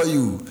they'll tell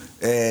you,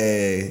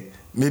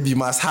 maybe you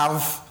must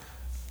have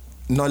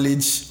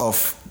knowledge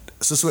of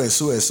so.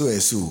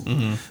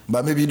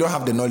 But maybe you don't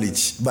have the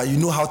knowledge, but you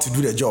know how to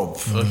do the job.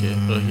 Okay.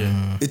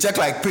 It's just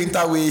like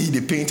painter way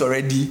they paint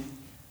already.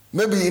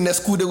 Maybe in a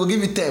school they will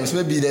give you terms.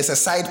 Maybe there's a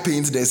side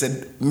paint, there's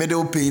a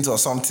middle paint or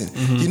something.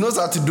 He knows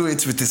how to do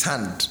it with his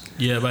hand.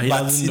 Yeah, but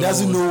he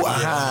doesn't know.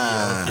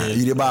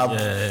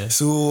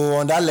 So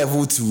on that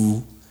level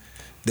too,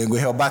 then go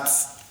help. But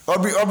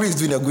Aubrey is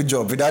doing a good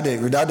job without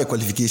the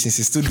qualifications.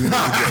 He's still doing a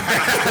good job.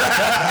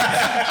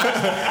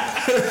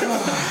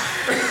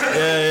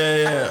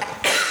 Yeah.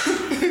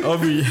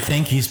 Aubrey.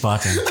 Thank you,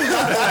 Sparrtan.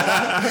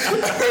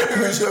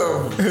 Good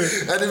job.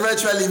 And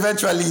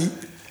eventually,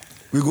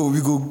 we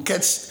go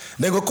catch.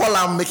 They go call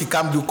him, make him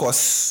come do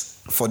course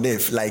for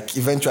Dave. Like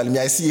eventually,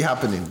 I see it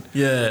happening.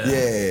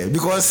 Yeah.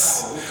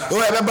 Because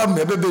I remember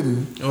me.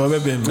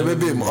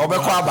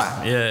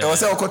 Yeah. I was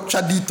saying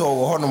Chadito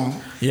or Honum.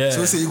 Yeah.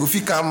 So say you go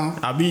fit come.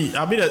 I be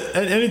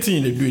anything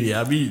in the beauty.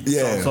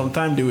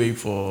 Sometime they wait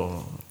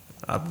for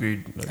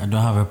upgrade. I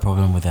don't have a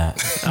problem with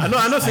that. I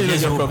know saying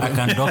there's a problem. I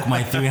can dock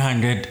my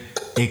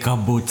 300-acre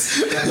boat.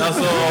 That's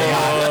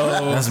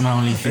all. That's my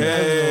only thing.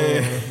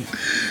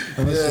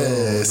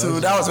 So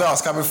that was where I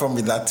was coming from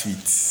with that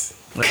tweet.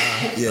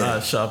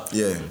 Sharp.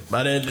 Yeah.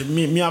 But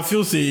me I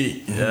feel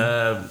say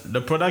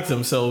the products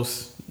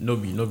themselves no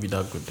be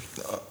that good.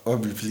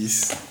 Aubrey,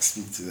 please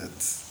speak to that.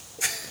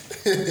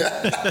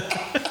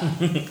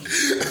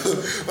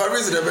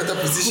 Aubrey's in a better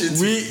position.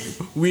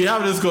 We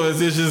have this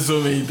conversation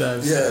so many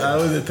times. Yeah. I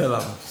always tell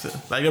them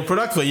like the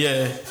product for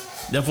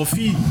they're for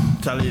feed.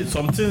 Charlie,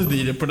 some things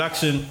the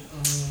production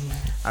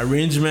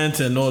arrangement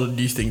and all of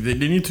these things they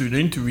need to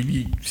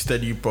really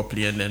study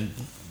properly and then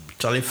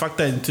Charlie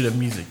factor into the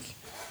music.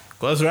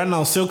 Because right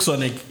now Silk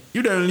Sonic,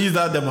 you don't release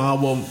that them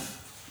album,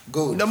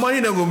 go the money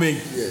they go make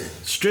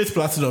straight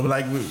platinum.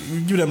 Like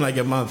we give them like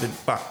a month and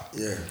back.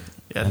 Yeah.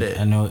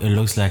 I know it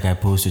looks like I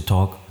supposed to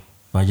talk,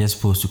 but I just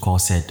supposed to call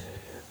Seth.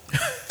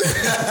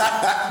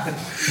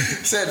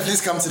 Seth,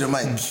 please come to the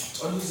mic.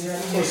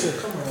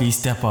 Please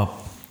step up.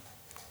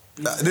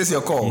 This is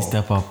your call. Please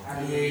step up.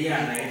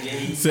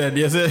 Said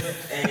yes, sir.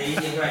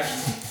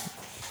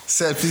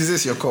 Seth, please, this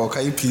is your call.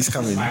 Can you please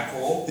come in? My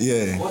call?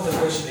 Yeah. What's the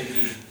question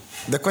again?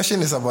 The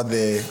question is about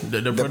the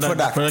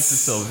product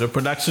itself, the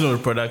production of the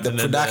product, the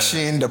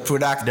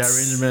product, the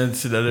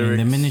arrangements, the lyrics. And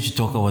the minute you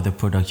talk about the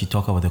product, you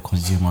talk about the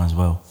consumer as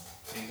well.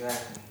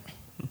 Exactly.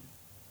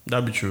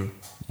 That'd be true.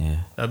 Yeah.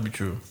 That'd be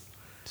true.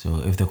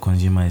 So if the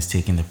consumer is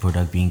taking the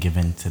product being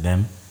given to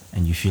them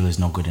and you feel it's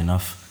not good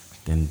enough,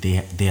 then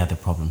they are the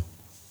problem,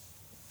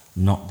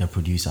 not the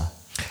producer.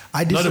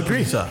 I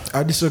disagree.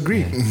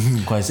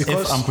 Because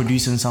if I'm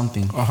producing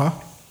something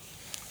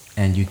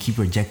and you keep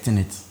rejecting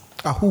it,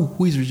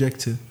 who is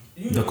rejected?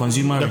 The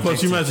consumer. The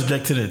consumer is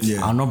rejecting it.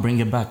 Yeah. I'll not bring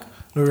it back.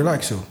 No,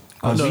 relax, so.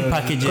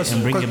 Repackage it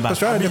and bring it back.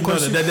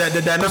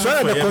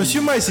 The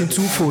consumer is in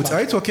two folds.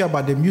 Are you talking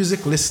about the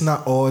music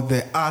listener or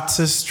the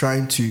artist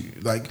trying to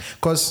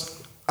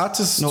because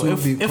artists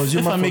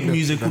if I make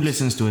music, who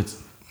listens to it?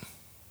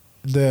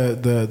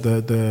 But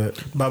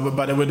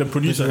with the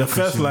producer, the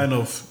first line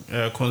of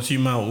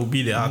consumer will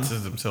be the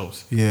artists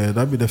themselves. Yeah,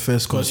 that'd be the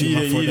first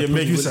consumer for the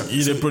producer.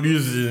 He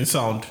produces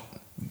sound,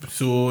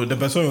 so the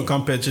person who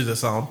can purchase the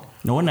sound.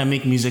 No, when I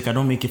make music, I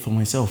don't make it for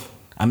myself.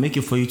 I make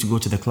it for you to go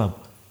to the club.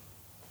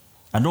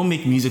 I don't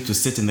make music to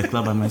sit in the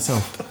club by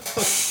myself.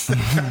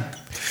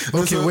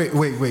 Okay,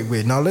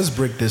 wait. Now let's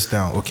break this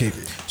down. Okay,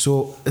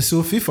 so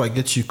if I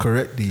get you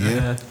correctly,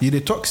 you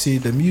talk say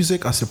the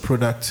music as a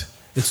product,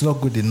 it's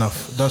not good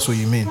enough. That's what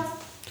you mean.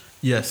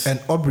 Yes. And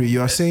Aubrey, you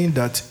are saying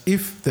that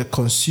if the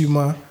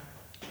consumer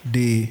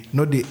they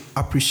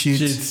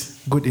appreciate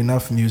good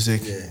enough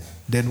music,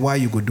 then why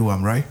you go do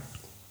them, right?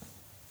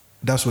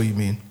 That's what you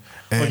mean.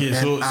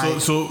 Here's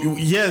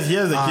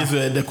the case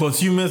where the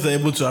consumers are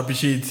able to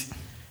appreciate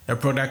a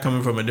product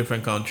coming from a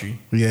different country.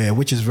 Yeah,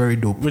 which is very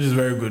dope. Which is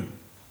very good.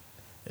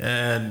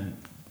 And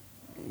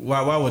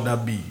why would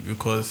that be?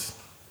 Because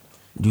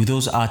do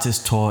those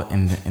artists tour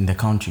in the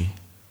country?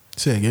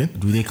 Say again.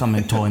 Do they come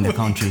and tour in the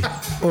country?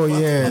 Oh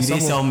yeah. Do they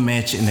sell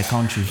merch in the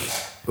country?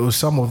 Oh,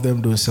 some of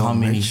them don't sell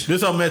merch. They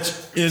sell merch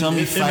in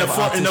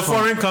the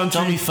foreign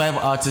country. Tell me 5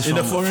 artists in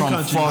the foreign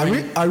country.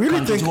 I really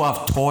countries think who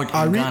have toured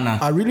in Ghana.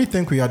 I really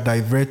think we are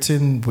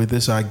diverting with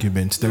this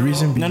argument. The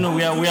reason being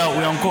we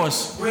are on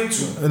course. Where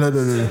to? No.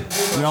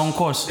 We are on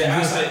course. The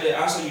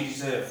answer you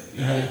deserve.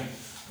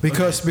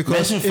 Because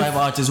mention 5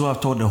 artists who have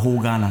toured the whole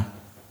Ghana.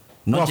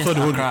 Not just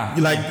Accra.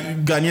 Like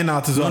Ghanaian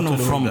artists.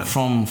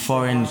 From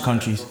foreign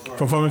countries.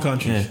 From foreign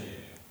countries. Yeah.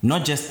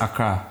 Not just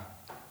Accra.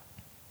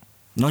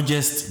 Not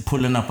just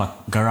pulling up a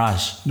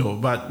garage. No,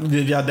 but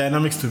there are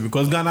dynamics too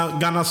because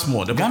Ghana's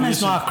small. Ghana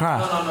is not Accra.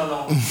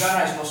 No.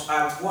 Ghana is not.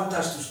 I want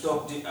us to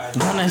stop.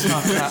 Ghana is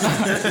not Accra.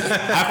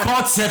 I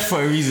called set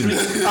for a reason.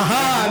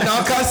 Now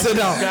I can't sit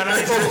down.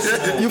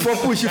 You for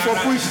push.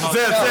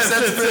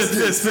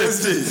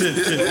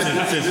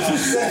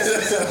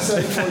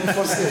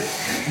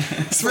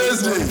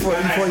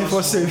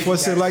 For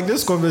say like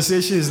this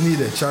conversation is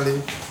needed,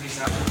 Charlie.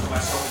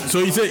 So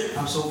you say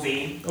I'm so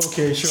vain.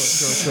 Okay, sure.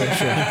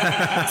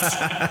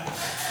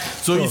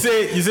 So you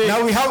say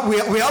now we have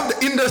the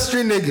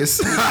industry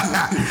niggas,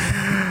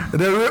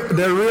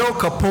 the real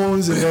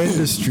Capones in the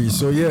industry.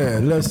 So yeah,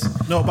 let's.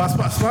 No, but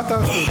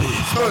Sparrtan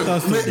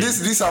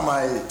These are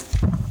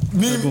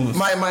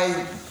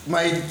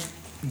my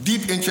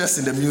deep interest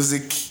in the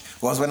music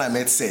was when I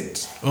met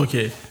Sid.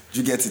 Okay.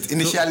 You get it.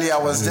 Initially, I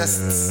was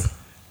just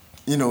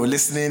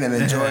listening and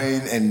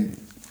enjoying and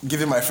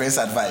giving my friends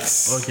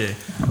advice. Okay.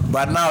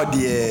 But now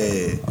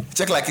the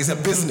check like it's a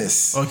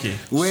business. Okay.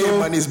 Where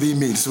money is being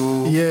made.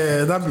 So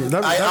yeah,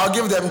 I'll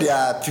give them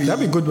their 3. That'd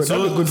be good.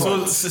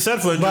 So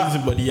set for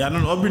introducing body. I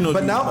don't know. Aubrey knows.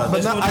 But now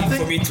I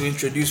think for me to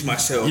introduce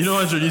myself. You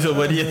don't introduce your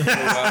body. I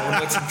will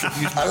not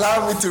introduce.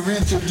 Allow me to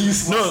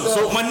reintroduce myself. No.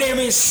 So My name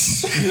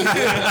is.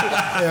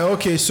 yeah.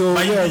 Okay. So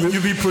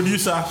you be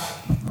producer.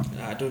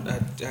 I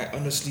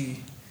honestly.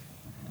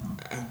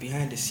 I'm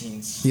behind the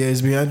scenes. Yeah,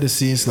 it's behind the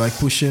scenes, like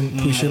pushing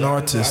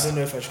artists. I don't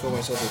know if I should call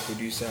myself a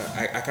producer.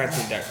 I can't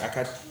take that. I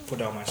can't put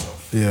down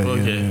myself. Yeah.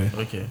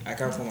 Okay. I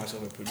can't call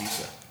myself a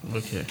producer.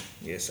 Okay.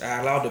 Yes, I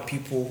allow the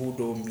people who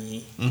know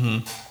me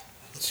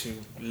to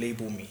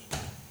label me.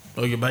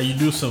 Okay, but you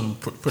do some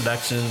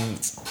production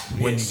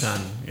when you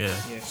can. Yeah.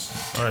 Yes.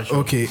 All right. Sure.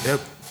 Okay,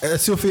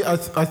 Sophie, I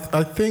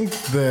think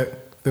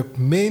the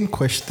main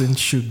question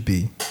should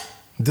be,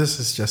 this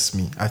is just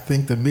me. I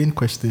think the main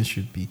question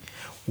should be,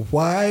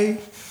 why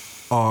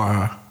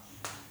are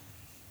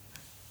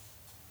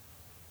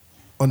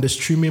on the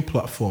streaming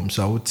platforms,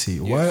 I would say,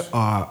 why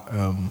are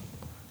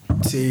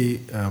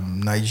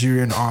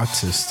Nigerian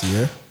artists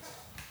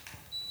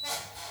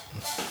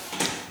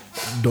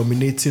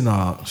dominating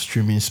our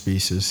streaming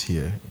spaces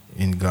here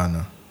in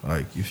Ghana?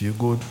 Like if you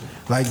go,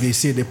 like they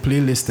say, the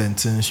playlist and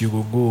things, you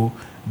go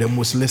the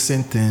most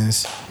listened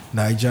things,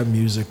 Niger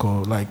music,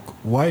 or like,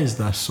 why is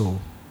that so?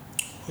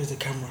 Where's the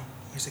camera?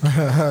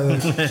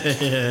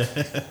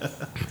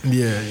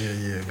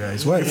 Yeah,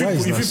 guys. Why is that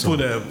so? If you put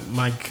a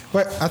mic,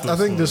 I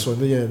think this one.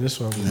 Yeah, this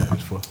one.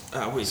 Before.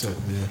 Wait. So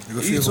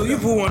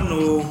people want to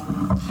know.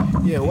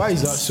 Yeah, why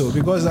is that so?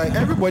 Because like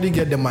everybody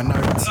get the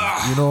narrative.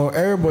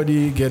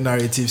 Everybody get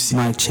narratives.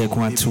 Mic check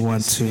 1 2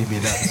 1 2. Maybe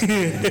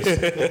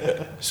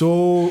that.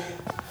 So,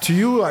 to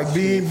you, like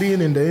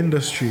being in the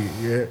industry,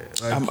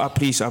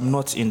 Please, I'm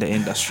not in the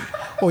industry.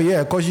 Oh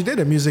yeah, because you did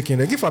the music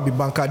industry. If I be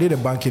banker, I did the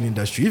banking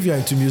industry. If you're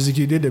into music,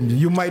 you did the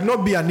music. You might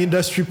not be an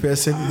industry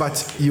person,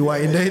 but you are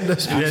in the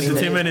industry. The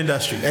entertainment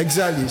industry.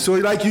 Exactly. So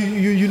like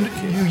you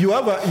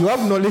have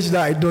knowledge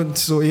that I don't.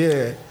 So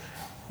yeah.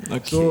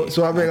 Okay.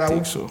 So I mean,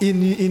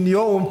 in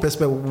your own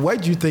perspective, why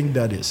do you think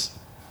that is?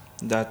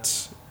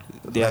 That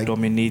they are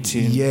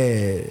dominating.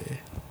 Yeah.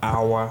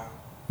 Our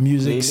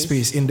music playlist?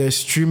 space in the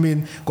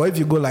streaming. Because if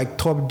you go like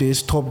top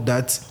this, top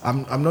that,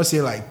 I'm not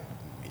saying like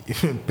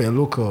per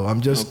local.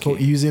 I'm just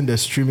using the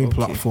streaming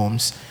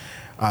platforms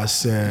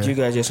as. Do you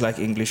guys just like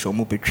English or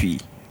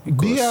Mupetri?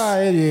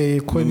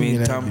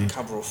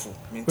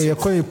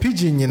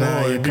 Pidgin, you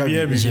know.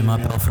 Je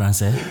m'appelle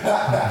français.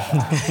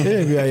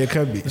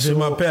 Je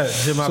m'appelle.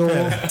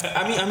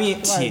 I mean,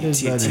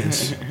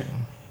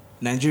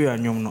 Nigeria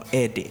no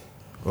Ede.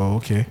 Oh,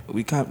 okay.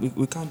 We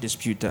can't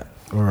dispute that.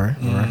 All right.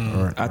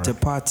 At a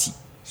party,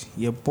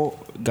 you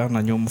bought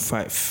Ghana nyom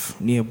 5,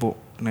 near bought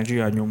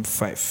Nigeria nyom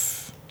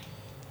 5.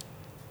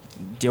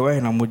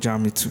 Jewa na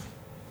mojami too.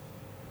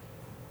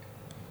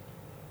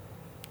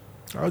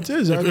 I'll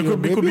tell you, it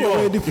could be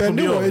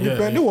depending.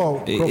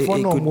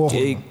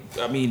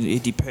 I mean,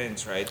 it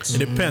depends, right? It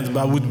depends,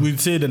 but we'd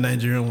say the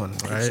Nigerian one,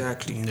 right?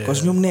 Exactly.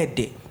 Because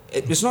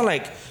it's not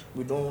like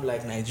we don't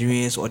like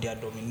Nigerians or they are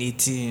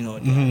dominating or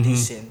they are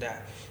this and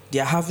that. They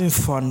are having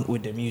fun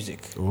with the music.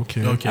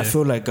 Okay. I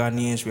feel like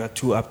Ghanaians, we are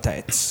too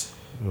uptight.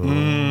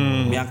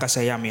 Me anka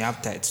say me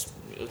uptight.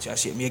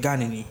 Me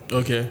Ghanaian.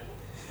 Okay.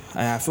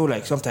 And I feel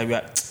like sometimes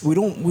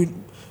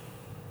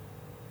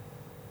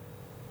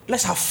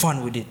let's have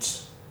fun with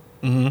it.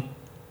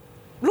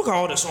 Look at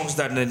all the songs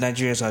that the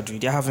Nigerians are doing.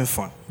 They're having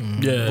fun.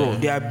 Yeah. Bro,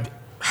 they are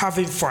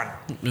having fun.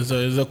 It's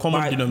a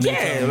common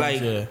denominator.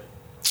 Yeah,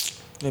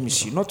 let me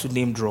see. Not to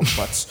name drop,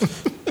 but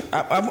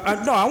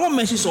I want to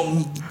mention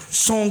some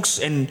songs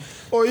and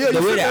the way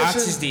the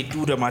artists they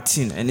do the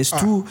Martin, and it's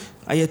too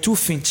Are you too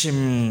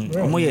finching?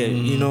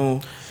 You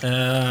know.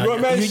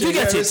 You do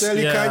get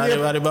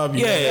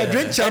it.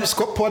 Drink Champs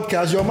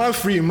podcast. Your man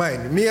free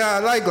mind. Me, I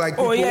like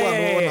people who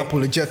are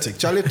unapologetic.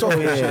 Charlie talk.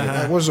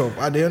 What's up?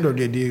 At the end of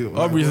the day,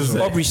 Aubrey,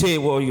 say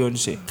what you going to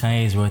say.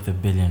 Kanye is worth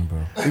 $1 billion, bro.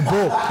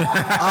 Bro,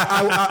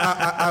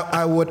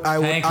 I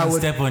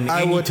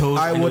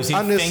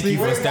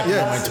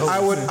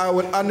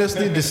would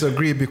honestly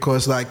disagree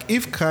because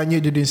if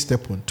Kanye didn't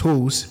step on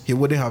toes, he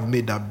wouldn't have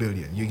made that $1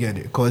 billion. You get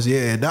it? Because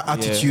that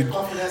attitude,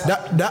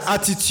 that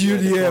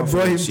attitude,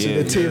 brought him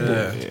to the table.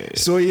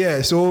 So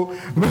it's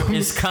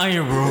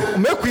Kanye, bro.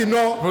 Make we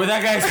know, bro.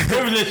 That guy's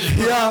privileged.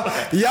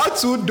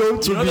 Too dumb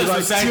to be the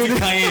like society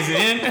Kanye's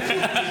in.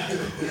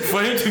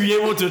 For him to be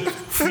able to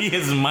free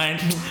his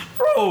mind,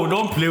 bro.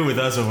 Don't play with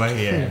us over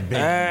here,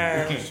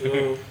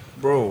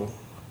 bro.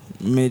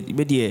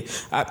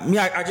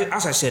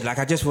 As I said,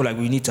 I just feel like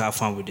we need to have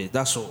fun with it.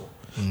 That's all.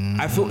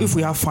 I feel if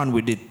we have fun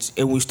with it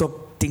and we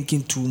stop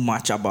thinking too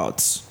much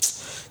about,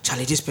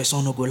 Charlie, this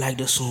person will go like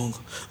the song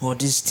or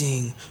this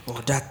thing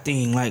or that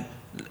thing.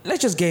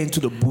 Let's just get into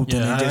the booth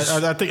and just.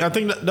 I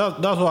think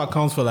that's what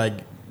accounts for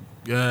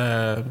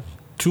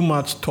too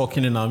much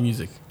talking in our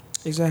music.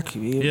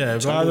 Exactly. Yeah,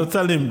 but I'll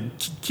tell him,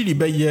 Kili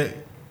Baye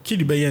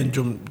and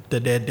Jum the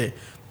dead.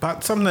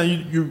 But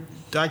sometimes you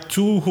like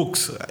two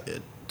hooks.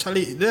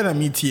 Charlie, then I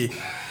meet here.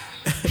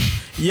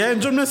 Yeah,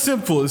 and Jum is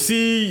simple.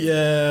 See,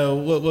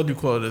 what do you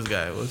call this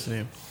guy? What's his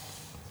name?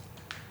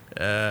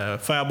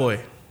 Fireboy.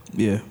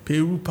 Yeah.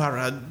 Peru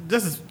Para.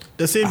 This is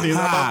the same thing.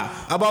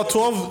 About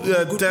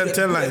 12,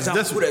 10 lines.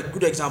 That's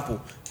good example.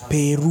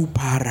 Peru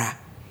Para.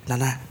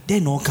 Nana, they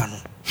no cano.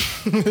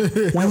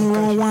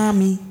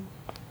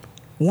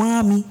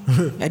 Wami.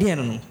 I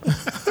didn't know.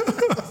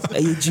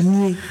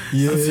 Jimmy.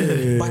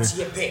 Yeah. But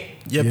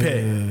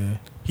yeah.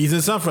 He's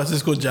in San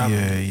Francisco Jam.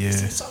 Yeah.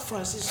 San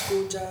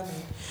Francisco Jam.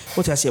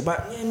 What I say?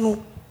 But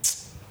no.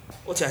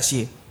 What I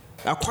say?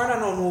 I quite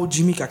know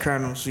Jimmy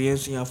Kakrano. So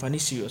yes, you are funny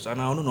serious, and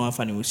I don't know how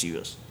funny was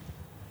serious.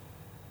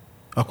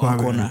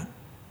 Corner.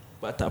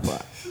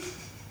 Patapa.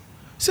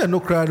 Say no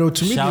crowd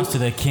to me. Shouts to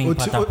the king,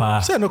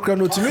 Patapa. Say no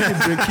crowd to me.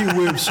 Breaking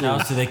waves.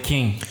 Shouts to the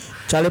king.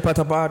 Charlie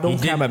Patapa, don't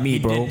come at me,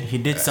 bro. He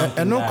did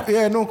something that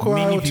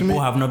many people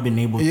have not been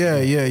able to. Yeah.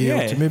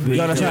 To maybe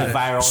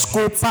viral.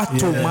 Scopa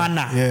to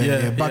mana.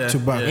 Yeah, back to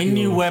back.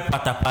 Anywhere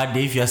Patapa,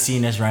 if you're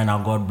seeing us right now,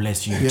 God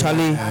bless you.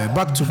 Charlie,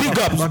 back to big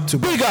back. ups.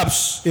 Big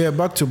ups. Yeah,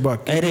 back to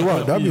back.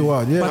 That'd be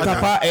wild. Yeah.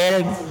 Patapa,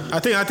 I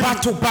think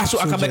back to back. So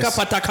I can make a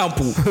Pata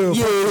Campu.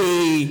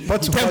 Yay.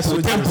 Back to back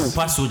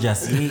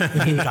soldiers.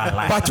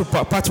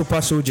 Back to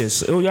pass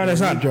soldiers. Oh, you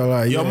understand?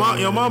 Your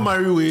mom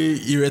married,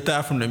 he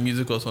retired from the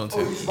music or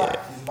something.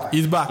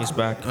 He's back. He's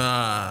back.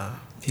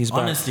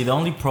 Honestly, the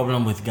only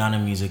problem with Ghana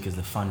music is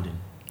the funding.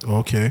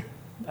 Okay.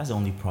 That's the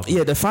only problem.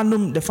 Yeah, the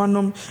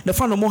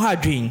fandom more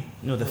hard dream.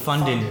 No, the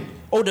funding.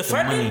 Oh, the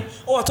funding? Money.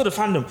 Oh, I thought the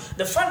fandom.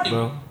 The funding.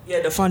 Bro.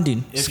 Yeah, the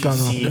funding.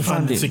 The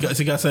funding.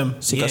 Sikasem.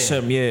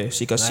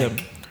 Sikasem.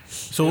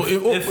 So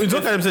it's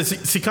okay to say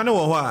Sikano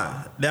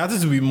Wawa, the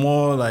artists will be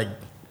more like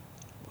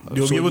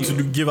they'll be able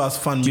to give us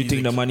fun music. Do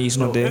you think the money is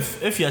not there?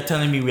 If you're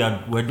telling me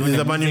we're doing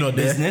the money not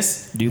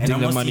business, do you think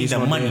the money is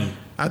not there?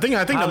 I think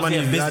the money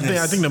is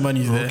there. I think the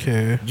money is there.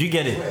 Okay. Do you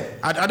get it?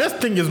 I just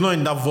think it's not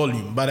in that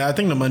volume, but I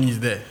think the money is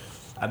there.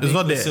 It's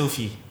not there.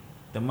 Sophie,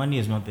 the money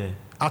is not there.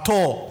 At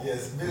all.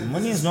 Yes, the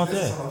money is not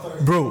there.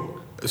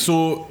 Bro,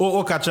 so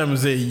what catch him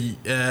say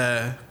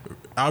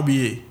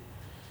RBA.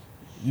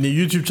 The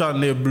YouTube channel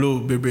they blow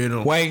baby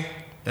no. Why?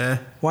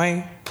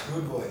 Why?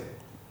 Good boy.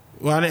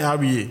 Why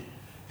RBA?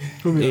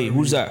 Hey,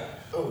 who's that?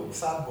 Oh,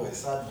 Sad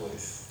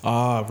Boys.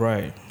 Ah,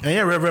 right. And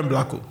yeah, Reverend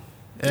Blacko.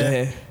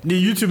 Yeah.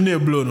 The YouTube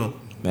name blow no.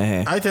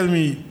 I tell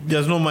me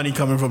there's no money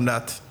coming from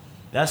that.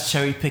 That's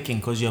cherry picking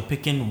because you're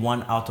picking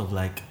one out of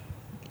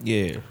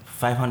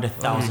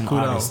 500,000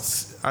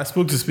 artists. I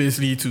spoke to Space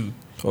Lee too.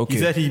 Okay. He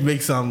said he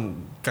makes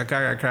some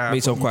kakara.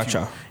 Made some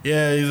kwacha.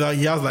 Yeah,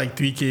 he has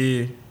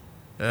 3K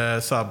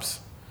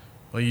subs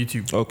on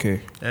YouTube.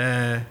 Okay.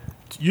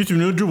 YouTube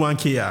no do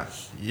 1K.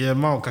 Yeah,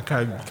 no,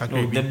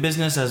 the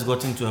business has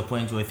gotten to a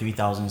point where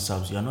 3,000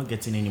 subs, you're not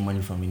getting any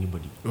money from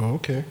anybody. Oh,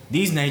 okay.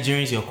 These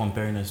Nigerians you're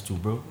comparing us to,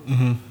 bro.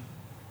 Mm-hmm.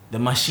 The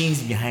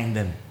machines behind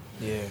them.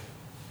 Yeah.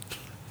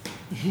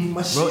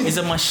 Bro, it's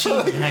a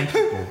machine behind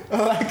people.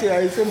 I like it.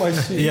 I say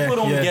machine. People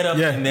don't get up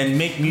and then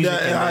make music.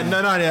 I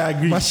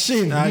agree.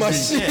 Machine. Yeah.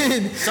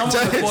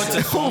 Someone records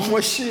a song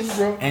machine,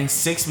 bro. and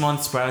 6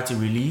 months prior to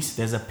release,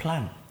 there's a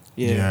plan.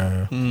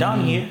 Yeah.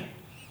 Down here,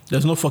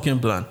 there's no fucking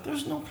plan.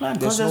 There's no plan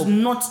because there's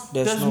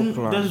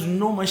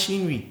no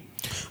machinery.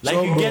 Like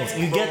so,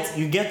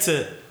 you get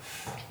to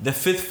the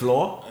 5th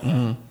floor,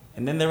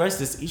 and then the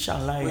rest is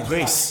inshallah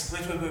grace.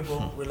 Wait,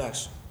 bro.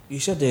 Relax. You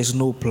said there's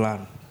no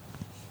plan.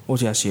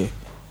 What you say?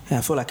 Hey,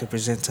 I feel like a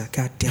presenter.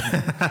 God damn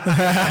it.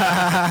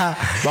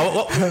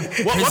 what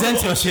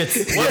present your shit.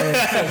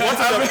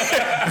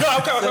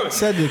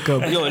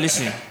 No, yo,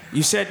 listen.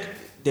 You said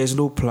there's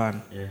no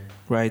plan,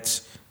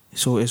 right?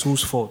 So it's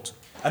whose fault?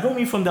 I don't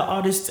mean from the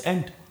artist's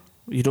end.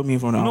 You don't mean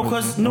from the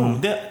artist?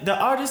 The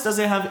artist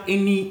doesn't have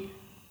any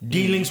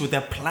dealings with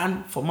a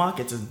plan for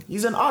marketing.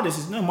 He's an artist.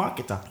 He's not a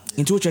marketer.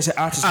 Into which I say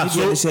artist. Artists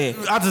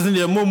in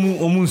the No.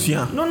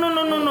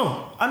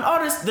 An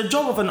artist. The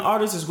job of an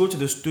artist is go to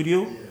the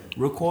studio,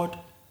 record,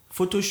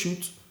 photo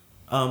shoot,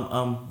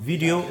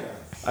 video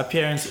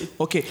appearance.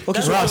 Okay.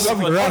 Ras,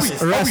 don't watch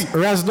this.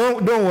 Ras, don't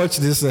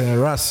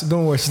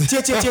watch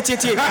this.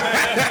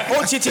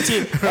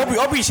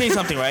 Aubrey is saying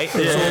something, right?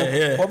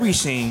 Yeah. Aubrey is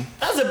saying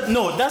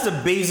That's a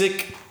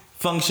basic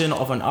function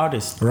of an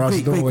artist.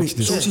 Ras, don't watch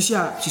this. So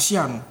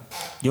Sisiano,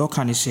 they all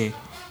kind of say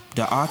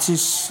the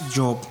artist's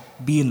job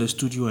be in the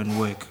studio and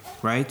work,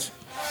 right?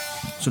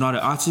 So now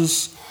the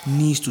artist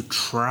needs to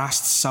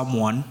trust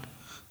someone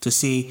to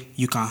say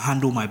you can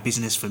handle my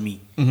business for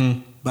me.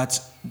 Mm-hmm.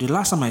 But the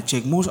last time I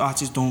checked, most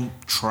artists don't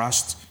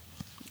trust.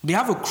 They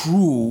have a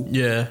crew,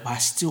 but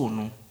still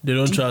no. They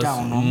don't deep trust.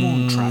 Down, no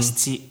more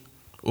trust it.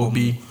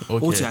 Okay.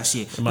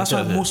 That's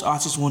why most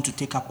artists want to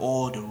take up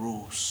all the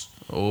roles.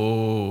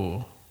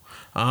 Oh.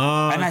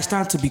 And I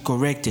start to be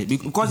corrected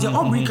because the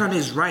Aubrey kind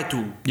is right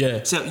too.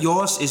 Yeah. So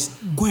yours is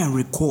go and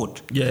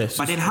record. Yes.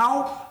 But then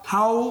how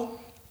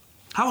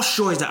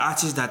sure is the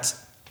artist that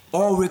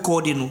all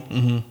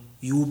recording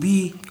you will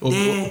be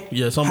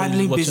there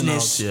handling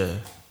business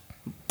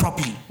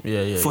properly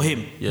for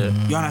him? Yeah.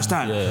 You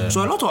understand? Yeah.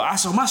 So a lot of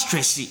us are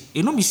stress it.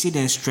 You know me say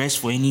they're stressed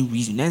for any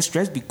reason. They're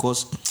stressed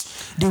because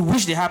they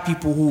wish they have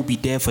people who will be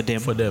there for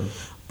them.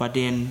 But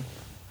then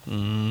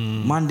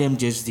man them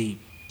just the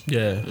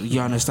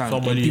you understand?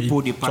 And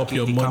people they pack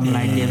it, they come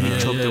like them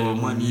and chop their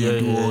money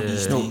and do all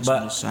these things.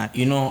 But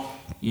you know,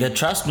 the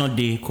trust not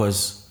there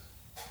because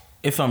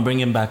if I'm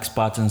bringing back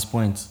Sparrtan's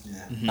point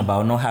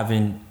about not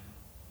having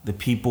the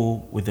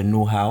people with the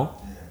know-how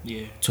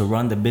to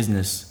run the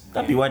business,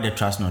 that be why the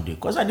trust not there.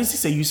 Because this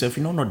is a Yusuf,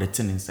 you know the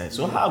thing inside.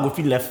 So how I go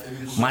feel left?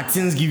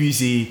 Martins give you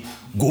say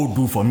go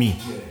do for me.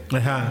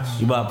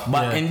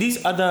 But in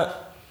these other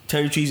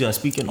territories you are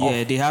speaking of,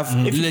 they have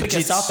if you pick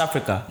South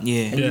Africa and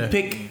you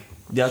pick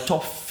their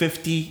top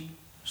 50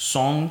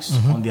 songs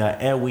on their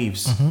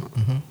airwaves,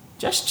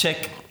 just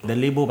check the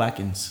label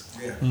backings.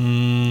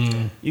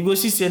 You go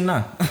see say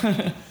nah.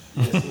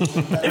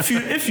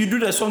 If you do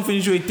the song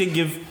finish you take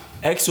give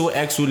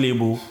XOXO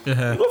label,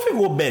 you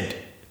go bed.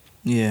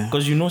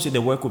 Because you know say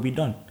the work will be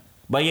done.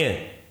 But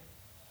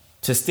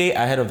to stay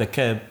ahead of the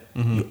curve,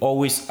 you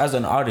always, as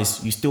an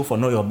artist, you still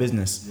know your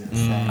business.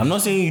 I'm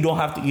not saying you don't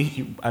have to.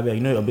 You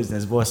know your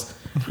business, boss.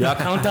 Your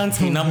accountant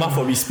number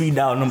for the speed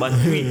dial, number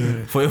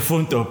 3 for your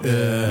phone top.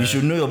 You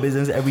should know your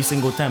business every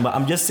single time. But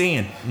I'm just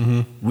saying,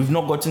 we've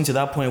not gotten to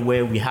that point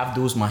where we have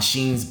those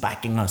machines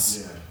backing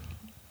us.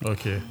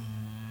 Okay.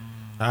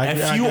 A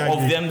few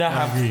of them that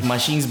have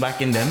machines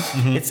backing them,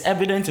 it's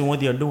evident in what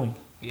they are doing.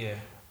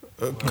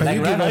 Can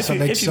you give us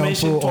an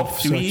example of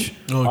such? Kiddy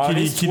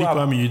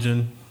Kwame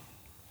Eugene.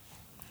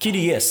 Kiddy,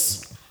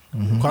 yes.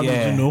 Kwame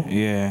Eugene, no?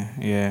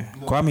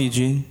 Kwame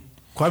Eugene.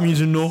 Kwame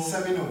Eugene, no?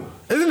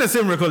 Isn't the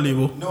same record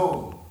label?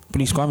 No.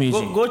 Please, Kwame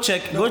Eugene. Go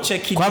check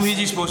Kiddy. Kwame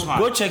Eugene spokesman.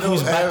 Go check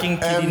who's backing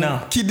Kiddy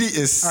now. Kiddy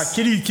is...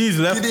 Kiddy is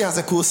left. Kiddy has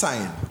a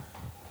co-sign.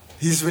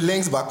 He's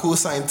relinks by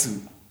co-sign to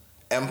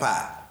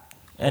Empire.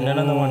 And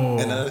another one.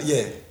 And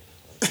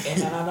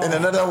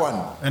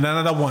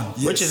another one.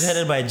 Yes. Which is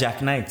headed by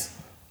Jack Knight.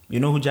 You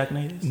know who Jack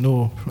Knight is?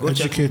 No,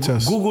 educate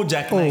us. Google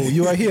Jack Knight. Oh,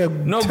 you are here.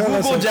 No,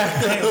 Google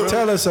Jack Knight.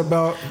 Tell us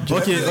about.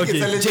 Okay.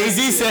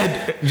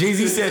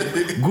 Jay-Z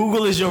said,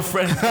 Google is your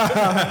friend.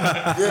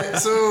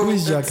 So who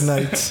is Jack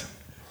Knight?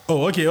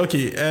 Oh,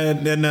 okay.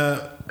 And then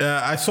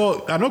I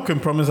know Queen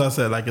Promise has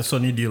like a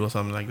Sony deal or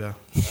something like that.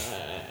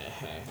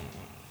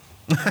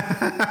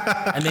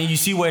 And then you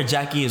see where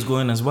Jackie is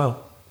going as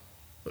well.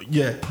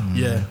 Yeah.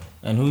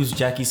 And who's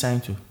Jackie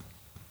signed to?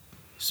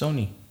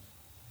 Sony.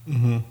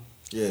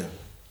 Yeah.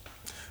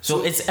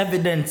 So it's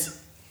evident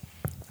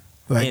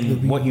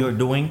in what you're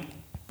doing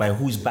by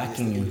who's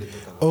backing you.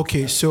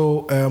 Okay,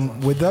 so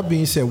with that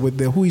being said, with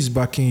the who is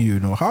backing you,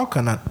 how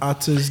can an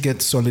artist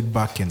get solid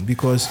backing?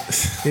 Because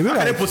they will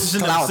like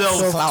position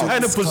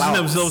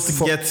themselves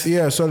to get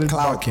solid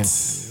backing.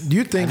 Do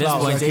you think at this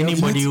point,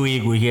 anybody who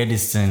will hear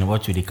this thing,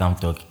 what will they come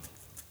talk?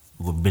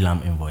 We'll bill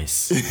them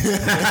invoice. It's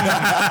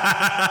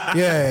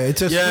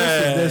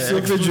exclusive. The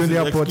Silver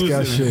Junior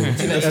podcast show.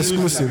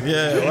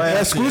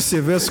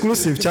 Exclusive.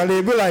 Exclusive.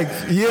 Charlie, be like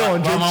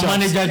on my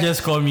manager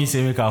just called me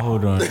saying,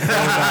 hold on.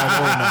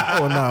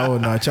 Oh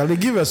no. Charlie,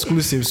 give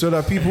exclusive so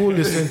that people who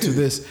listen to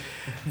this,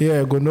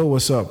 go know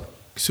what's up.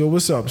 So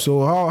what's up?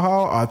 So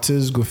how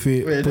artists go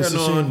fit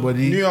position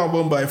body? New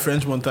album by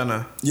French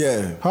Montana.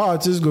 Yeah. How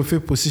artists go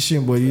fit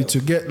position body to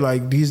get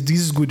like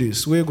these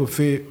goodies? Where go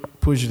fit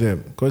push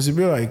them? Because it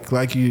be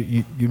like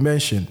you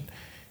mentioned,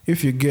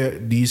 if you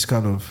get these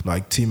kind of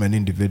like team and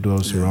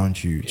individuals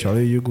around you,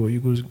 Charlie, you go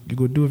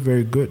do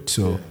very good.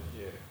 So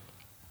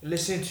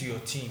listen to your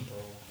team,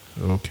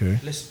 bro. Okay.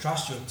 Let's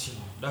trust your team.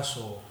 That's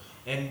all.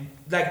 And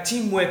like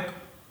teamwork,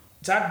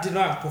 that did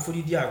not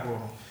portfolio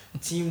diagram.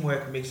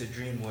 Teamwork makes the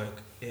dream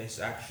work. It's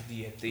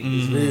actually a thing.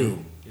 It's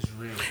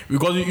real.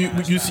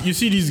 Because you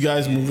see these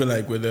guys moving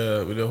like with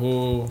the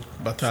whole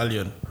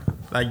battalion.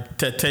 Like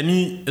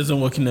Tenny isn't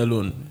working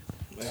alone.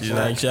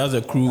 She has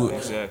a crew.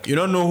 Exactly. You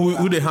don't know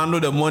who they handle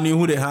the money,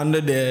 who they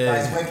handle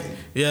the.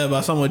 Yeah,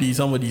 but somebody is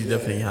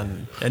definitely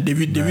handling. And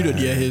David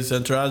Odier, his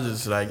entourage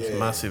is like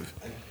massive.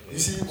 You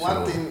see,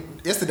 one thing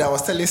yesterday I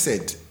was telling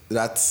said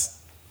that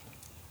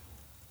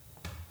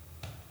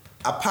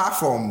apart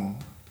from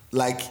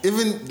like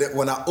even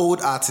when an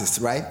old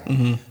artist, right?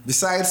 Mm-hmm.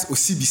 Besides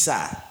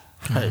Osibisa,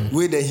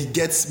 where then he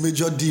gets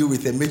major deal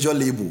with a major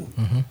label.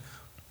 Mm-hmm.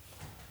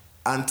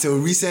 Until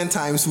recent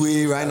times,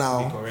 we right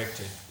now,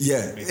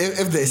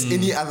 if there's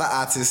any other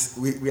artist,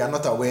 we are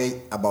not aware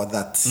about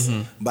that.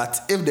 Mm-hmm.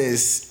 But if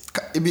there's,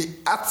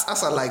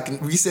 as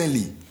like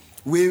recently,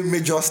 we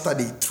major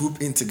study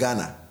troop into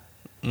Ghana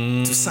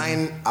to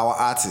sign our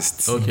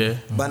artists. Okay.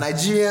 But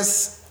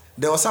Nigerians,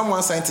 there was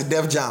someone signed to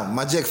Def Jam,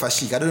 Majek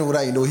Fashik. I don't know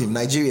whether you know him,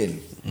 Nigerian.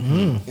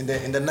 Mm-hmm.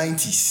 In the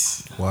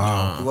 90s.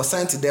 Wow. He was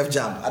signed to Def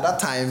Jam. At that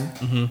time,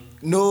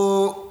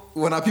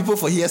 when our people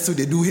for here too,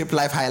 they do Hip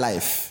Life, High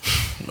Life.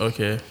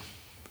 Okay.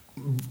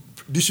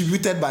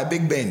 Distributed by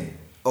Big Ben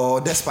or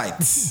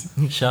Despite.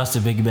 Shouts to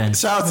Big Ben.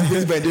 Shouts to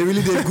Big Ben. They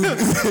really did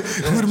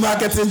good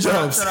marketing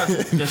jobs.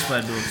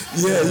 Despite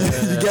those.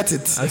 You get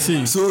it. I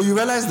see. So you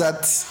realize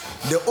that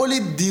the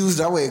only deals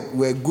that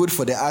were good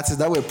for the artists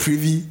that were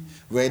privy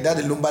were that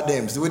the Lumba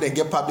Dems, the way they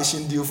get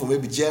publishing deal for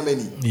maybe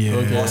Germany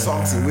or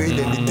something, where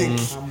then they take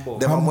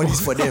the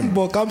monies for them.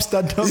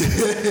 Amsterdam.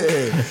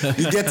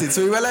 You get it.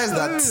 So you realize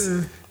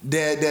that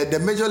the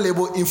major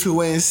label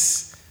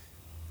influence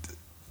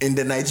in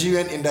the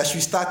Nigerian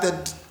industry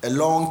started a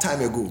long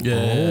time ago.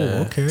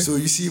 Yeah. Okay. So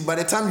you see, by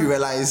the time you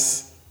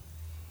realize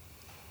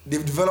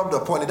they've developed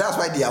upon it, that's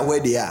why they are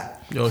where they are.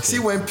 Okay. See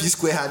when P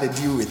Square had a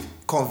deal with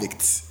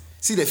Convicts.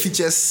 See the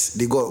features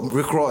they got,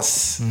 Rick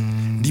Ross,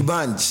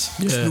 D'banj,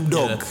 Snoop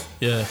Dogg.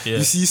 Yeah.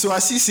 You see, so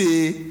as you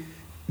say,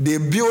 they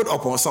build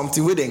upon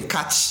something where they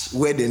catch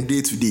where they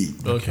day to day.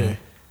 Okay.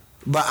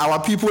 But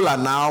our people we are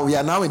now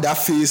in that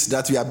phase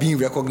that we are being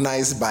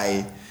recognized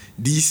by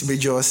these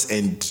majors,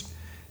 and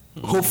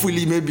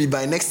hopefully maybe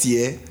by next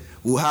year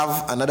we'll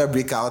have another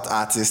breakout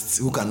artist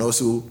who can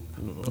also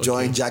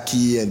join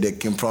Jackie and the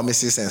Kim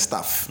Promises and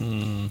stuff.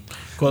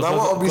 But what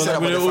Aubrey said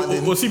about the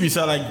funding,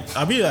 Osibisa, like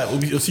I mean, like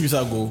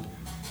Osibisa go.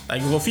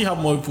 Like if we have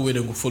more people where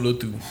they go follow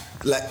too.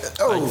 Like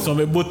some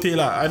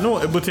Ebotela. I know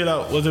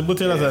Ebotela was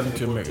Ebotela's and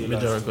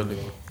major record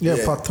label. Yeah,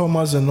 Pat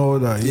Thomas and all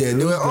that. Yeah,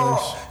 they were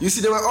all. You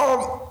see, they were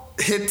all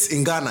hits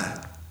in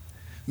Ghana.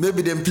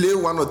 Maybe they play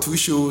one or two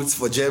shows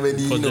for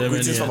Germany,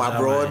 greetings from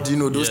abroad,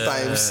 those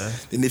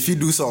times. Then if you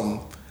do some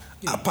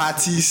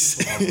parties,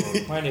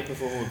 when they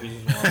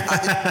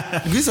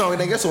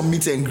get some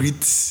meet and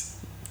greets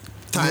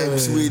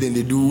times where then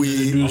they do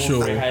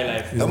show.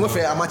 I'm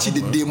afraid I'm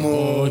actually the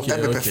demo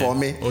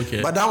performing.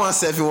 Okay. But that one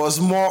self, it was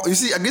more. You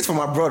see, greet from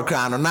abroad,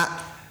 crown or not.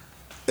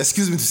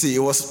 Excuse me to say, it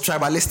was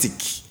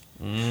tribalistic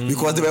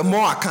because there were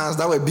more accounts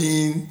that were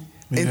being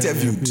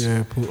interviewed.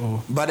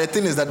 But the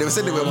thing is that they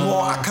said there were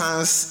more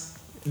accounts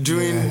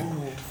during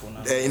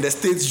in the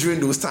States during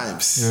those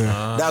times.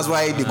 That's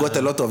why they got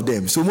a lot of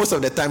them. So most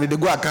of the time they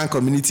go account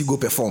community go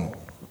perform.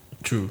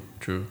 True.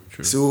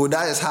 So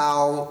that is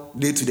how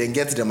they to then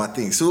get them a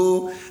thing.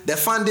 So the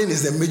funding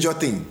is the major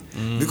thing.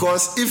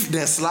 Because if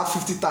they slap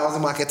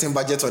 50,000 marketing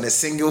budget on a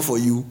single for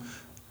you,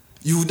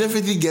 you will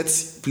definitely get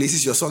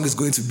places your song is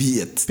going to be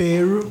at.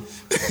 Peru.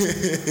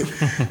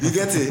 You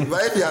get it?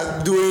 But if you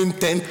are doing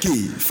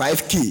 10K,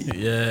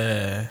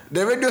 5K,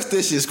 the radio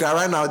stations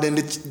right now, then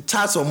they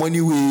charge some money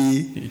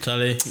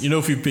Charlie,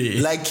 if you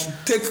pay. Like,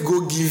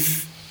 go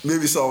give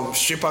maybe some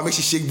stripper, make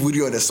she shake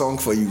booty on the song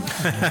for you.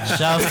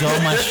 Shout out to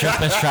all my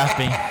strippers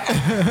trapping.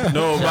 Shout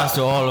out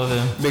to all of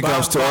them. Big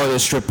ups to all the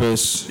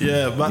strippers.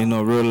 Yeah, but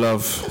real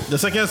love. The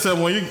second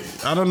time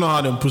I don't know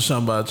how them push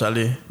them, but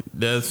Charlie,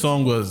 the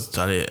song was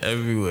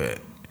everywhere.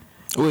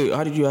 Wait,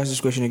 how did you ask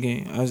this question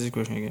again?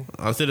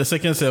 I'll say the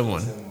second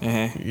sermon.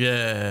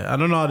 Yeah, I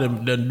don't know how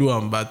they do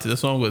them, but the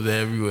song was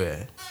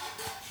everywhere.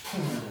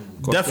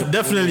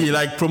 Definitely,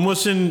 like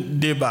promotion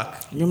day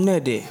back. You're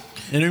not there.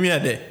 And you're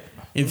there.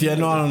 If you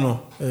know, I don't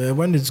know.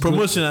 When it's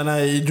promotion good.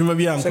 And do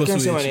maybe I'm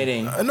close to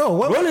it.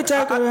 No, I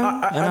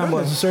don't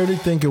necessarily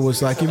think it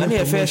was like even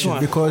promotion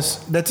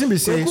because the thing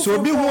is saying so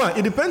be one.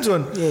 It depends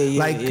on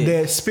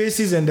the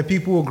spaces and the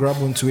people who grab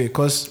onto it.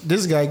 Because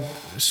this guy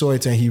saw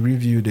it and he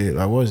reviewed it.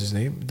 What was his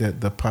name?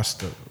 The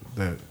pastor.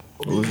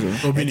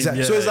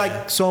 Exactly. So it's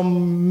like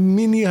some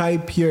mini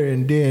hype here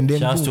and there, and then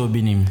shout out to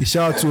Obinim.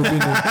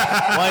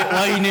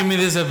 Why you name me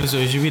this episode?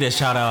 It should be the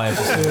shout out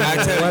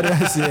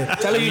episode.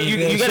 Tell you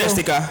get a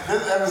sticker.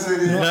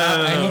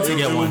 I need to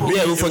get one.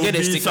 Yeah, we'll forget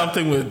the sticker.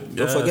 Something with.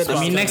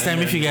 Next time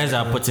if you guys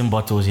are putting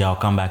bottles here, I'll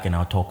come back and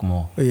I'll talk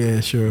more.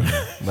 Yeah, sure.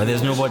 But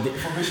there's nobody.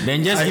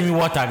 Then just give me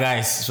water,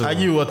 guys. So I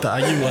give you water.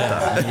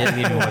 Just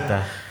give me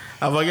water.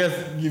 I forget,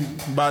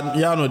 but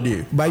no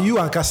day. But you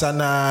and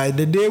Kasana,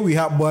 the day we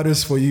have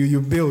bottles for you, you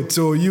built.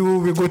 So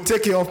we go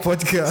take it off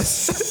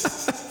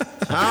podcast.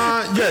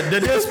 Yeah, they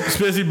just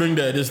Spacey bring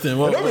this thing.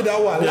 Well, not with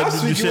that one. Yeah,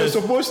 last week you were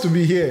supposed to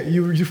be here.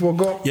 You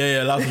forgot.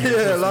 Yeah, last week.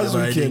 Yeah, last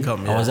weekend.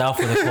 I was out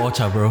for the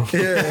culture, bro.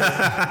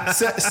 Yeah.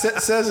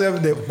 Says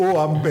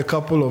I'm a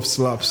couple of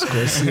slaps.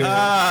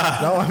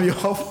 Now I'm your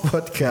off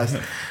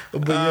podcast.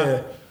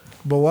 But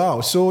but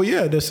wow. So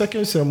yeah, the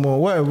second sermon.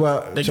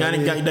 Whatever. The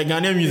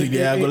Ghanaian music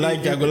there. I go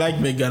like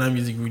make Ghana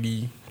music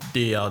really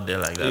day out there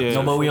like that. Yeah,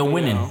 no, but we are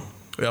winning.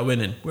 We are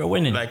winning. We're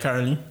winning. Like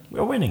currently,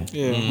 we're winning.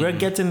 Yeah. We're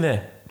getting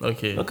there.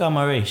 Okay. Look at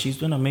Marie. She's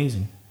doing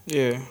amazing.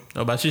 Yeah.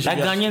 No, but like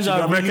Ghanaians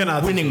are American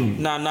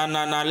winning. Nah.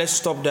 Let's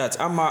stop that.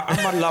 Amma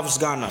loves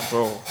Ghana,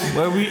 bro.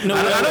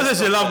 I don't say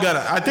she loves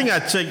Ghana. I think I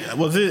checked.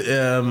 Was it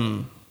her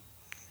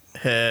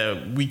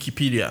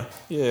Wikipedia?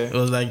 Yeah. It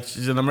was like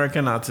she's an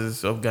American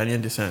artist of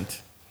Ghanaian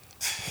descent.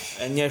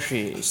 And yeah,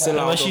 she's still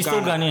out. But she's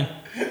still Ghanaian.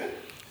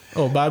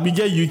 Oh, but we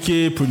get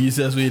UK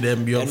producers with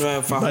them,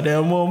 but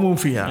they're more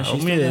movie. At the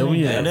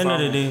end of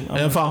the day,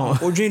 I'm found.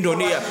 Ojin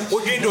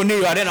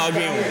Donio, I don't know.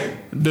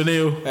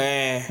 Donio.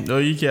 No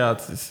UK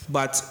artists.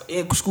 But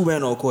school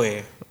man or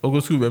koi.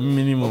 School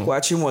minimum.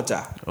 Kwachi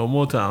mota. Or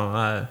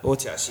Motown.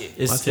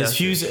 It's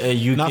Fuse a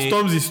UK. Now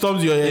Stormzy. It's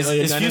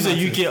Fuse a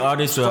UK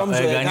artist or a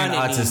Ghanaian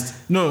artist.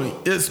 No,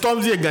 it's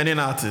Stormzy a Ghanaian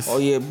artist. Oh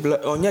yeah,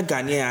 only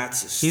Ghanaian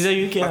artist. He's a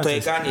UK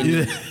artist.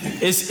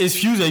 It's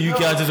Fuse a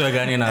UK artist or a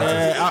Ghanaian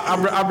artist.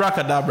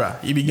 Abracadabra.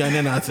 He be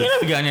Ghanaian artist.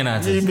 He be Ghanaian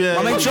artist.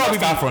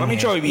 I'm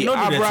sure he be.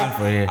 Abra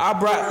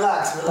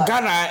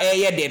Ghana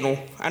yeah no.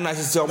 And I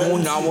said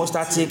now won't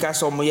start take us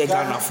some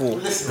Ghana for.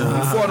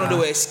 Before they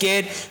were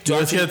scared to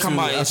actually come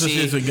out and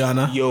say, with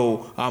Ghana.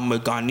 Yo, I'm a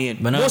Ghanaian.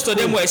 But most of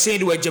them were saying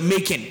they were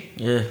Jamaican.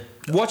 Yeah.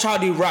 Watch how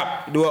they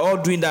rap. They were all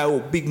doing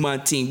that big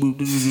man thing.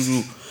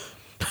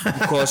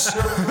 Because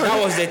that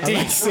was the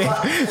thing.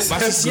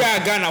 But see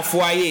Ghana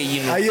for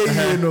you know.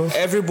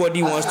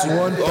 Everybody wants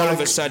to all of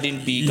a sudden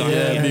be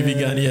Ghanaian. Yeah, be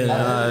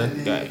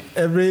Ghanaian.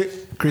 Every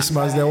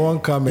Christmas they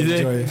won't come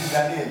enjoy.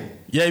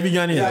 Yeah, you be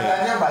Ghanaian.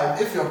 Yeah, but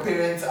if your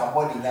parents are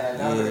born in Ghana,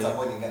 parents are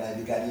born in Ghana,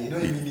 you Ghanaian. You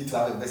don't even need to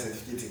have a birth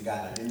certificate in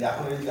Ghana. Then they are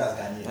already as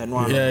Ghanaian.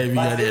 Yeah, you be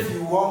But Ghanaian. if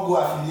you won't go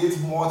affiliate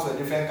more to a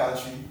different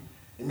country,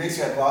 it makes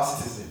you a dual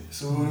citizen.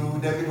 So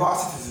they'll be dual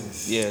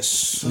citizens. Yes.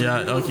 So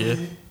Okay.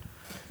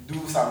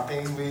 Do some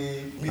things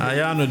we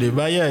I know that,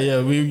 but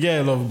yeah, we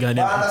get a lot of Ghanaian.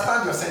 But I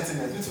understand your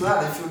sentiment. You two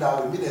how they feel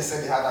that way. Me, they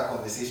said they had that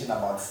conversation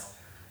about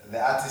the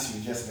artist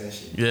you just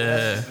mentioned.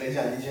 Yeah. She's pledged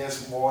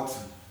allegiance more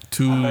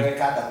to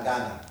America than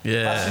Ghana.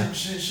 Yeah. But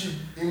she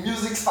in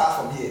music starts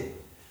from here.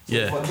 So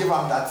Yeah. forgive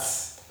him that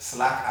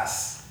slack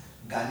as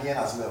Ghanaian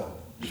as well.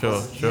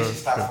 Sure.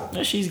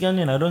 No, she's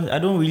Ghanaian. I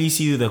don't really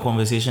see the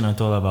conversation at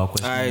all about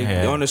questioning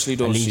her honestly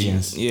don't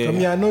allegiance. See. Yeah. I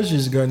mean, I know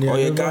she's Ghanaian. Oh,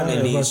 yeah,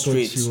 Ghanaian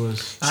straight. She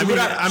was. She could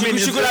have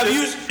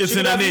used. It's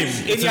in her name.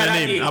 It's in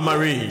her name.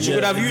 Amari. She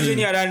could have used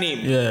any other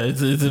name. Yeah,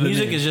 it's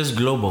music is just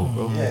global,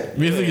 bro.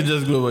 Music is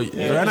just global.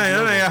 Right now,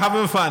 you're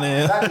having fun,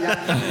 eh?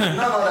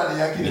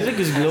 Music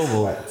is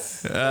global.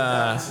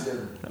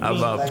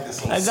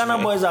 Like Ghana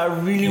boys are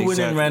really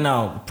winning right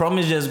now.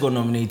 Promise just got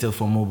nominated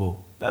for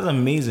Mobile. That's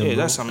amazing. Yeah,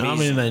 bro. that's amazing. How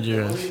many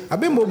Nigerians? I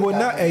mean, Mobo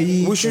now.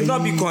 We should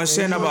not be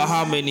concerned about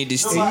how many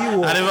this thing.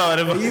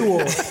 Whatever.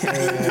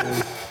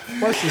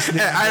 What's his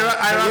name?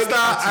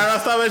 I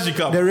rasta where she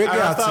come. The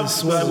reggae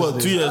artist.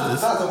 What 2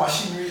 years? That's the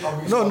machinery of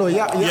music. No,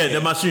 Yeah,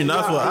 the machine.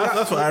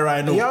 That's what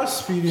I know. Yeah,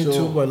 speeding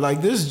too. But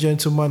like this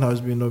gentleman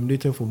has been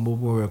nominated for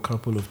Mobo a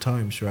couple of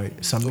times, right?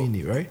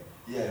 Samini, right?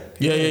 Yeah.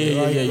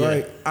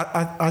 Right.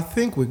 I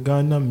think with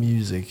Ghana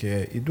music,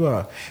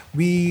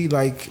 we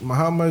like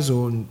Muhammad's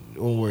own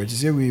words. He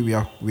said we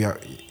are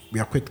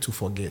quick to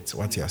forget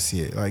what he has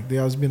said. Like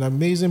there has been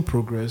amazing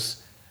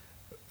progress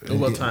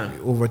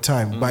over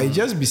time. But it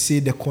just be say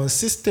the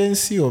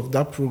consistency of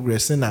that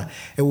progress and a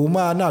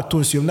woman not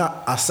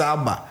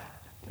asaba.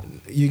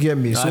 You get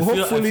me? So I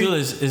feel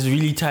it's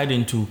really tied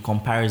into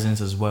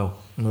comparisons as well.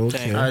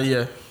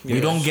 Okay. We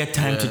don't get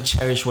time to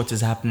cherish what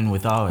is happening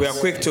with ours. We are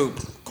quick to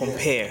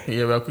compare.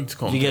 Yeah, we are quick to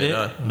compare. You get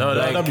it? No,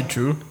 that'd be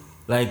true.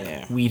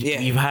 Like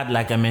we've had,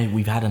 like I mean,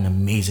 we've had an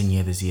amazing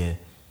year this year.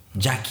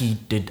 Jackie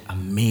did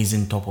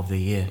amazing top of the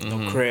year.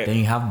 Then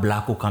you have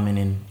Blacko coming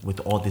in with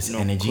all this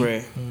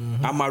energy.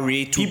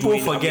 Amari people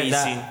forget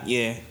amazing. That.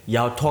 Yeah.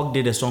 Yao Talk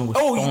did a song with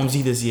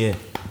Stormzy this year.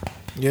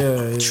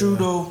 Yeah. True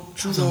though.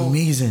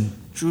 Amazing.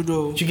 True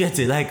though. You get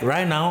it? Like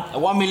right now,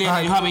 1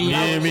 million. You have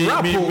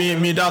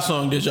me that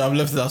song. They should have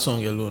left that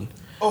song alone.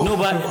 No,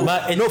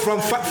 but no, from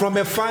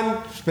a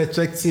fan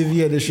perspective,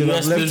 they should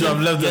have left that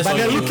song. But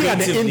they're looking at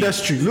the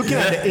industry.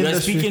 We're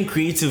speaking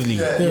creatively.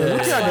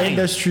 Looking at the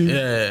industry.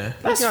 Yeah,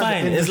 that's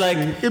fine. It's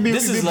like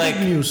this is like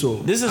news.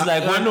 This is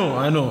like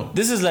I know.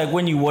 This is like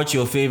when you watch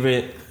your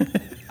favorite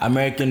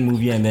American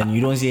movie and then you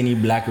don't see any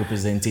black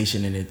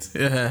representation in it.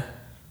 Yeah.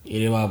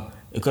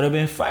 It could have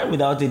been fine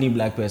without any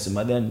black person,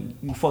 but then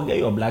you forget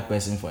your black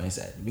person for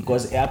inside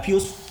because it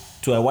appeals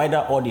to a wider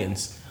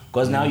audience.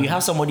 Because now you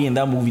have somebody in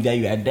that movie that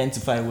you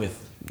identify with.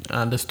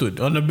 Understood.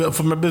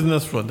 From a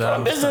business front.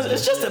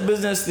 It's just a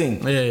business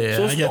thing. Yeah.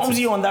 So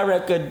Stormzy on that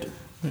record,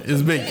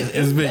 It's big.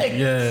 It's big.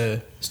 Yeah.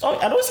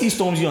 I don't see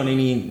Stormzy on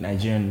any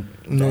Nigerian.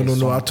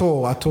 No, at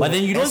all. But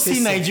then you don't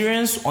see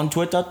Nigerians on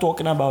Twitter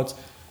talking about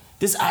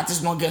this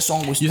artist not get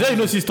song with Stormzy. You said you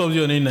don't see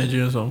Stormzy on any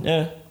Nigerian song?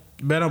 Yeah.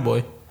 Burna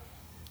Boy.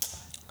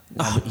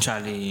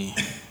 Charlie.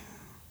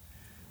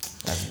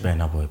 That's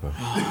Burna Boy, bro.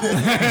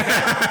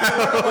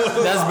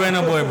 That's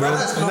Burna Boy, bro.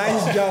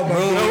 Nice job, bro.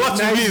 What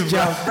you mean,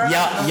 bro?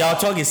 Y'all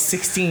talk is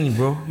 16,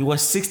 bro. He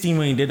was 16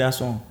 when he did that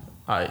song.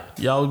 Alright,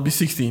 y'all be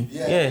 16.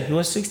 Yeah, he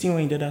was 16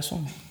 when he did that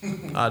song.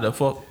 The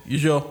fuck? You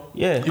sure?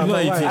 Yeah. He's not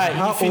 18.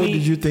 How old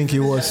did you think he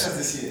was?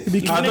 He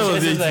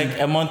finished this like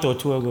a month or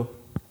two ago.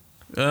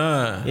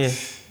 Yeah.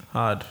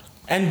 Hard.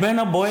 And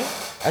Burna Boy,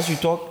 as you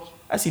talk,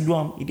 as he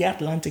do, he did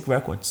Atlantic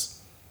Records.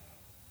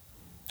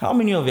 How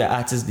many of your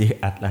artists did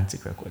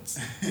Atlantic Records?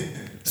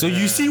 So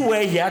you see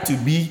where he had to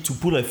be to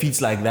pull a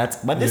feat like that.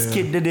 But this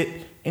kid did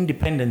it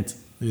independent.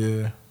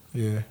 Yeah.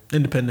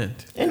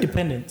 Independent.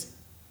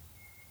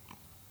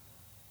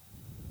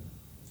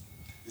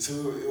 So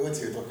what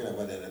you were talking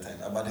about at the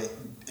time, about the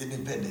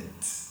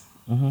independence.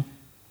 Mm-hmm.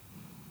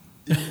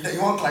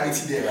 You want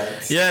clarity there,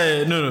 right?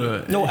 Yeah,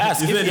 no. No,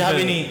 ask if you have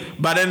any.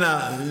 But then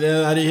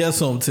I did hear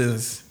some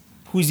things.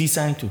 Who's he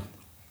signed to?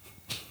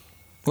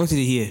 What did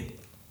he hear?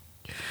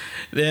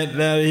 Then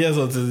I hear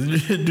some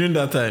things during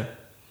that time.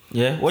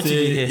 Yeah, what did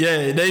he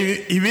hear? Yeah,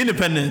 he be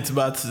independent,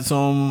 but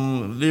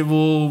some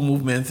label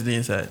movement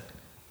inside.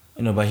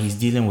 But he's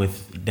dealing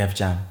with Def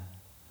Jam.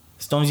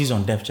 Stormzy's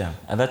on Def Jam.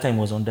 At that time, he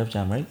was on Def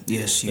Jam, right?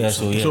 Yes.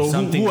 So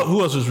who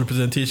was his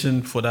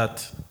representation for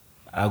that?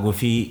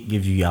 Agofi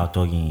give you your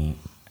talking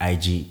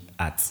IG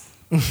at.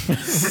 I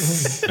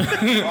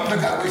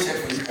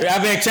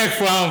better check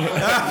from.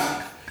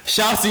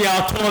 Shout to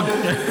y'all talk.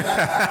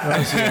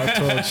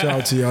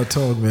 Shout to y'all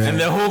talk, man. And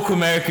the whole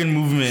American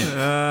movement.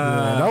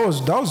 That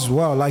was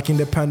wow. Like in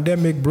the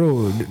pandemic,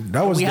 bro.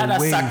 That was we the had a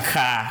wave.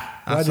 Saka.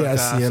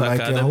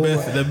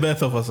 The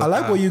birth of us. I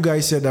like what you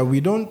guys said, that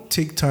we don't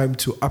take time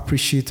to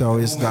appreciate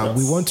ours, that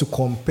we want to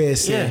compare.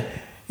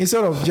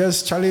 Instead of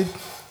just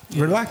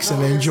relax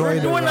and enjoy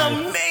the doing ride.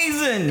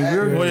 Amazing.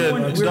 We're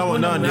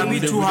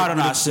being too hard on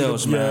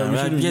ourselves, man.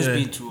 We're just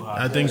being too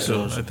hard. I think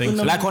so.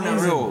 Like on the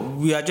real,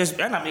 we are just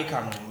we'll be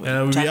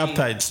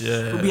uptight.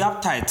 Yeah. We'll be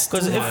uptight.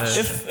 Because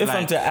if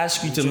I'm to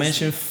ask you to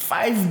mention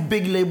 5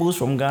 big labels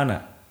from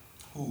Ghana,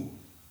 Who?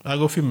 I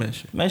go film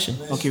mention.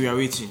 Okay, we are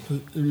waiting.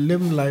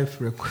 Lim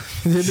Life Record.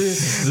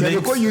 They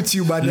call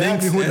YouTube, but they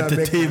have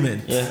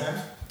Entertainment.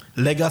 Yeah.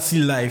 Legacy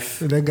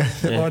Life.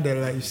 all their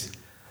lives.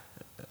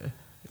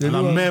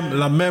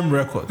 La Mem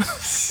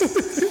Records.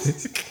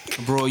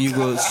 Bro, you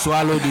go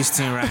swallow this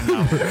thing right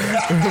now.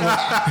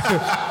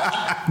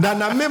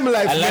 Na Mem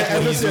Life. I like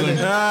what he's doing.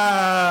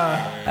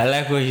 I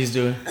like what he's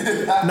doing.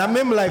 Na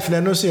Mem Life,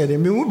 no say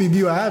them. Me who be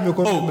you? I have a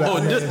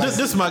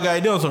This my guy.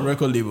 They on some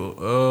record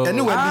label.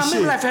 Anyway,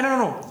 Mem Life.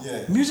 No.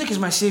 Yeah. Music is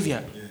my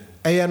savior.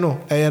 No.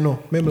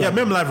 Mem Life. Yeah,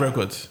 Mem Life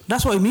Records.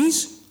 That's what it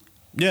means.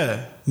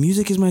 Yeah.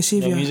 Music is my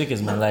savior. Yeah, music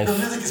is my life. The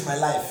music is my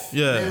life.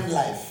 Yeah. Mem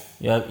life.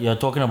 You're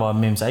talking about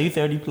memes. Are you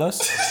 30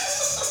 plus?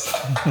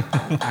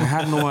 I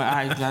had no.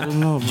 I don't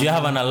know. Do you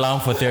have an alarm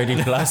for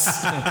 30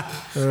 plus?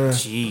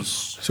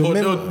 Jeez. So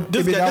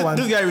this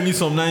guy released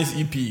some nice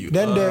EP.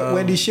 Then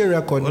when the share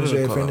record, what is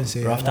it called?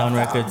 Rough Town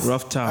Records.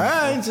 Rough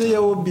Town. So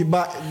you will be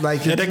back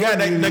like the guy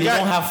They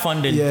don't have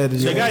funding. Yeah,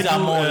 the guys are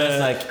more or less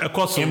like a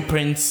custom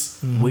imprints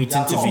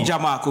waiting to be.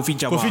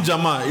 Kofi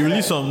Jama, he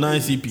released some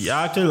nice EP.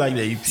 I actually like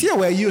the EP. See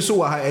where you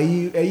so are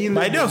you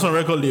But I did on some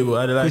record label.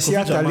 I like see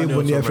Kofi Jama.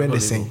 label near friend the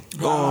same.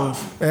 Ground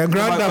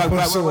Up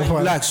also.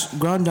 Relax.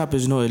 Ground Up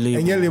is not a label.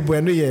 And your label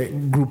and your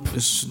group.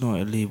 It's not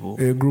a label.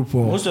 A group.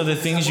 Most of the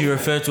things you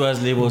refer to as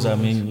labels, you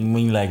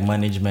mean like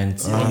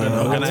management,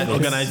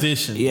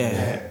 organization.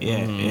 Yeah.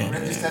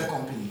 Registered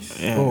companies.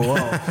 Yeah. Oh wow.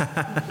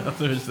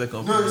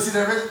 No, you see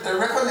the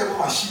record label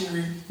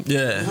machinery.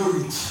 Yeah.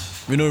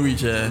 We don't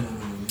reach.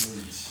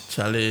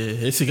 Charlie,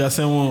 it's a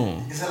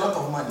lot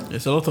of money.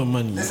 It's a lot of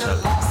money. They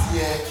said last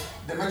year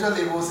the major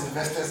labels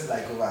invested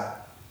like over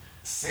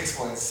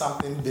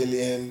 6.something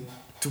billion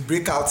to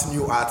break out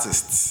new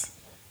artists.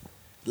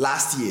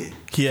 Last year.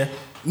 Here?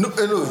 No.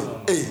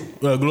 Hey.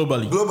 Well,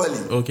 globally.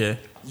 Okay.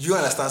 You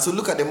understand? So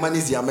look at the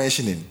monies they are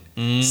mentioning.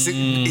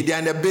 They are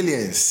in the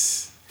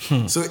billions.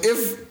 So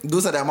if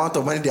those are the amount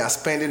of money they are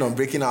spending on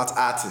breaking out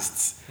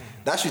artists,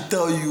 that should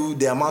tell you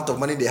the amount of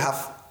money they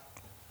have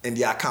in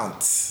their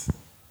accounts.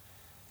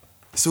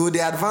 So the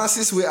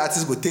advances where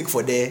artists go take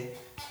for there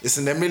is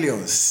in the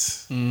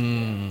millions.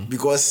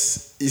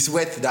 Because it's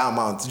worth that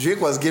amount. Drake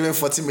was given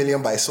 40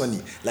 million by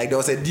Sony. Like there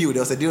was a deal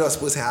that was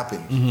supposed to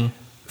happen.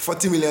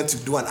 40 million to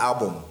do an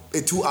album.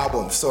 2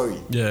 albums, sorry.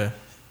 Yeah.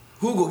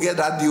 Who go get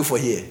that deal for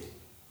here?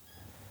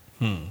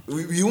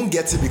 We won't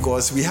get it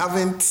because we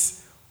haven't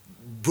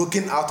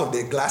broken out of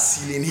the glass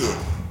ceiling here.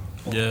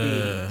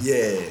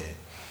 Yeah.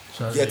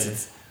 Get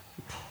it?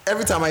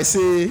 Every time I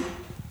say,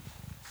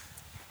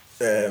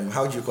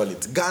 how do you call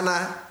it?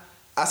 Ghana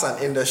as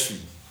an industry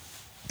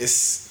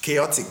is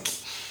chaotic.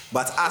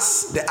 But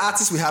as the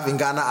artists we have in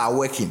Ghana are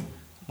working.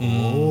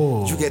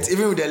 You get,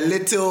 even with the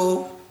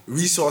little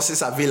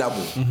resources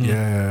available.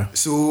 Yeah.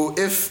 So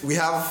if we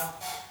have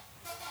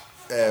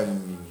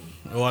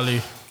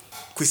Wally.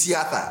 Kwesi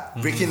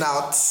Arthur breaking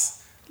out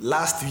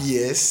last 3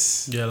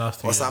 years,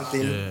 or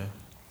something. Yeah.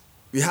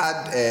 We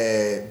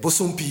had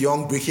Bosom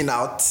Piyong breaking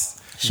out.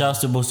 Shouts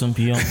to Bosom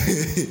Piyong.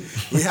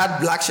 We had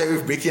Black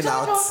Sheriff breaking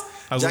out.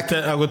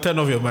 I will turn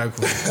off your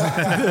microphone.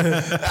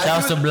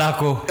 Shouts to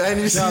Blacko.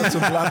 And you see,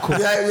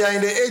 we are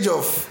in the age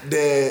of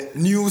the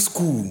new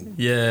school.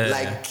 Yeah.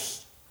 Like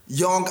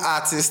young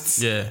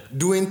artists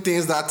doing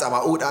things that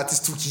our old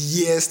artists took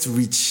years to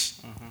reach.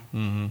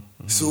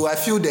 So I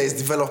feel there is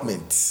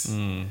development.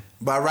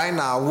 But right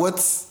now,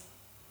 what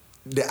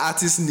the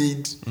artists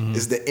need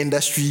is the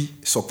industry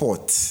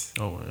support.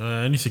 Oh,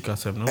 any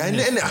CK7,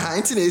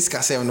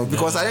 no?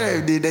 Because I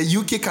don't know, the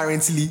UK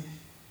currently,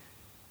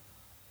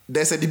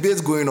 there's a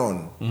debate going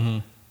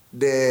on.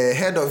 The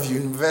head of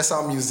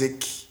Universal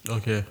Music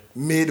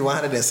made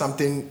 100 and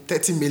something,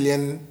 30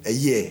 million a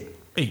year.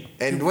 Hey,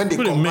 and when they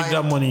make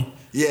that money.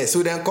 Yeah,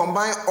 so then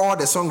combine all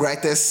the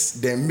songwriters,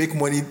 they make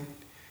money.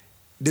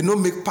 They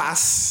don't make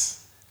past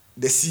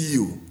the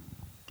CEO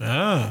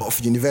of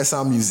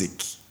Universal Music.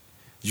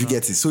 You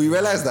get it? So you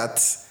realize that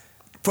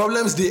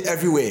problems they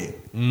everywhere.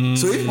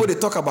 So if people they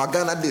talk about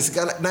Ghana, this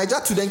Ghana,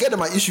 Nigeria too, then get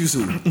them my issues.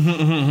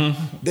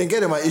 Then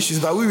get them my issues.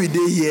 But we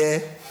there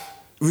here,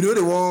 we know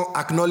they won't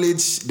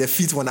acknowledge the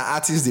feat when the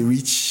artists they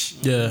reach.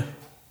 Yeah.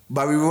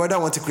 But we rather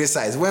want to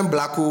criticize. When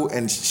Blacko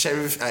and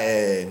Sheriff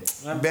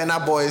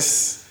Burna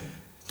Boy's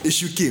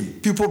issue came,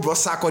 people brought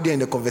Sarkodie in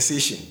the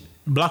conversation.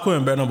 Blacko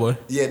and Burna Boy?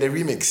 Yeah, the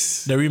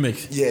remix. The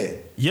remix? Yeah.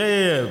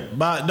 Yeah.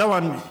 But that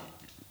one,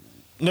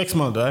 next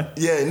month, right?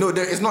 Yeah, no,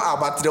 there is not out,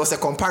 but there was a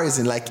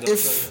comparison. Like,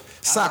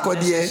 if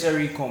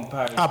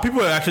Sarkodie...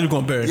 people are actually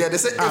comparing. Yeah, they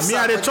say...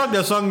 they tried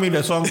the song, make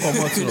the song come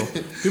out. So.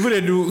 People,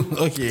 they do...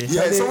 Okay.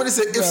 Yeah, somebody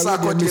said if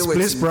Sarkodie were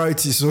to...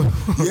 priority, so...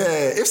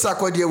 Yeah, if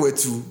Sarkodie were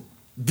to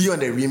be on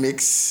the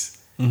remix...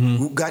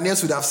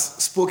 Ghanaians would have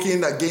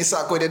spoken against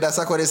Sarkodie, that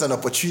Sarkodie is an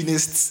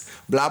opportunist,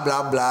 blah,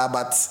 blah, blah.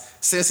 But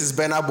since it's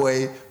Burna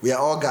Boy, we are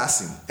all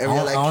gassing. And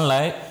I don't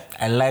lie.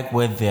 I like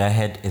where their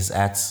head is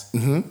at.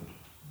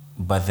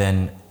 But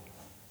then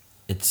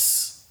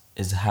it's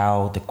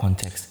how the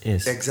context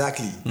is.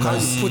 Exactly. How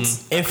you put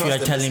if you're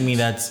telling me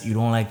that you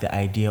don't like the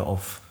idea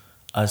of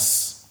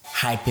us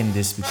hyping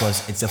this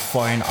because it's a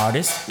foreign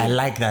artist, I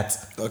like that.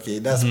 Okay,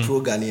 that's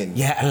pro-Ghanaian.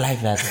 Yeah, I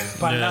like that.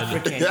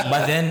 Pan-African.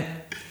 But then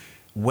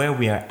where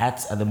we are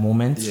at the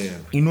moment,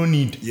 you no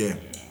need. Yeah,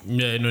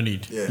 no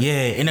need.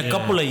 Yeah, in a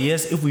couple of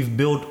years, if we've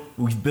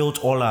built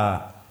all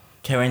our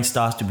current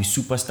stars to be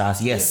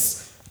superstars,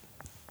 yes.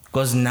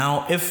 Because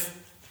now, if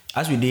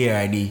as we did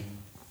already,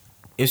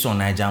 if on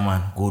Niger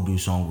man go do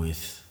song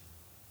with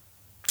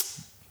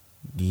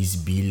these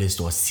B-list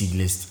or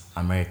C-list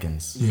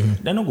Americans,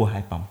 they're not go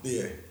hype them.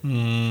 Yeah.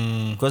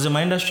 Because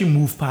my industry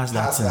move past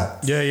that.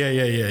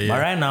 Yeah.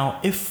 But right now,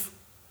 if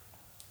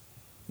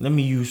let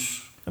me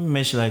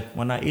mention like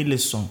when I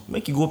A-list song,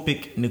 make you go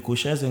pick Nico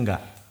Scherzinger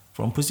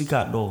from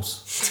Pussycat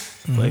Dolls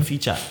for a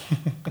feature.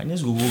 Can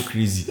just go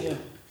crazy. Yeah,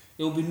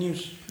 it will be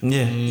news.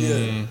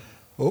 Yeah.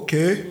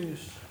 Okay.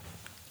 News.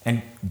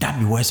 And that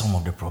be where some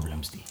of the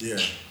problems be. Yeah.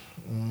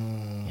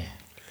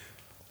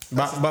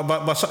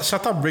 But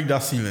shut up, break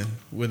that ceiling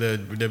with the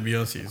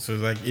Beyonce. So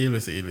it's like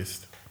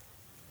A-list.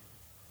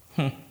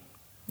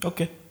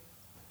 Okay.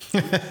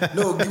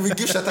 No, we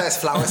give Shatta his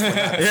flowers for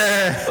that.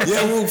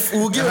 Yeah,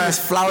 we'll give him his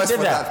flowers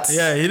for that.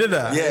 Yeah, he did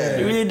that. Yeah,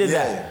 He really did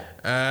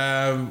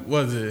that.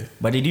 What is it?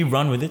 But did he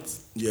run with it?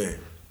 Yeah.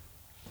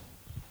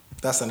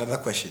 That's another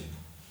question.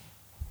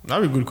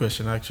 That'd be a good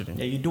question, actually.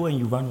 Yeah, you do and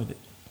you run with it.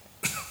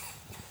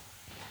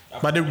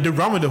 But they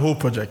run with the whole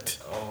project.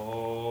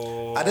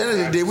 At the end of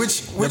the day,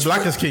 which the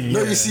Black is King.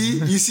 No, you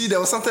see, there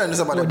was something I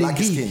noticed about the Black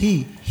is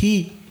King.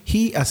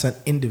 He as an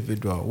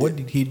individual, what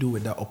did he do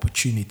with that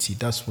opportunity?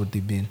 That's what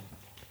they've been.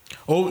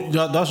 Oh,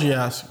 that's what you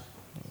ask.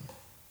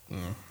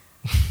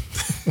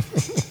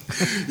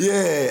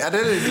 Yeah, at the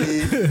end of the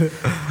day,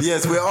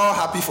 yes, we're all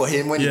happy for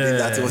him when he did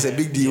that. It was a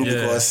big deal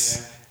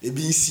because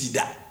ABC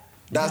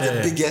that's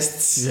the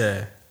biggest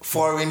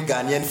foreign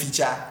Ghanaian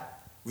feature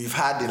we've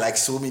had in like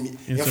so many.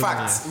 In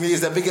fact,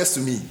 it's the biggest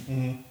to me.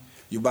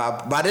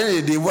 But at the end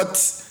of the day, what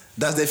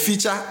does the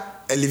feature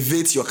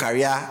elevate your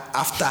career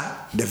after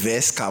the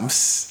verse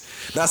comes?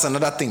 That's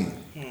another thing.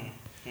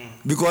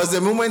 Because the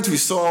moment we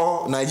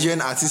saw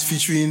Nigerian artists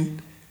featuring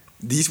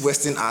these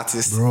Western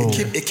artists,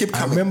 it kept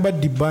coming. I remember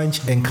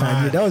D'banj and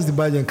Kanye. That was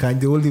D'banj and Kanye,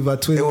 the Oliver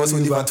Twist. It was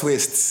Oliver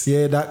Twist.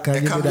 Yeah, that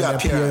Kanye made an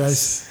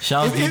appearance.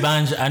 Shout out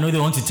D'banj. I know they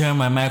want to turn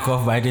my mic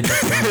off, but I did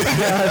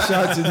that.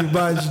 Shout out to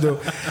D'banj though.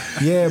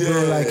 Yeah,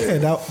 bro, like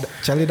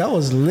Charlie, that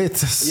was lit.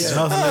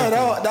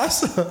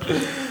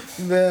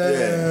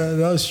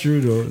 That was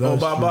true though.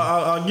 But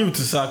I'll give it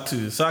to Sak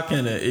too. Sak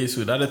and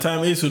Ace-Hood. At the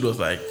time, Ace-Hood was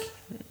like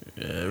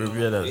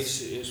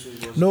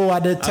No,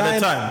 at the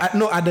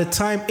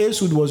time,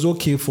 Ace-Hood was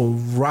okay for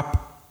rap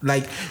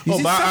Like you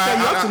see, sometimes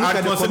you have to look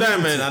at the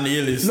community. An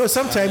A-list. No,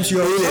 sometimes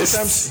your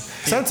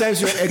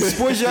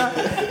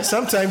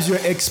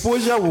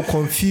exposure will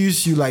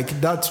confuse you.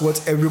 Like that's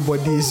what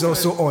everybody is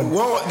also on.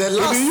 Well, the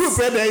last maybe you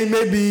said that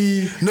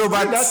maybe no,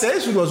 but that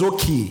Ace Hood was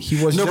okay.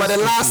 He was no, but the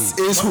last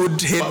okay. Ace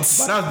Hood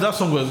hits. But that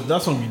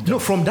song. No,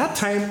 from that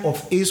time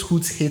of Ace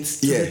Hood's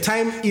hits to the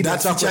time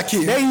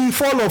then he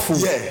fall off.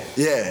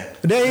 Yeah.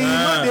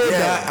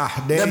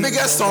 Then the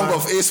biggest song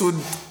of Ace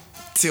Hood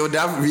till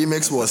that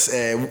remix was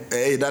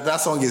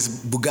that song is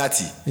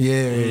Bugatti.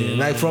 Yeah.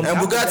 Like from and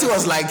Bugatti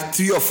was like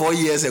 3 or 4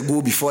 years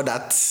ago before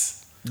that.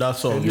 That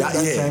song. That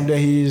time that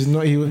he's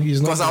not.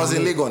 Because I was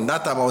in Legon.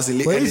 That time I was in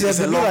Legon. But he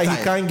said like he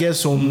can't get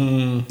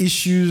some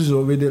issues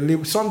or with the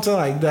label, something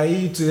like that.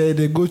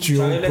 They go to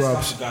your own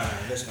props.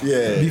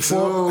 Yeah.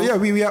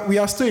 We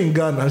are still in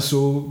Ghana.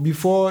 So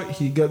before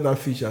he got that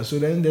feature, so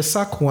then the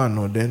sack one,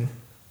 or then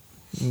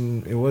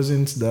it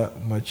wasn't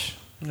that much.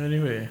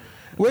 Anyway.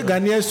 Where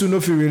Ghanaians to know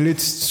if you relate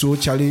to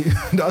Charlie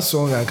that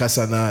song and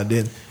Kasana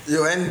then.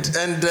 Yo, and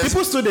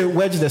people still they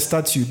wedge the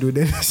statue, do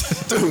they?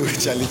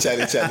 Charlie.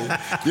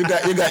 You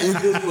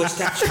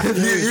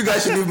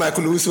guys should leave my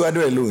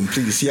Kulusuado alone,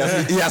 please. He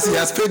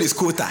has paid his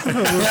quota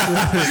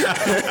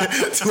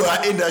to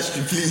our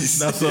industry, please.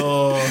 That's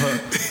all.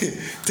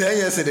 10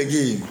 years in the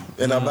game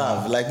and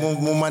above, like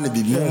more money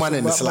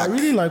in the slack. I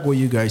really like what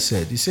you guys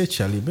said. You said,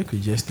 Charlie, make we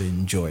just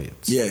enjoy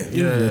it. Yeah.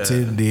 The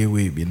 10-day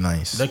way be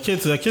nice. The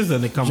kids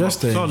then they come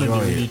just up. Enjoy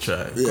really it.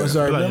 Try. Because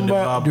I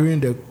remember during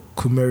the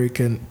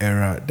Kumerican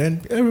era,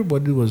 then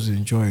everybody was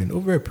enjoying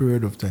over a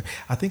period of time.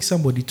 I think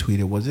somebody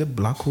tweeted, was it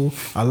Black Hole?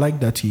 I like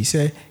that he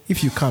said,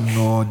 if you come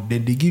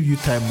then they give you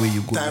time where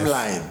you go.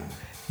 Timeline.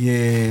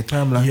 Yeah,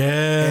 timeline.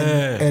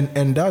 Yeah.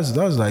 And that's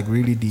like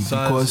really deep so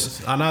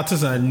because an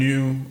artist I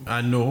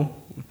know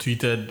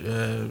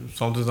tweeted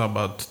something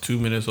about 2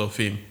 minutes of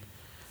fame.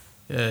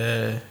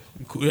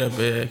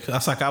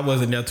 Asaka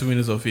was in their 2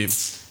 minutes of fame.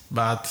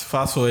 But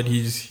fast forward,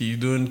 he's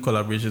doing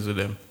collaborations with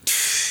them.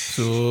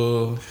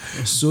 So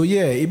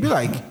yeah, it'd be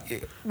like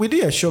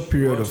within a short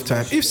period of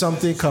time. If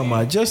something come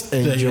out, just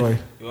enjoy.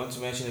 You want to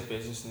mention the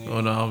person's name?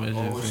 Oh no, I'll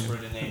mention or whisper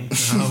the name.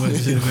 I'll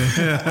mention the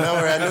name. Don't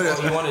worry,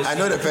 I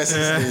know the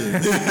person's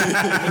name.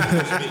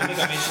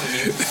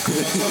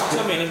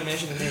 Tell me, let me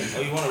mention the name.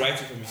 Or you want to write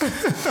it for me?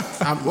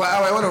 I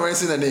want to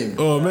mention the name.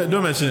 Oh,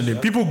 don't mention the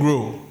name. People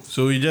grow,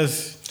 so you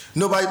just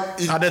no. But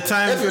at the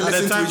time, if you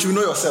listen to it, you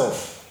know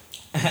yourself.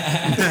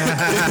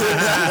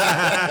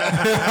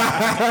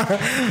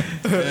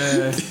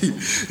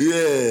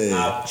 Yeah.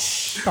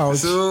 Ouch.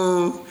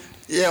 So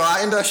our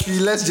industry,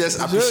 let's just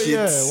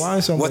appreciate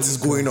what is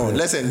going on.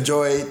 Let's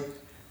enjoy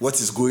what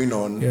is going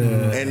on.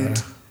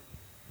 And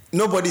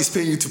nobody is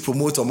paying you to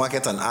promote or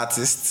market an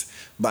artist,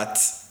 but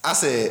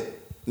as a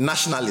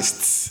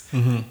nationalist,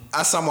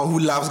 as someone who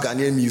loves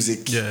Ghanaian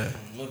music,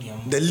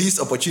 the least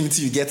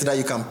opportunity you get that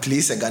you can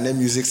place a Ghanaian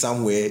music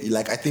somewhere,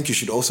 I think you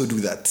should also do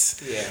that.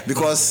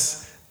 Because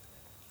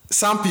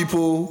some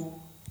people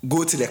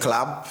go to the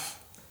club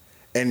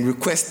and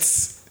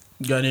request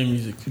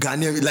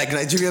Ghanaian, like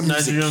Nigerian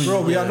music.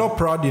 Bro, we are not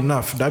proud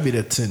enough. That be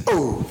the thing.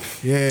 Oh.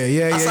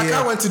 Yeah.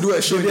 Asaka went to do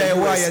a show in the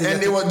US.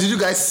 And did you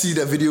guys see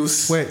the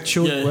videos? Where?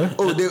 Where?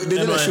 Oh, they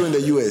did a show in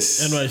the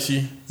US.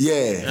 NYC.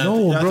 Yeah.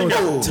 No, bro.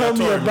 Tell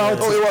me about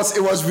it. Oh,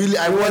 it was really.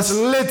 It was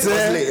lit.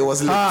 It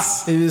was lit.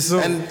 It is so.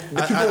 And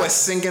the people were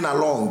singing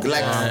along.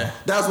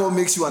 That's what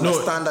makes you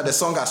understand that the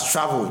song has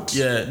traveled.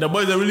 Yeah, the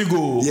boys are really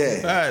good.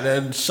 Yeah.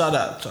 Then shut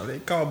up, Charlie.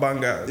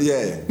 Cowabunga.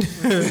 Yeah.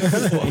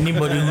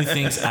 Anybody who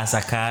thinks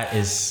Asaka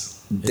is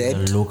a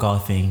local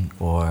thing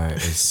or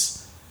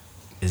is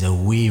a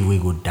wave we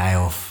go die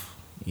off,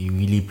 you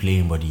really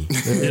playing body.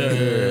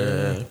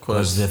 Yeah.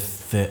 Because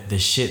the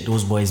shit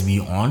those boys be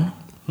on.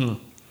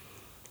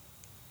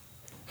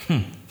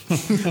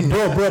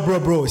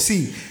 Bro.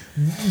 See,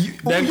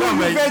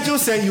 Virgil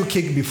said you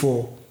kick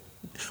before.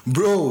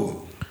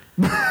 Bro.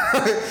 No,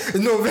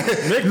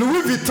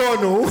 Louis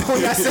Vuitton, no.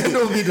 I said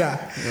no be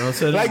that.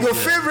 Like your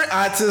favorite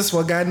artist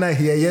for Ghana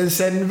here, yes,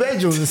 send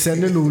Virgil and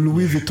send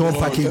Louis Vuitton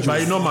package.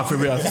 But you know my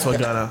favorite artist for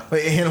Ghana.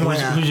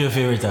 Who's your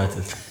favorite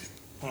artist?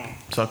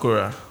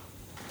 Sakura.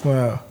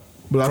 Wow.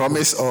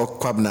 Promise or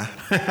Kwabna?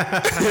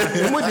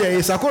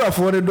 Sakura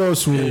for the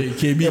doors who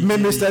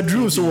Mr.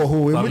 Drew so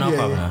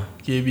Kwabna.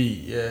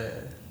 KB, yeah.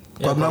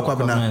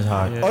 Kwabna is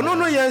hard. Oh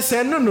no, yes,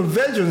 send no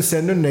Virgin,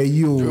 send no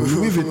you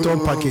Louis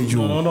Vuitton package.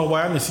 No,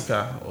 why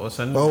Mesika or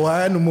send? Oh,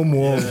 why no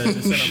more?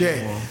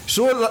 Share.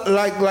 So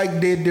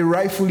like they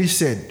rightfully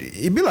said,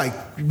 it be like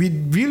we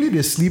really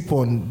they sleep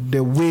on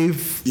the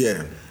wave.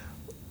 Yeah.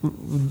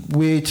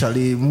 Way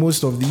Charlie,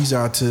 most of these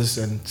artists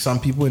and some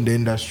people in the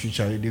industry,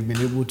 Charlie, they've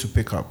been able to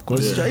pick up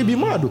because it be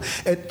mad.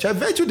 And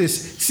Virgil,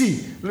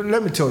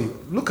 let me tell you,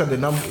 look at the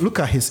number, look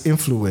at his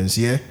influence,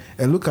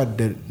 and look at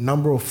the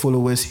number of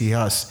followers he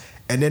has.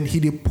 And then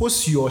he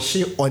posts your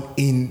shit on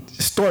in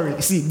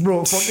story. See,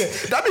 bro, forget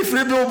that be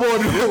free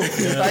billboard, bro.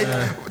 Like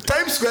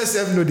Times Square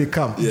 7, no, they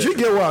come. Do you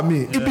get what I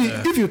mean? It be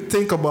if you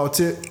think about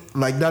it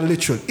like that,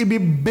 literally, it be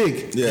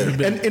big.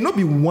 And it not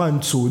be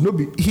one, two, no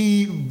be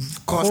he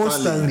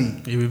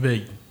constantly. It be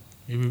big.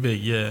 He'll be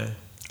big, yeah.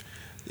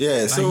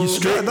 Yeah, so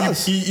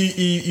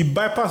he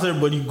bypass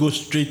everybody, go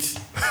straight.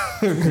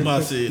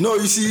 No,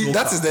 you see,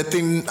 that is the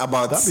thing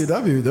about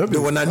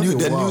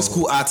the new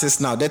school artists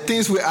now. The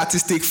things where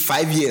artists take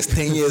 5 years,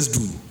 10 years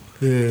do.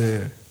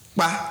 Yeah.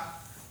 But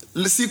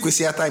let's see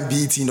Kwesiata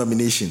BET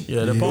nomination.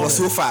 Yeah, it was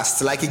so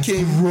fast. Like it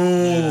came. Bro.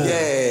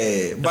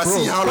 Yeah. But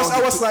see how long.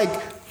 I was like,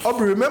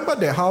 Aubrey, remember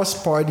the house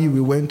party we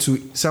went to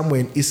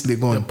somewhere in East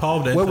Legon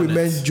where we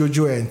met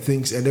Jojo and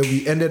things, and then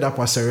we ended up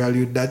at Sierra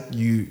that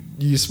you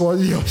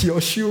spoiled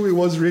your shoe. It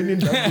was raining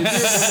that day.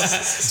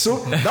 So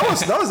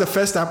that was the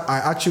first time I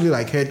actually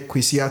like heard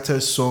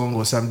Kwesiata's song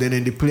or something,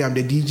 and they play. I'm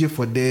the DJ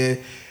for there,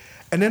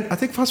 and then I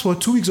think fast for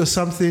 2 weeks or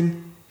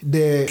something.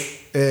 The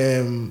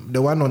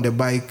one on the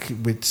bike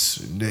with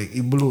the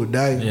Iblu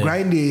that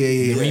grind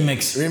the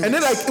remix, and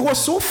then like it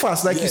was so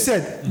fast, like you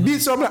said,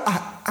 beats. So I'm like,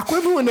 I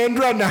couldn't even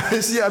enter now.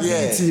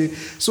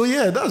 So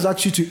yeah, that was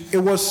actually it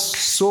was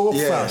so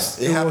fast.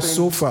 It was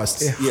so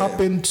fast. It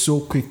happened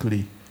so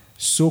quickly.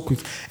 So quick,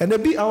 and the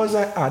beat I was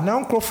like,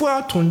 now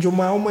Crawford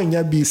Tonjoma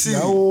Omanya beat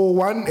now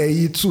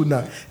 182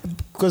 now,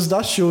 because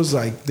that shows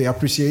like they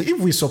appreciate if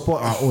we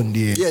support our own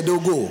day. Yeah,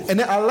 they'll go. And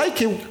then I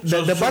like it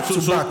the back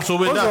to back. So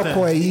with that,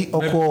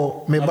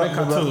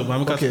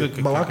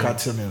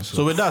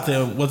 so with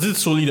that, was it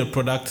solely the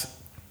product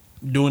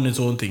doing its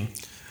own thing?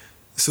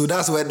 So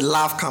that's where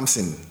love comes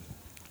in.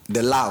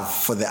 The love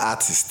for the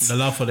artist. The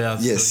love for the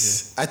artist.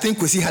 Yes, okay. I think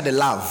Kwesi had the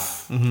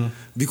love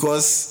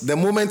because the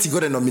moment he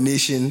got a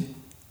nomination,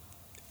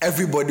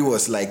 everybody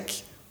was like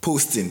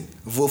posting,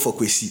 vote for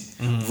Kwesi,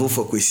 vote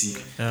for Kwesi.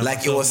 Yeah,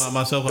 like it was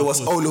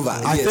all over.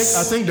 I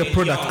think the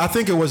product. I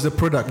think it was the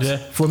product. Yeah.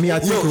 For me, I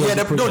think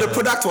the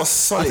product was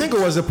solid. I think it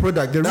was the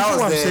product. The reason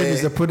why I'm saying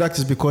is the product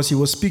is because he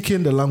was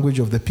speaking the language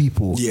of the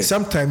people. Yeah.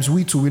 Sometimes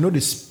we know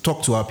they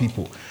talk to our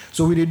people.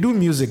 So we do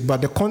music,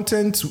 but the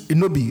content it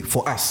no be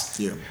for us.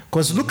 Yeah.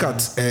 Because look at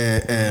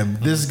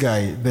this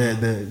guy,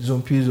 the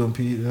Zompi.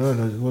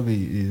 What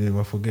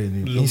I forget his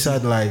name.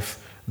 Inside Life,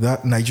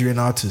 that Nigerian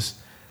artist.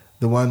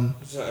 The one.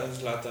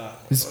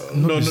 Zlatan.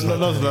 No,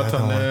 not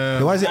Zlatan.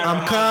 The one say,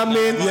 I'm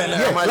coming.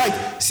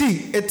 Like,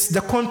 see, it's the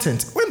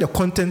content. When the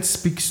content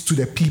speaks to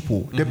the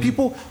people, the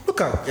people,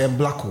 look at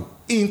Blacko.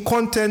 In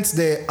content,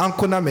 the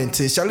anchorment,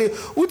 Charlie,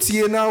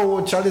 Utie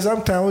now, Charlie,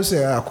 sometimes say,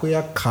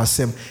 Akoya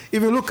Kasem.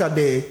 If you look at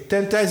the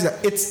 10 times,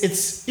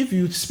 it's if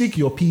you speak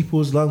your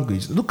people's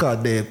language, look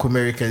at the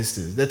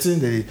Americans, that's in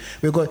the,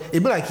 because it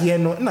be like,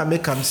 no,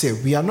 make them say,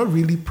 we are not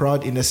really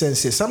proud in a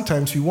sense.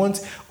 Sometimes we want,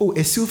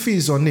 a selfie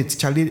is on it,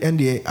 Charlie, and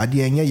the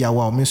Adianya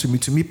Yawa, means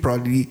to me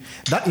proudly,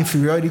 that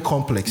inferiority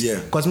complex. Yeah.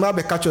 Because my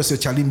catch us,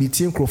 Charlie,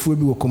 meeting, Crawford,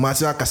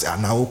 Kumasi,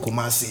 now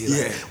Kumasi.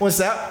 Yeah. What's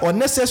that?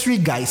 Unnecessary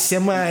guy,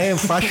 Sema, and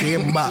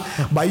fashion.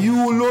 But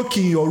you look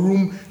in your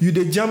room, you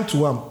they jump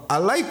to him. I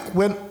like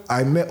when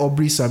I met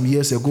Aubrey some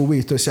years ago.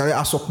 Wait, to say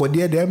I support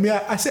there.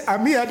 I said, I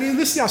didn't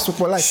listen. I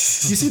support. Like, you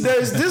see,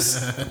 there is this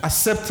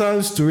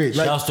acceptance to it.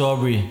 Like, shouts to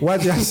Aubrey.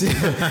 What do you say?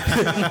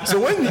 So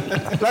when,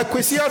 like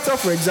Kwesiata,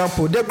 for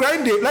example, they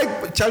grind it.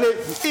 Like Charlie,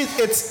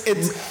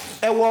 it's.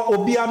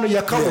 Obiano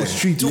Yakao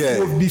Street,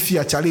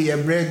 Bifia Charlie,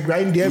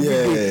 grind every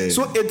day.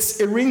 So it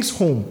rings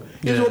home.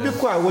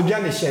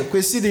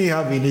 Kwesi didn't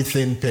have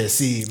anything per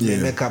se.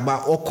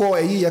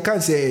 I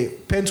can't say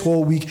pent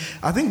whole week.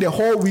 I think the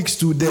whole weeks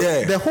too.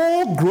 The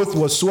whole growth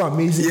was so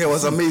amazing. Yeah, it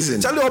was amazing.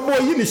 Charlie,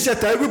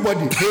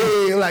 everybody,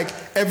 they like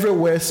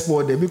everywhere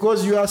sport there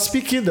because you are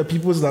speaking the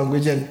people's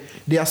language and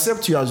they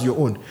accept you as your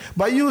own.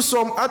 But you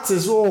some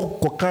artists,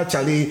 Koka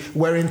Charlie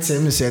wearing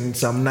Timbs and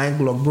some 9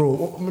 Glock,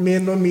 bro.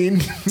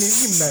 I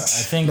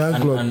think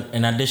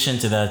in addition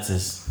to that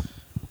is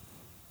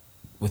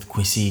with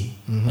Kwesi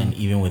and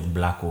even with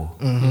Blacko,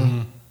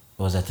 it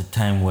was at a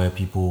time where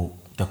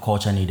the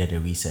culture needed a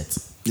reset.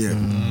 Yeah.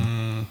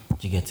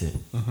 You get it?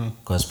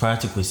 Because prior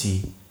to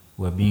Kwesi,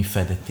 we're being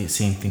fed the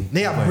same thing.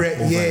 They are bread.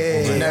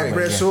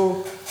 Bread.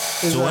 So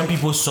when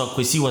people saw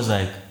Kwesi was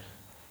like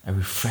a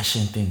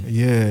refreshing thing.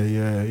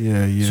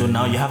 Yeah. So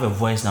now you have a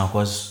voice now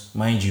because,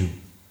 mind you,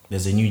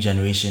 there's a new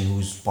generation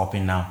who's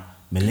popping now.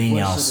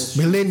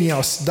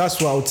 Millennials,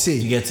 that's what I would say.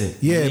 You get it?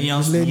 Yeah,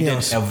 Millennials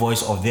needed a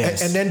voice of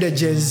theirs. And then the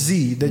Gen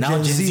Z.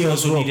 Gen Z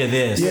also needed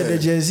theirs. Yeah, the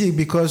Gen Z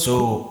because...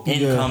 So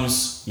in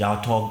comes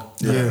Yao Tog,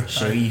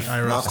 Sharif,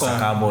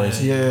 Saka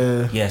Boys.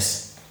 Yeah.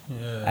 Yes.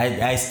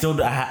 Yeah. I still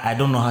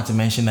don't know how to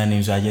mention their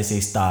names, so I just say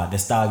Star, the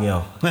Star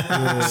girl. I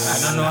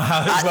don't know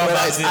how to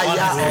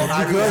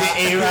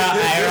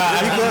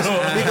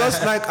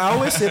because like I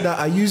always say that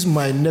I use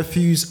my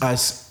nephews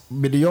as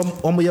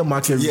the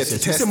market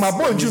research. You say my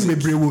boy June me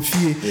brave with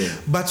fear,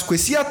 but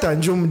Kwesiata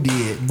Njom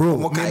de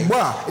bro.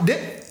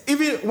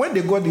 Even when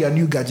they got their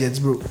new gadgets,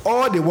 bro,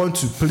 all they want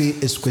to play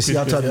is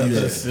Kwesiata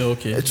music.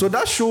 Okay. So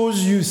that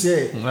shows you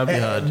say,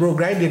 bro,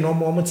 grinding no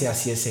more but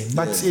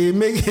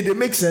it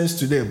makes sense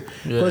to them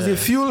because they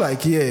feel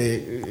like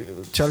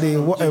Charlie,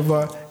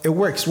 whatever it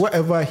works.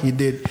 Whatever he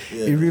did,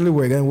 it really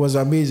worked and it was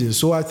amazing.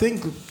 So I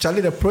think,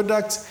 Charlie, the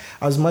product,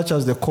 as much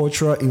as the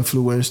cultural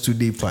influence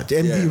today part,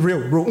 and be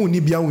real, bro.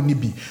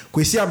 Unibi.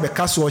 Kwesi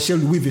Abekaso or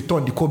Louis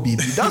Vuitton the Kobe.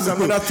 That's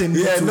another thing.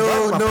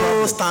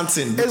 No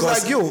stancing. It's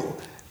like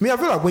I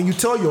feel like when you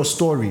tell your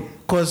story,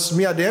 because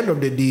at the end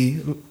of the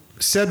day,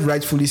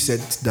 rightfully said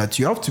that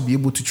you have to be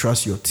able to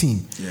trust your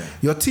team. Yeah.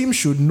 Your team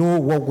should know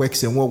what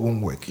works and what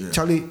won't work. Yeah.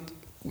 Charlie,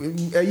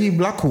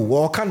 black hole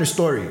or kind of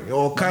story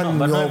or kind.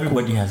 But not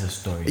everybody has a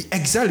story.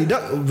 Exactly.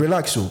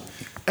 Relax. So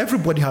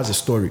everybody has a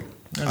story.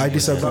 I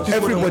disagree.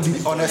 Everybody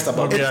honest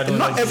about it.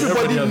 Not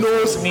everybody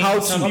knows how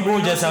to. Some people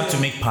just have to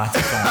make party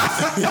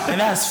songs,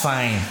 and that's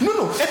fine.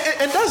 No,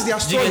 and that's their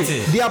story.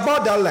 They're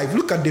about that life.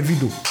 Look at the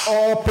video.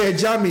 Or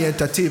Pejami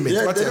Entertainment.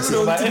 Yeah, what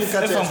but if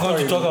I'm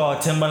going to talk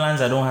about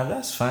Timberlands, I don't have.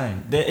 That's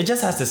fine. It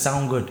just has to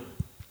sound good.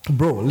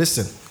 Bro,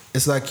 listen.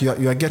 It's like you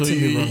are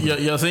getting me wrong.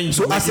 You're saying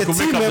so as a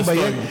team member,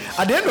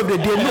 at the end of the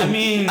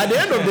day, at the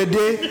end of the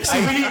day, see,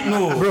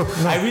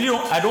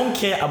 I don't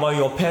care about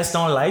your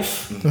personal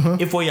life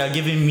if what you're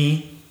giving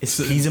me is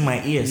pleasing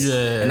my ears,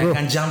 and I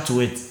can jump to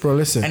it, bro.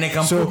 Listen, and it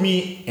can put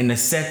me in a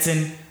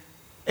certain.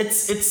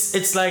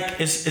 It's like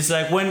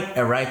when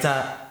a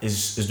writer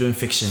is doing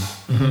fiction.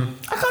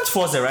 I can't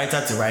force a writer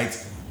to write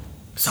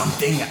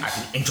something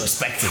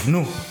introspective.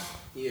 No.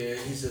 Yeah,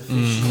 he's a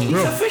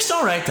fiction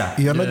writer.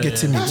 You're not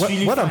getting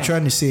me. What I'm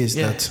trying to say is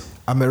that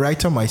I'm a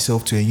writer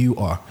myself too, and you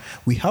are.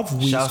 We have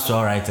ways. Shouts to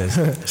our writers.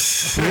 we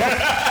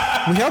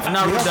have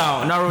narrow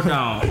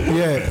down.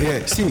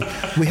 Yeah. See,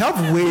 we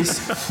have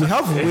ways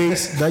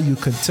that you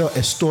can tell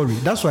a story.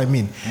 That's what I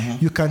mean.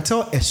 You can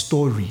tell a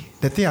story.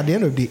 The thing at the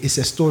end of the day is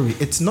a story.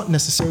 It's not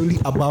necessarily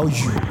about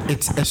you.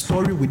 It's a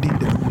story within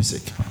the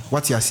music.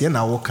 What you're saying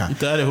now,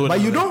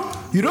 but you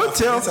don't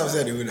tell.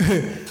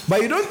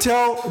 But you don't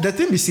tell. The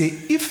thing we say,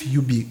 if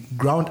you be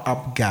ground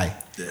up guy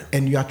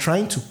and you are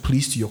trying to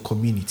please to your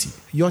community,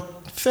 your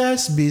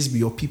first base be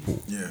your people.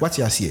 What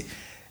you are saying.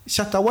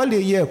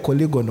 Shatawale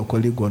colleague no.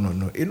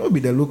 It not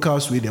be the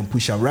locals with them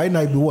push up. Right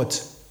now it be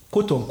what?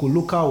 Quote unquote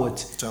local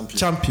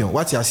champion.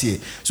 What you say?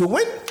 So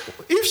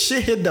if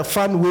she hit the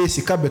fan way,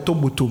 Sika beto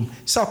bottom,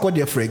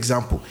 Sarkodie for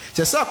example,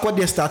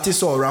 Sarkodie started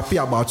so rapping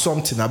about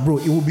something, bro,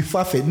 it will be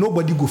far-fetched.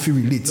 Nobody go feel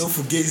relate. No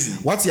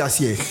fugazi. What you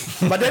say?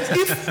 But then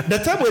if the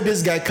time where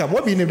this guy come,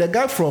 what be name? The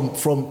guy from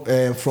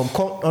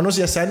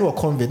honestly, I know a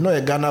convert, not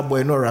a Ghana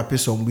boy, no rapping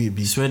some way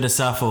be. Sway the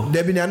Safo.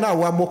 There be now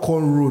one more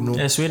con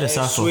no. Sway the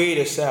Safo.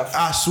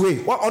 Sway.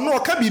 What? No,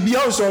 can be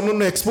beyond so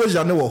no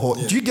exposure no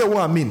hot. Do you get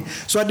what I mean?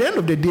 So at the end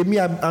of the day,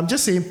 I'm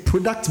just saying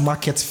product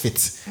market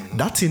fit.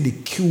 That's in the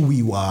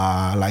QE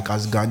like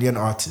as Ghanaian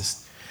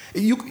artists.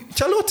 You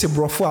Charlotte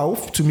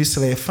Brofwa to me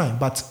say fine,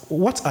 but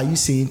what are you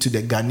saying to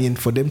the Ghanaian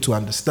for them to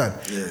understand?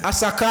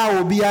 Asaka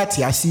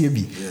obiati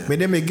asiebi. Me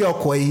dem girl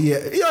ko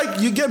here.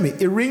 You get me?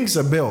 It rings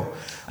a bell.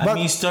 I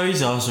mean,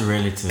 stories are also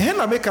relative. And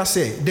I make her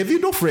say, the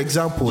video, for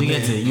example. You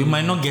get it. You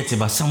might not get it,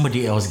 but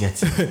somebody else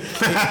gets it.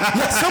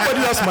 Yes, somebody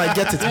else might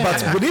get it.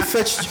 But will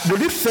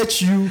it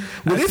fetch you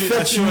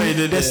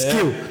the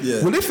skill?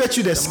 Yeah. Will it fetch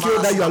you the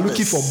skill that you are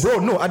looking for?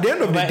 Bro, no. At the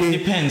end of the day, it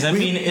depends. I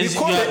mean,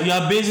 you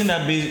are basing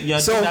that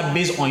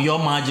based on your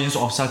margins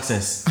of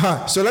success.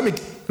 So let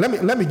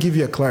me give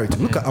you a clarity.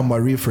 Look at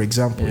Aubrey, for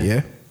example.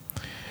 Yeah.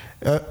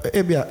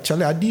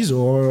 Charlie Adiz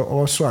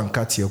or Swan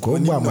Katia, go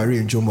Aubrey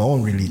and Joma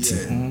on reality.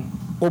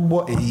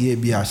 Obo a year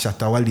be a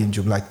Shatawali in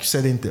job like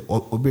selling the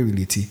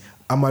oberility.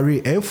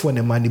 Amari for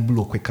the money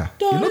blow quicker.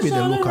 You know be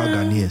the local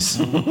Ghanaians.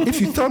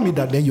 If you tell me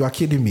that, then you are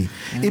kidding me.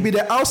 It be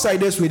the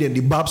outsiders where they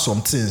barb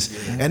some things.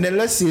 And then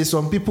let's say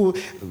some people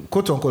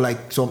quote unquote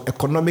like some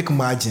economic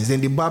margins,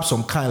 then they barb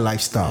some kind of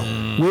lifestyle.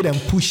 Where them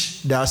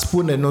push their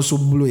spoon and also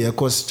blow here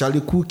because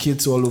Charlie cool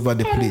kids all over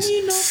the place.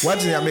 What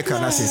did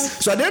American say?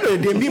 So at the end of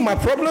the day, my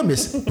problem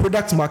is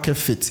product market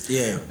fit.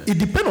 Yeah. It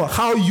depends on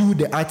how you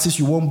the artist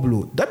you want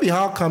blow. That be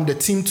how come the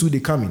team too they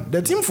come in.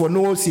 The team for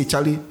no say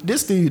Charlie,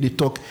 this thing you they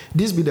talk,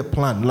 this be the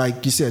plan.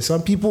 Like you said,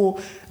 some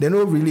people they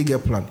don't really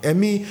get plan. And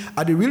me,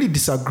 I really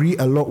disagree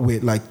a lot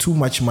with like too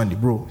much money,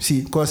 bro.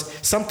 See, because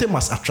something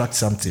must attract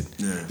something.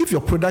 Yeah. If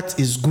your product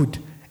is good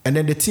and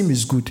then the team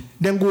is good,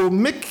 then go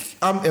make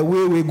a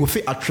way go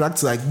fit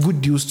attract like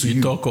good deals to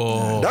you.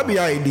 That be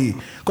our idea.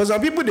 Because some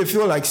people they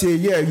feel like say,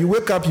 yeah, you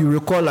wake up, you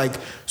record like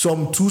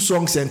some 2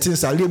 songs and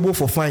things are labeled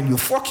for fine. You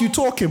fuck you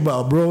talking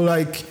about, bro?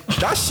 Like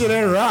that shit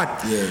ain't right.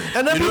 Yeah.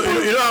 And then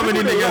you know how many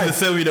niggas they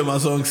sell with them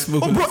songs?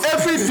 Oh, bro,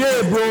 every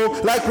day, bro.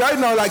 Like right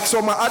now, like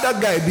some other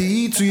guy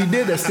be to he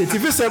did the state.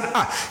 If he said,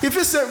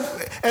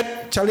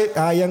 and Charlie,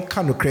 I am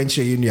kind of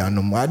crunchy in your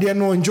no. I didn't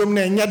know in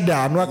Germany and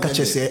yada no catch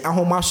say I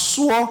home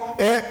swore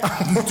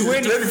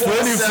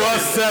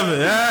 24/7.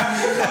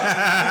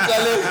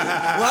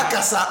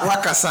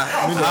 Wakasa.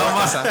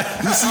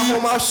 You see,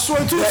 I'm swore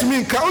to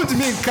me count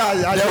me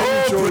the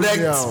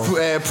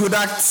whole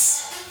product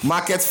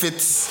market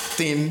fit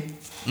thing.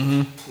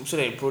 So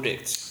the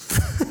product.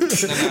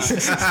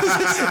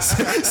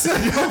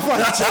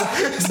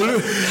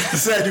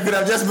 Said you could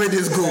have just made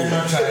this go.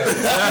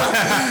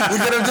 You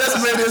could have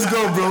just made this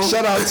go, bro.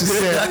 Shout out to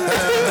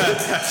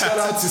Seth. Shout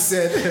out to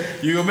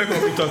Seth. You go make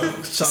a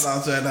talk. Shout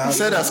out to her.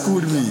 Seth has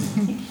schooled me.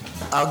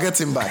 I'll get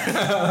him back.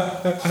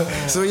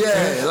 So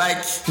yeah,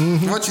 like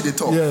what you they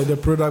talk. Yeah, the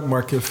product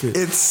market fit.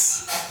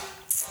 It's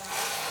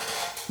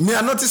me.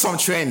 I noticed some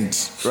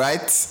trend,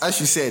 right? As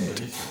you said,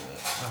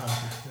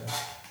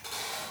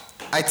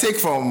 I take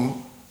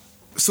from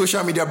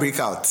social media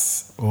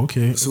breakouts.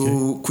 Okay.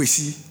 So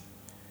Kwesi,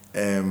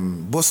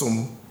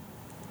 Bosom,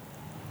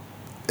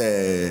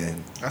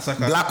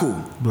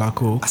 Blacko,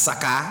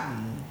 Asaka,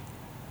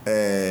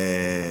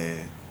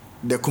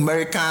 the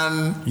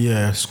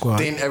Kumerican squad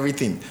thing,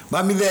 everything.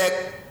 But I mean,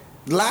 the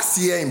last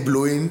year in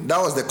Blowing, that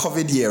was the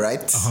COVID year,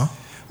 right?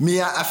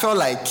 Me, I felt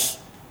like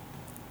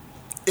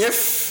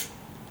if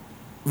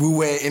we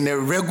were in a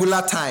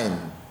regular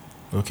time,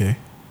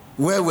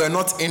 where we're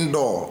not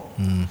indoor,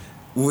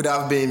 we would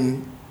have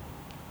been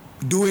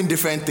doing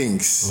different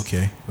things.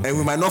 And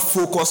we might not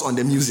focus on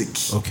the music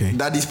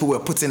that these people were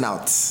putting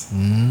out.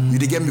 You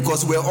get me?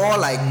 Because we're all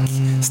like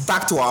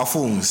stuck to our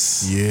phones,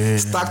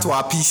 stuck to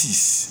our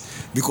PCs.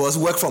 Because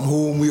work from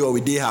home, we are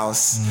with day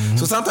house.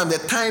 So sometimes the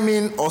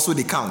timing also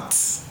they count.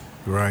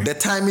 Right. The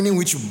timing in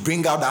which you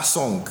bring out that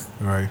song.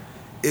 Right.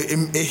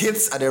 It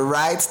hits at the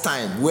right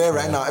time. Where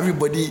right now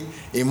everybody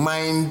in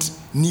mind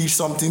needs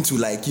something to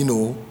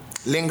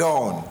linger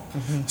on.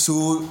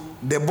 So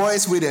the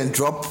boys wait and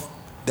drop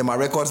my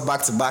records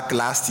back to back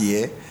last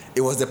year.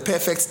 It was the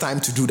perfect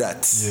time to do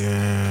that.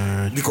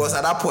 Yeah. Because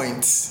at that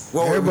point,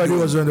 everybody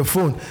was on the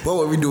phone. What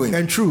were we doing?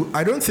 And true,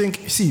 I don't think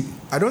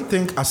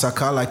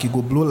Asaka like you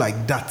go blow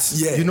like that.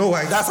 Yeah. You know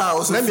why? That's how I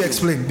also Let me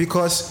explain.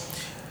 Because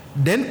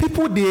then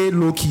people they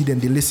low key, then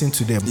they listen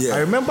to them. Yeah. I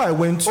remember I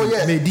went to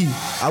Medi.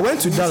 I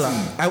went to Dala.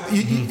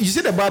 You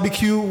see the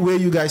barbecue where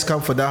you guys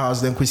come for that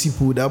house, then Kwesi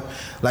pulled up,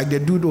 like the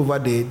dude over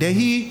there. Then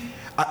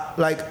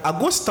I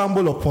go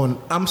stumble upon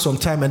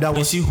sometime, and that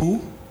was Kwesi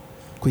who?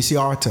 Kwesi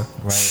Arthur.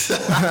 Right.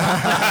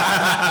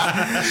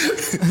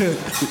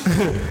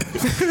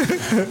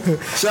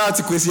 Shout out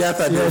to Kwesi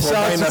Arthur. Yeah, shout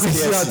out to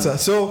Kwesi Arthur.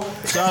 So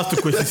shout out to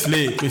Kwesi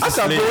Slay. As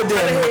I go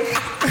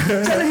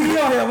there, Charlie, you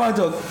hear about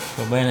talk.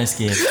 For buying a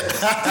scale.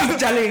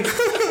 Charlie.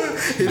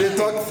 They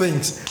talk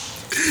things.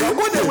 So I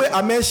go there where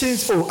I mentioned,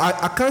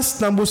 I can't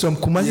stumble some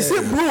Kumasi. He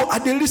said, bro, I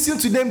didn't listen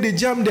to them, they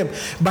jam them.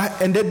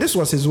 And then this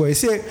was his way. He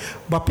said,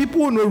 but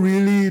people don't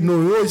really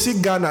know. You see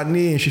Ghana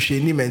name,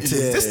 Shisheni maintains.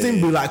 This thing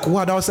be like,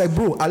 what? I was like,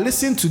 bro, I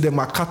listened to them,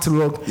 my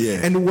catalog,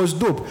 and it was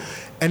dope.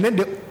 And then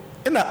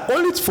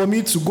only for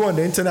me to go on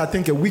the internet, I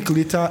think a week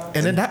later,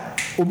 and then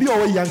that Obi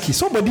Owe Yankee,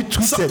 somebody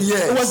tweeted.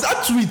 It was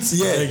that tweet.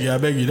 I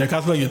beg you. The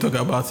catalog you talk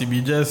about, it be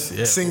just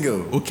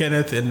single.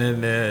 Kenneth and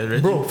then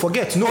Reggie. Bro,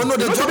 forget. No,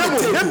 they drop the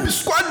tape.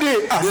 Squad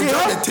day. They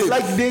drop the tape.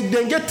 Like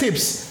they get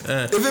tips.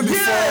 Even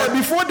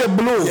before the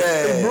blow.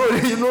 Yeah. Bro,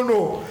 you don't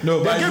know.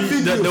 No, but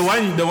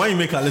the one you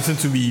make her listen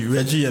to be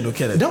Reggie and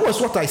Kenneth. That was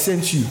what I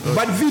sent you.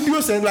 But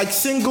videos and like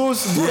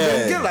singles, bro,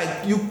 they get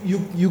like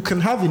you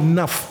can have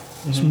enough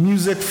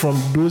music from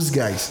those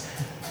guys.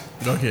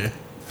 Okay.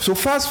 So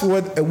fast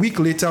forward a week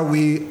later,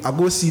 I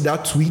go see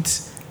that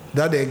tweet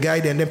that the guy,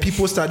 and then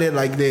people started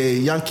like the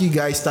Yankee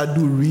guy start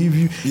do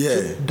review. Yeah.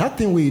 So that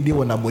thing where they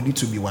want a body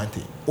to be one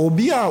thing.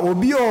 Obi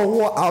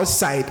or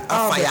outside.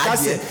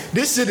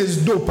 This shit is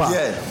dope.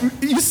 Yeah.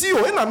 You see,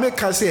 when I make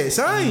her say,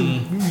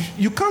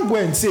 you can't go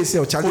and say,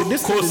 Charlie,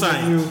 this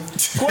co-sign.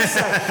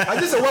 Co-sign. I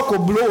just work or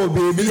blow or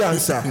baby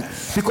answer.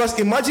 Because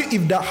imagine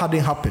if that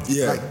hadn't happened.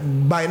 Yeah. Like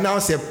by now,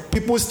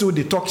 people still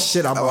they talk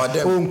shit about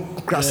them.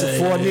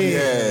 Crassifornia.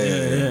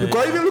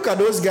 Because even look at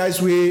those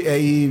guys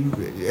where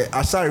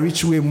Asa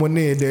Rich Way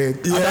Money, the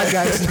other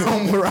guys now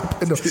more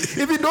rapping.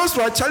 Even those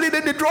who are Charlie,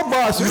 then they drop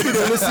bars. Maybe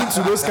they listen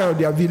to those kind of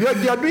their videos.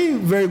 They are doing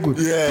very good.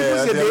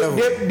 Yeah, people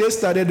say they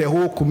started the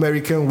whole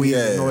American way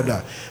and all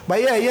that.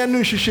 But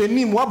no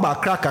shisheni what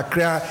about crack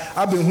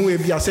I've been who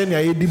be sending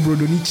a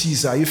brodoni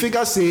cheese. You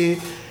figure say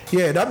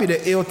that be the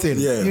ill thing.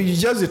 You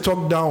just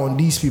talk down on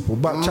these people.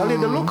 But Charlie,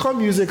 the local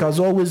music has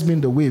always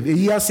been the wave.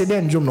 He has said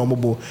them jump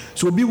no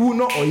so be who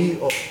not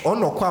or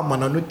no kwama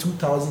no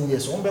 2000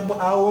 years. You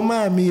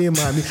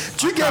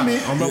get me?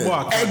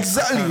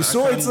 Exactly.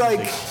 So it's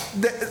like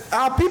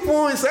our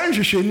people is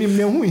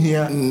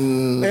here.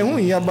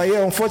 But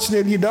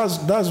unfortunately that's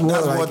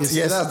what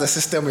that's the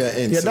system we are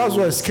in. Yeah, that's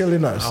what's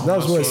killing us.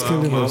 That's what's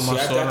killing us.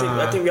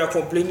 I think we are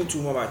complaining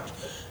too much.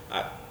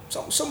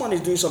 Someone is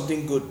doing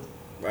something good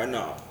right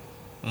now.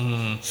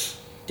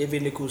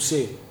 David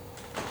Nicholson,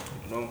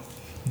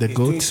 the he's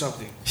GOAT. doing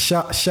something.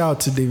 Shout out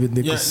to David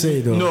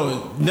Nicholson though.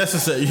 No,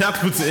 necessary. You have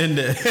to put it in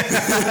there.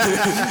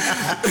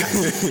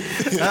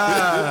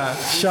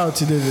 Shout out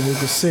to David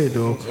Nicholson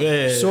though.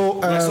 Yeah.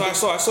 So I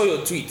saw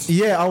your tweet.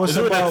 Yeah, I was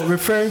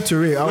referring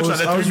to it. I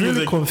was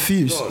really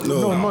confused.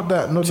 No, not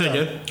that. Not that.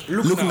 Again.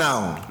 Look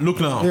now.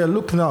 Yeah,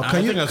 look now.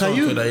 Can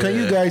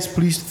you guys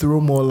please throw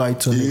more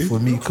light on it for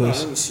me?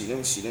 Because let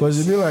me see.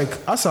 it be like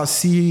as I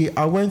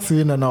went through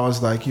it and I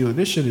was like, yo,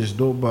 this shit is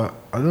dope, but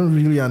I don't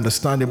really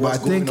understand it, What's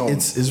but I think going on?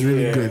 it's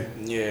really good.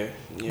 Yeah.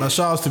 But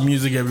shout out to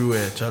music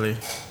everywhere, Charlie.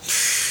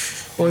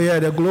 Oh yeah,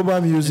 the global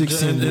music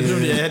scene.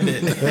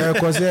 Yeah,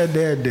 because they're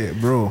there,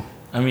 bro.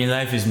 I mean,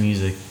 life is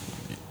music.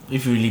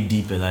 If you're really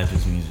deep, life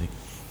is music.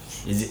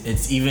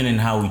 It's even in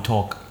how we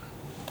talk.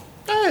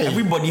 Hey.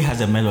 Everybody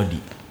has a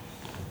melody.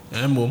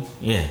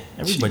 Yeah,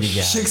 everybody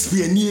gets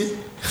Shakespeare near.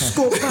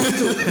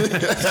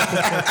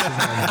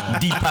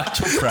 Deepak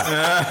Chopra.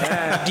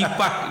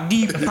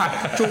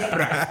 Deepak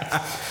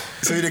Chopra.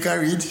 So they can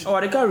read? Oh,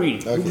 they can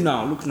read. Okay.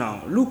 Look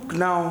now. Look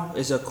Now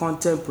is a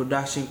content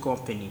production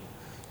company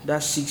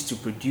that seeks to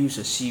produce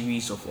a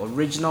series of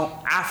original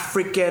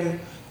African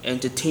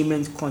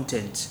entertainment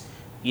content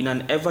in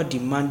an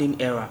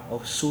ever-demanding era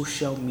of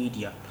social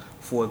media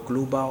for a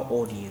global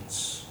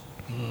audience.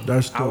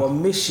 That's dope. Our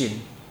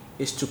mission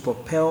is to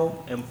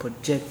propel and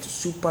project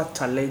super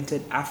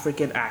talented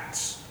African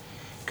acts,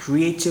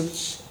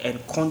 creatives, and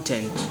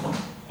content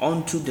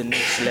onto the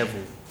next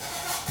level.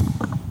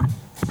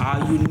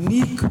 Our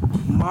unique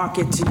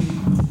marketing,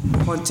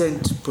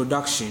 content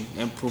production,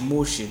 and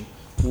promotion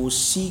will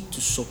seek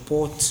to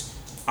support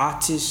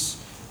artists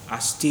at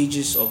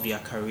stages of their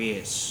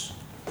careers.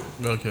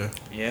 Okay.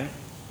 Yeah?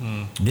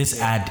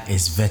 This ad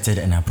is vetted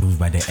and approved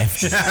by the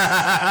FD.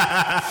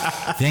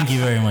 Thank you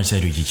very much,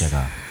 Edwiji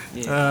Chaka.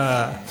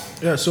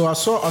 Yeah, so I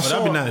saw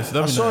that'd be nice.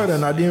 I saw it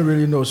and I didn't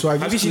really know. So I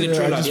Have you just seen the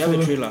trailer? Do you have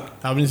the trailer?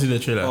 I haven't seen the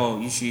trailer. Oh,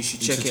 you should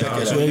check it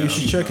out. Yeah, you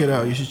should check it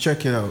out. You should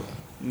check it out.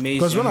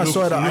 Because when I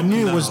saw it, I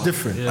knew it was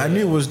different. Yeah. I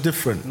knew it was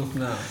different. Look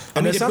now.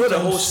 I mean, then they built a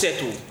sometimes- whole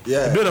set.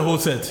 Yeah. Build a whole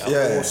set.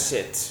 Yeah. Whole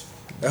set.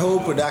 The whole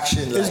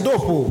production. It's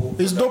dope. Oh.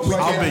 It's dope.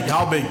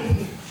 How big?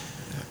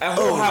 A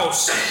whole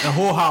house. A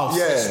whole house.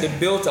 Yeah. They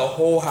built a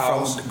whole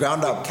house From the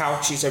ground up. with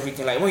couches,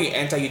 everything. Like when you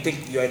enter, you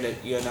think you're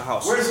in a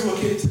house. Where is it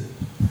located?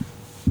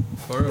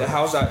 The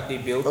house that they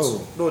built.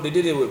 Oh. No, they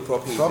did it with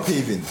Prop Haven. Prop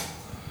Haven.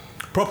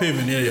 Prop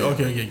Haven, yeah.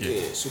 Okay.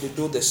 Yeah, so they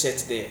built the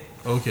set there.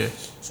 Okay.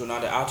 So now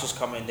the artists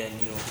come and then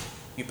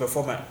you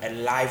perform a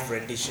live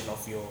rendition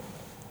of your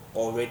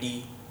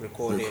already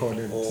recorded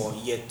or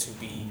yet to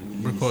be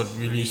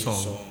Release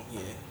song.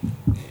 Yeah.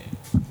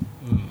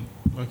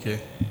 Okay.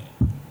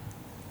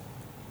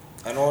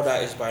 And all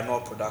that is by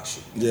Nord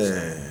Production.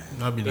 Yeah.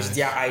 That'd be It's nice.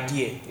 their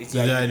idea. It's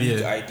their their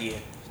unique idea. idea.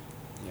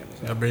 You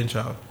understand? A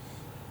brainchild.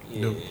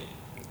 Yeah. Dope.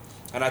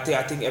 And I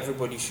think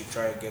everybody should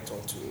try and get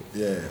onto it.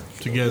 Yeah.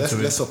 To get Let's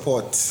to it.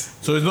 support.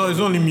 So it's not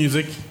only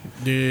music.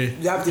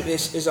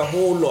 It's a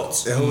whole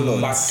lot. A whole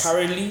lot. But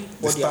currently,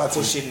 what they are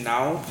starting. pushing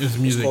now It's is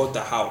music. called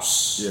the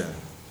house. Yeah.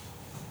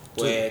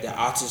 Where the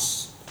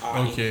artists are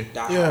Okay. in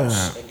that Yeah.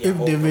 house. And they are If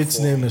all David's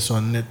performing. name is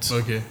on it,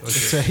 Okay.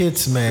 it's a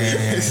hit,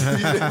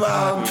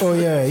 man. Oh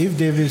yeah, if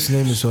David's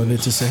name is on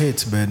it, it's a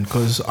hit, man.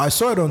 Because I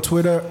saw it on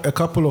Twitter a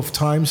couple of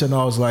times, and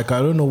I was like, I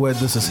don't know where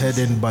this is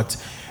heading, but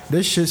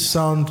this shit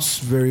sounds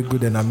very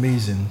good and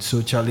amazing.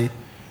 So Charlie,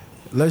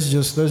 let's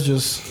just.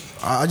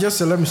 I just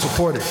said let me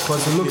support it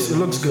because it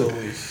looks good.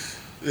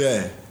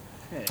 Yeah.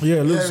 Yeah,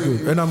 it looks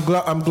good, and I'm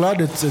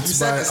glad it's said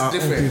by it's our own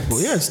different. people.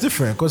 Yeah, it's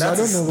different because I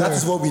don't know That where.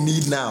 is what we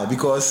need now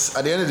because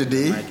at the end of the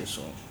day, Mic is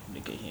on.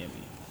 They can hear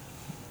me.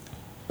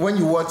 when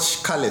you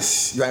watch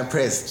Callous, you are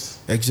impressed.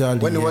 Exactly.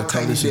 When you yeah, watch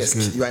Tiny Callous is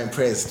Desk, good. you are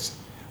impressed.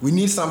 We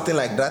need something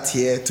like that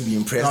here to be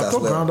impressed I as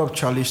thought well. Ground Up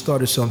Charlie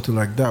started something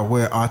like that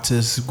where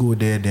artists go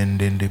there, then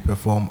they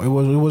perform. It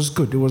was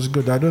good. It was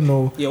good. I don't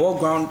know. Yeah, what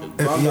ground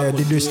yeah, Up was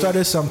they doing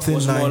started something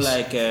was nice. more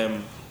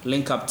like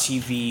Link Up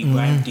TV,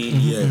 Grime Daily.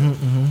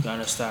 You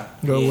understand?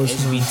 That was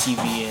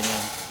SBTV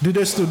and Do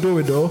they still do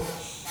it though?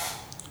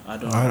 I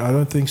don't know. I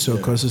don't think so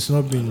because it's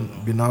not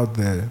been out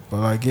there.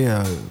 But like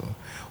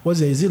what's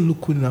it? Is it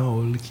Look Now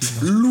or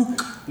Looking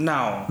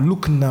Now? Now.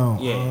 Look Now.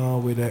 Yeah.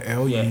 With the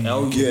L. Yeah,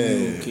 LUK.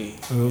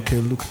 Okay,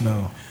 Look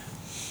Now.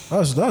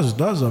 That's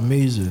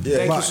amazing.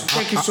 Yeah.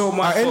 Thank you so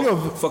much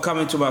for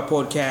coming to my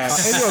podcast.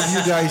 Are any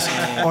of you guys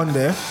on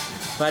there?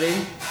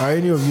 Pardon? Are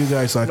any of you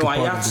guys like No, a part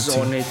Ayat of is the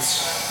team? on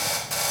it.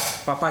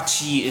 Papa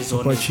Chi is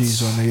on Papa it. Chi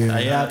is on there.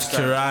 Ayat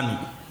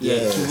Kirani. Yeah,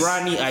 Yes.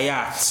 Kirani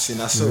Ayat.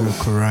 Sinaso.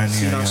 Korani.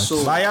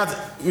 Sinaso.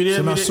 Ayat, we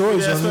Sinaso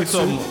is on expect it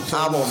some.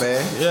 Album,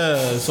 man.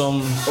 Yeah,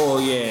 some Oh,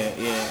 yeah.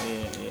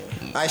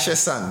 Aisha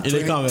San,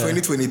 It come,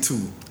 2022.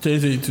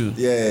 2022.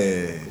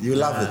 Yeah, you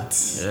love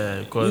it. Yeah,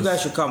 You because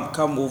guys should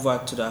come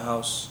over to the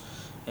house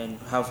and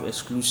have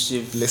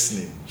exclusive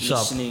Listening.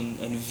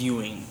 and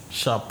viewing.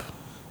 sharp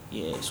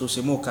Yeah, so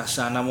say mo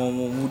kasana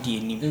mo di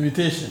enim.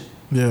 invitation.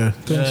 Yeah,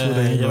 thanks for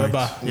the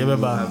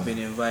invite. I've been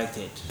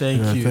invited.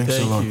 Thank you. Thanks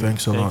a lot. you.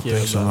 Thanks a lot. you,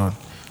 Thanks a Yeba. lot.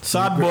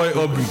 Sad boy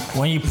Aubrey.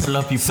 When you pull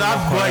up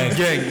Sad boy correct.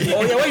 gang.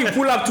 Oh yeah, when you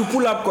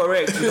pull up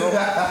correct, you know.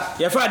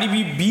 Your friend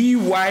be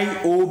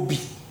BYOB.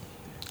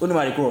 What am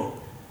I call?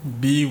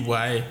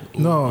 B-Y.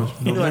 No.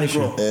 You know how they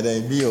go? And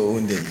then be your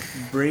own day.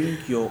 Bring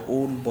your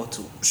own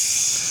bottle.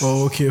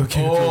 Oh, okay.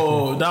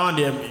 Oh, that one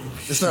there.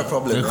 It's not a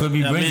problem. It could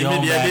be bring your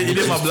own bag. It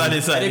is my blood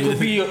inside. It could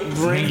be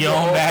Bring your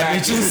own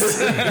bag,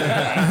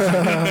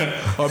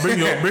 Or bring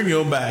your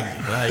own bag.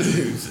 Like,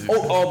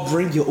 or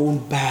bring your own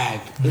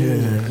bag. Yeah.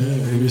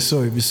 It be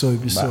so.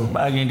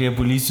 Bag in the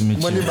police to meet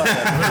Money you. bag.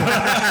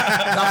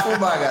 That full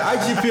bag.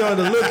 IGP on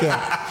the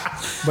lookout.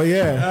 But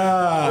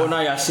yeah. Oh,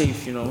 now you're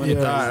safe, you know. all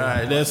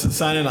right, that's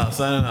signing out.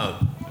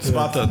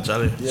 Sparrtan,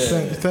 Charlie.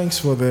 Yeah. Thanks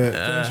for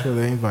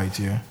the invite.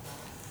 Yeah.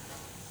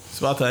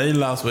 Sparrtan, any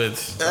last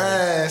words?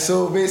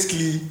 So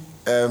basically,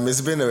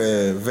 it's been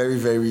a very,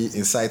 very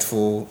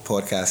insightful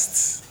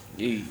podcast.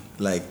 Yeah.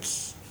 Like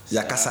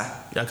Yakasa.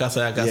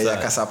 Yakasa. Yeah,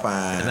 Yakasa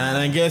pan. And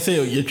I guess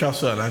you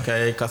trust one.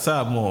 Okay,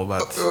 Yakasa more,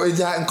 but. Oh,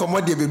 yeah, and come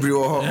on, dear baby.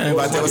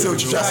 But they also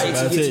trust.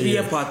 Right, it's be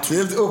a part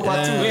 2. Oh,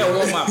 part 2. Yeah,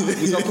 warm up.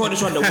 You can call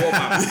this one the warm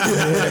up.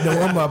 The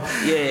warm up.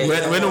 Yeah.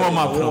 When the warm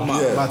up,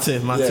 Yeah.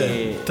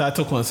 Mate.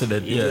 Title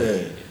considered.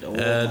 Yeah.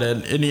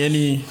 Then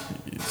any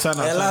sign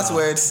up. And last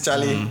words,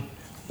 Charlie.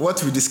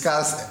 What we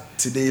discussed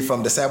today,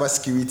 from the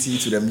cybersecurity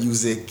to the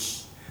music,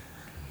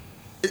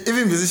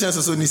 even musicians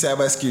also need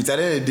cybersecurity. At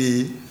the end of the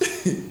day,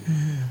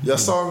 your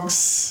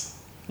songs,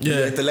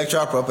 your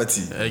intellectual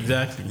property.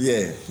 Exactly.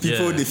 Yeah.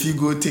 People, if you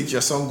go take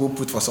your song, go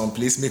put for some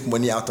place, make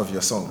money out of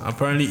your song.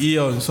 Apparently,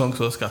 Eon songs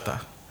was scatter.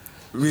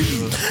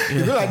 Really?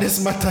 You know, like this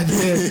matter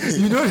here.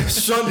 You know,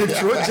 Sean the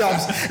throw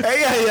jabs.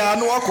 Hey, I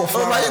know what. Oh,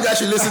 but you guys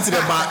should listen to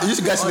the bar. You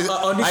guys should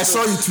I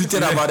saw you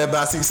tweeted about the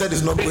bar. So you said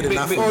it's not good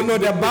enough. Oh no,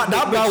 that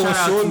bar was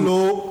so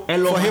low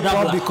for hip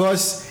hop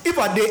because if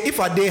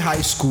I did high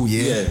school,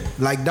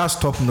 like that's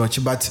top notch.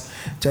 But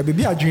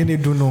baby, I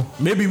don't know.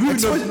 Maybe we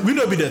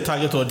not be the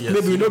target audience.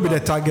 Maybe we not be the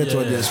target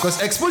audience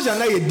because exposure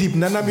now is deep.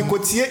 Nana mi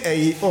kotie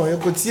you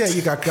could see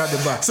you can crack the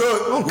bar.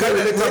 So when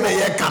the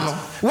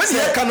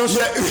year canon,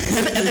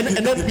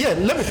 and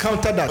then let me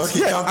counter that.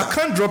 Okay, counter. I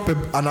can't drop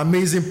an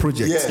amazing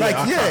project. I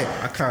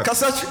can't.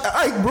 Cause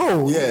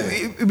bro,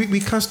 we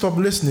can't stop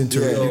listening to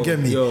it. You get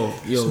me? Yo,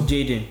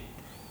 Jaden,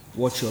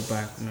 watch your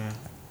back, man.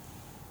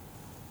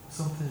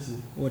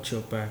 Watch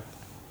your back.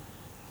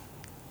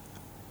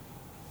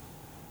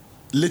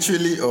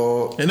 Literally,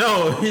 or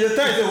no, you're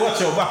trying to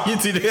watch your back.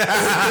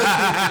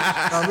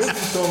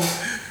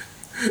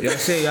 You're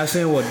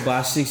saying what?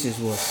 Bar 6 is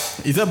what?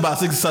 Is that bar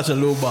 6 is such a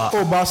low bar?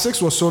 Oh, bar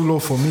 6 was so low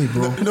for me,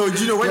 bro. No, do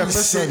you know when you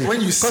say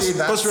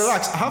that? Because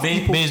relax, I have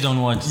people, Based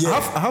on what?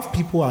 I have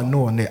people I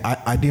know, and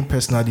I didn't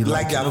personally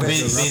like their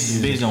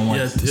Based on what?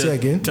 Yeah, say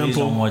again. Based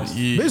on what?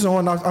 Based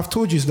on what I've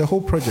told you, it's the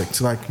whole project.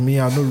 Like me,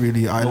 I don't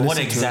really. But what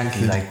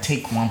exactly? Like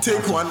take one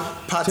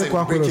part take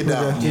and break it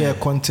down. Yeah,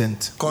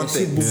 content.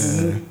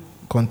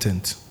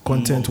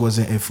 Content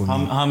wasn't it for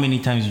me. How many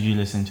times did you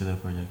listen to the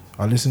project?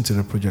 I listened to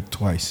the project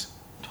twice.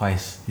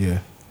 Yeah.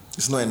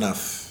 It's not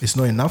enough. It's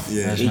not enough?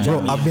 Yeah.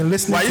 Bro, I've been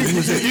listening to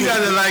music. You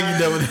guys are like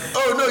them.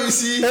 Oh no, you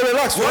see. Hey,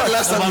 relax.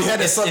 Last time we had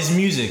it's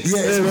music.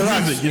 Yeah, it's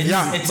music.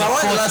 Yeah. It's but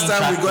when the last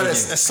time we got a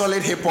project.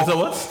 solid hip hop? So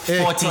what?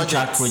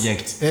 14-track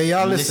project. Hey,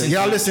 y'all listen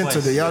to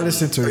it. Y'all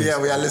listen to it. Yeah,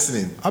 we are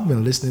listening. I've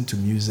been listening to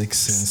music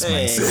since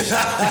my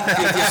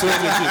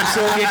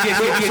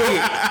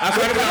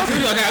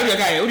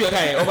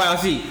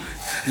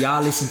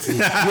Y'all listen to it.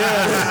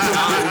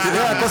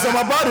 Yeah, because I'm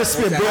about to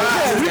spit, bro.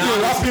 Yeah, we've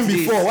been rapping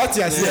before. What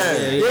you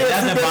say?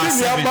 That's the bar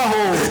 7.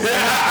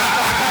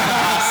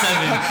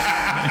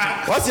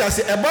 What you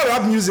say about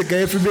rap music?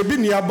 If you be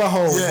near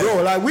Baho,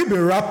 bro, like we've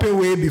been rapping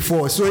way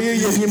before. So when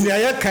it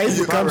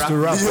comes to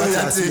rap, what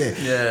you say?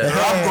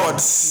 Rap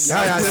gods.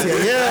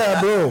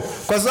 Yeah, bro.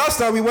 Because last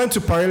time we went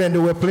to Paris and they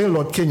were playing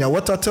Lord Kenya.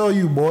 What I tell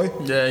you, boy?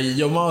 Yeah,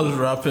 your mouth was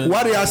rapping.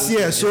 What you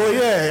say? So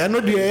I know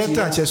the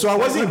touch. So I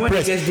wasn't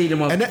impressed.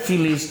 And then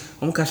feelings.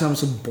 I'm catching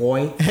some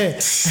boy.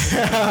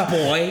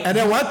 Boy. And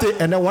then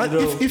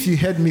if you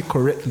heard me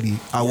correctly,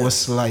 I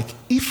was like,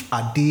 if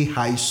I did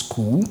high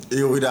school,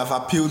 it would have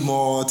appealed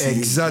more to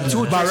exactly.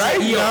 you. But right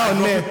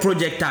now,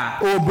 projector.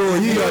 Oh, bro,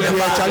 you are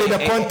actually the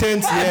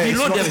content.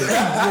 Below the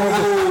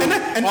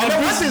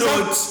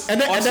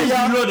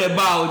below the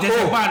bar.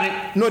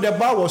 No, the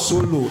bar was so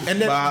low.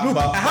 And then look,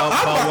 I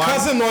have my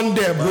cousin on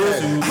there, bro.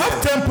 I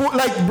have tempo,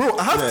 like, bro.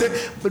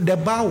 But the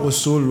bar was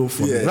so low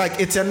for me. Like,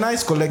 it's a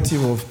nice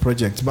collective of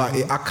projects, but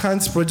a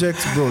Akant's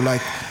project, bro,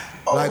 like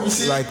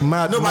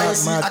mad. No, but you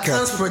see,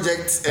 Akant's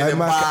project and the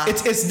bar.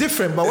 It's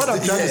different, but what I'm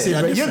trying to say,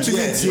 right? You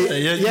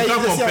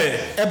can't compare.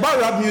 About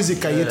rap music,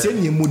 you tell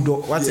me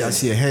mudo. What I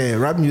say, hey,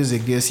 rap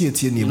music, they see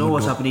it in you know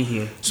what's happening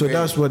here? So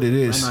that's what it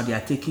is. Right now they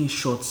are taking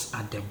shots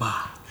at the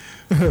bar.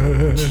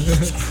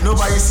 No,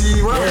 but you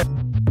see, what?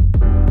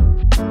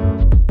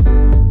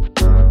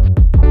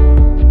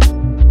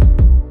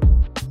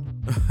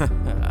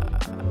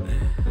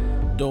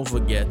 Don't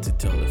forget to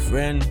tell a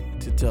friend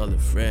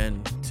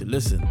to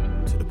listen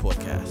to the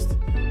podcast.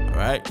 All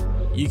right?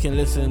 You can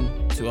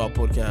listen to our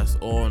podcast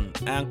on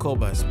Anchor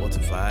by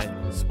Spotify,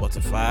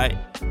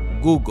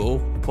 Google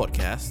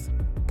Podcast,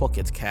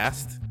 Pocket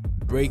Cast,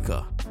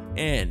 Breaker,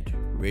 and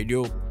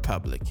Radio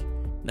Public.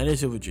 Now,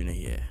 this is Virginia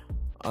here.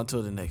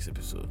 until the next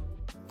episode,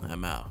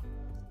 I'm out.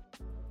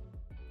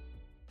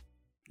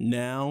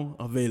 Now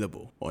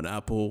available on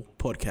Apple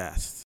Podcasts.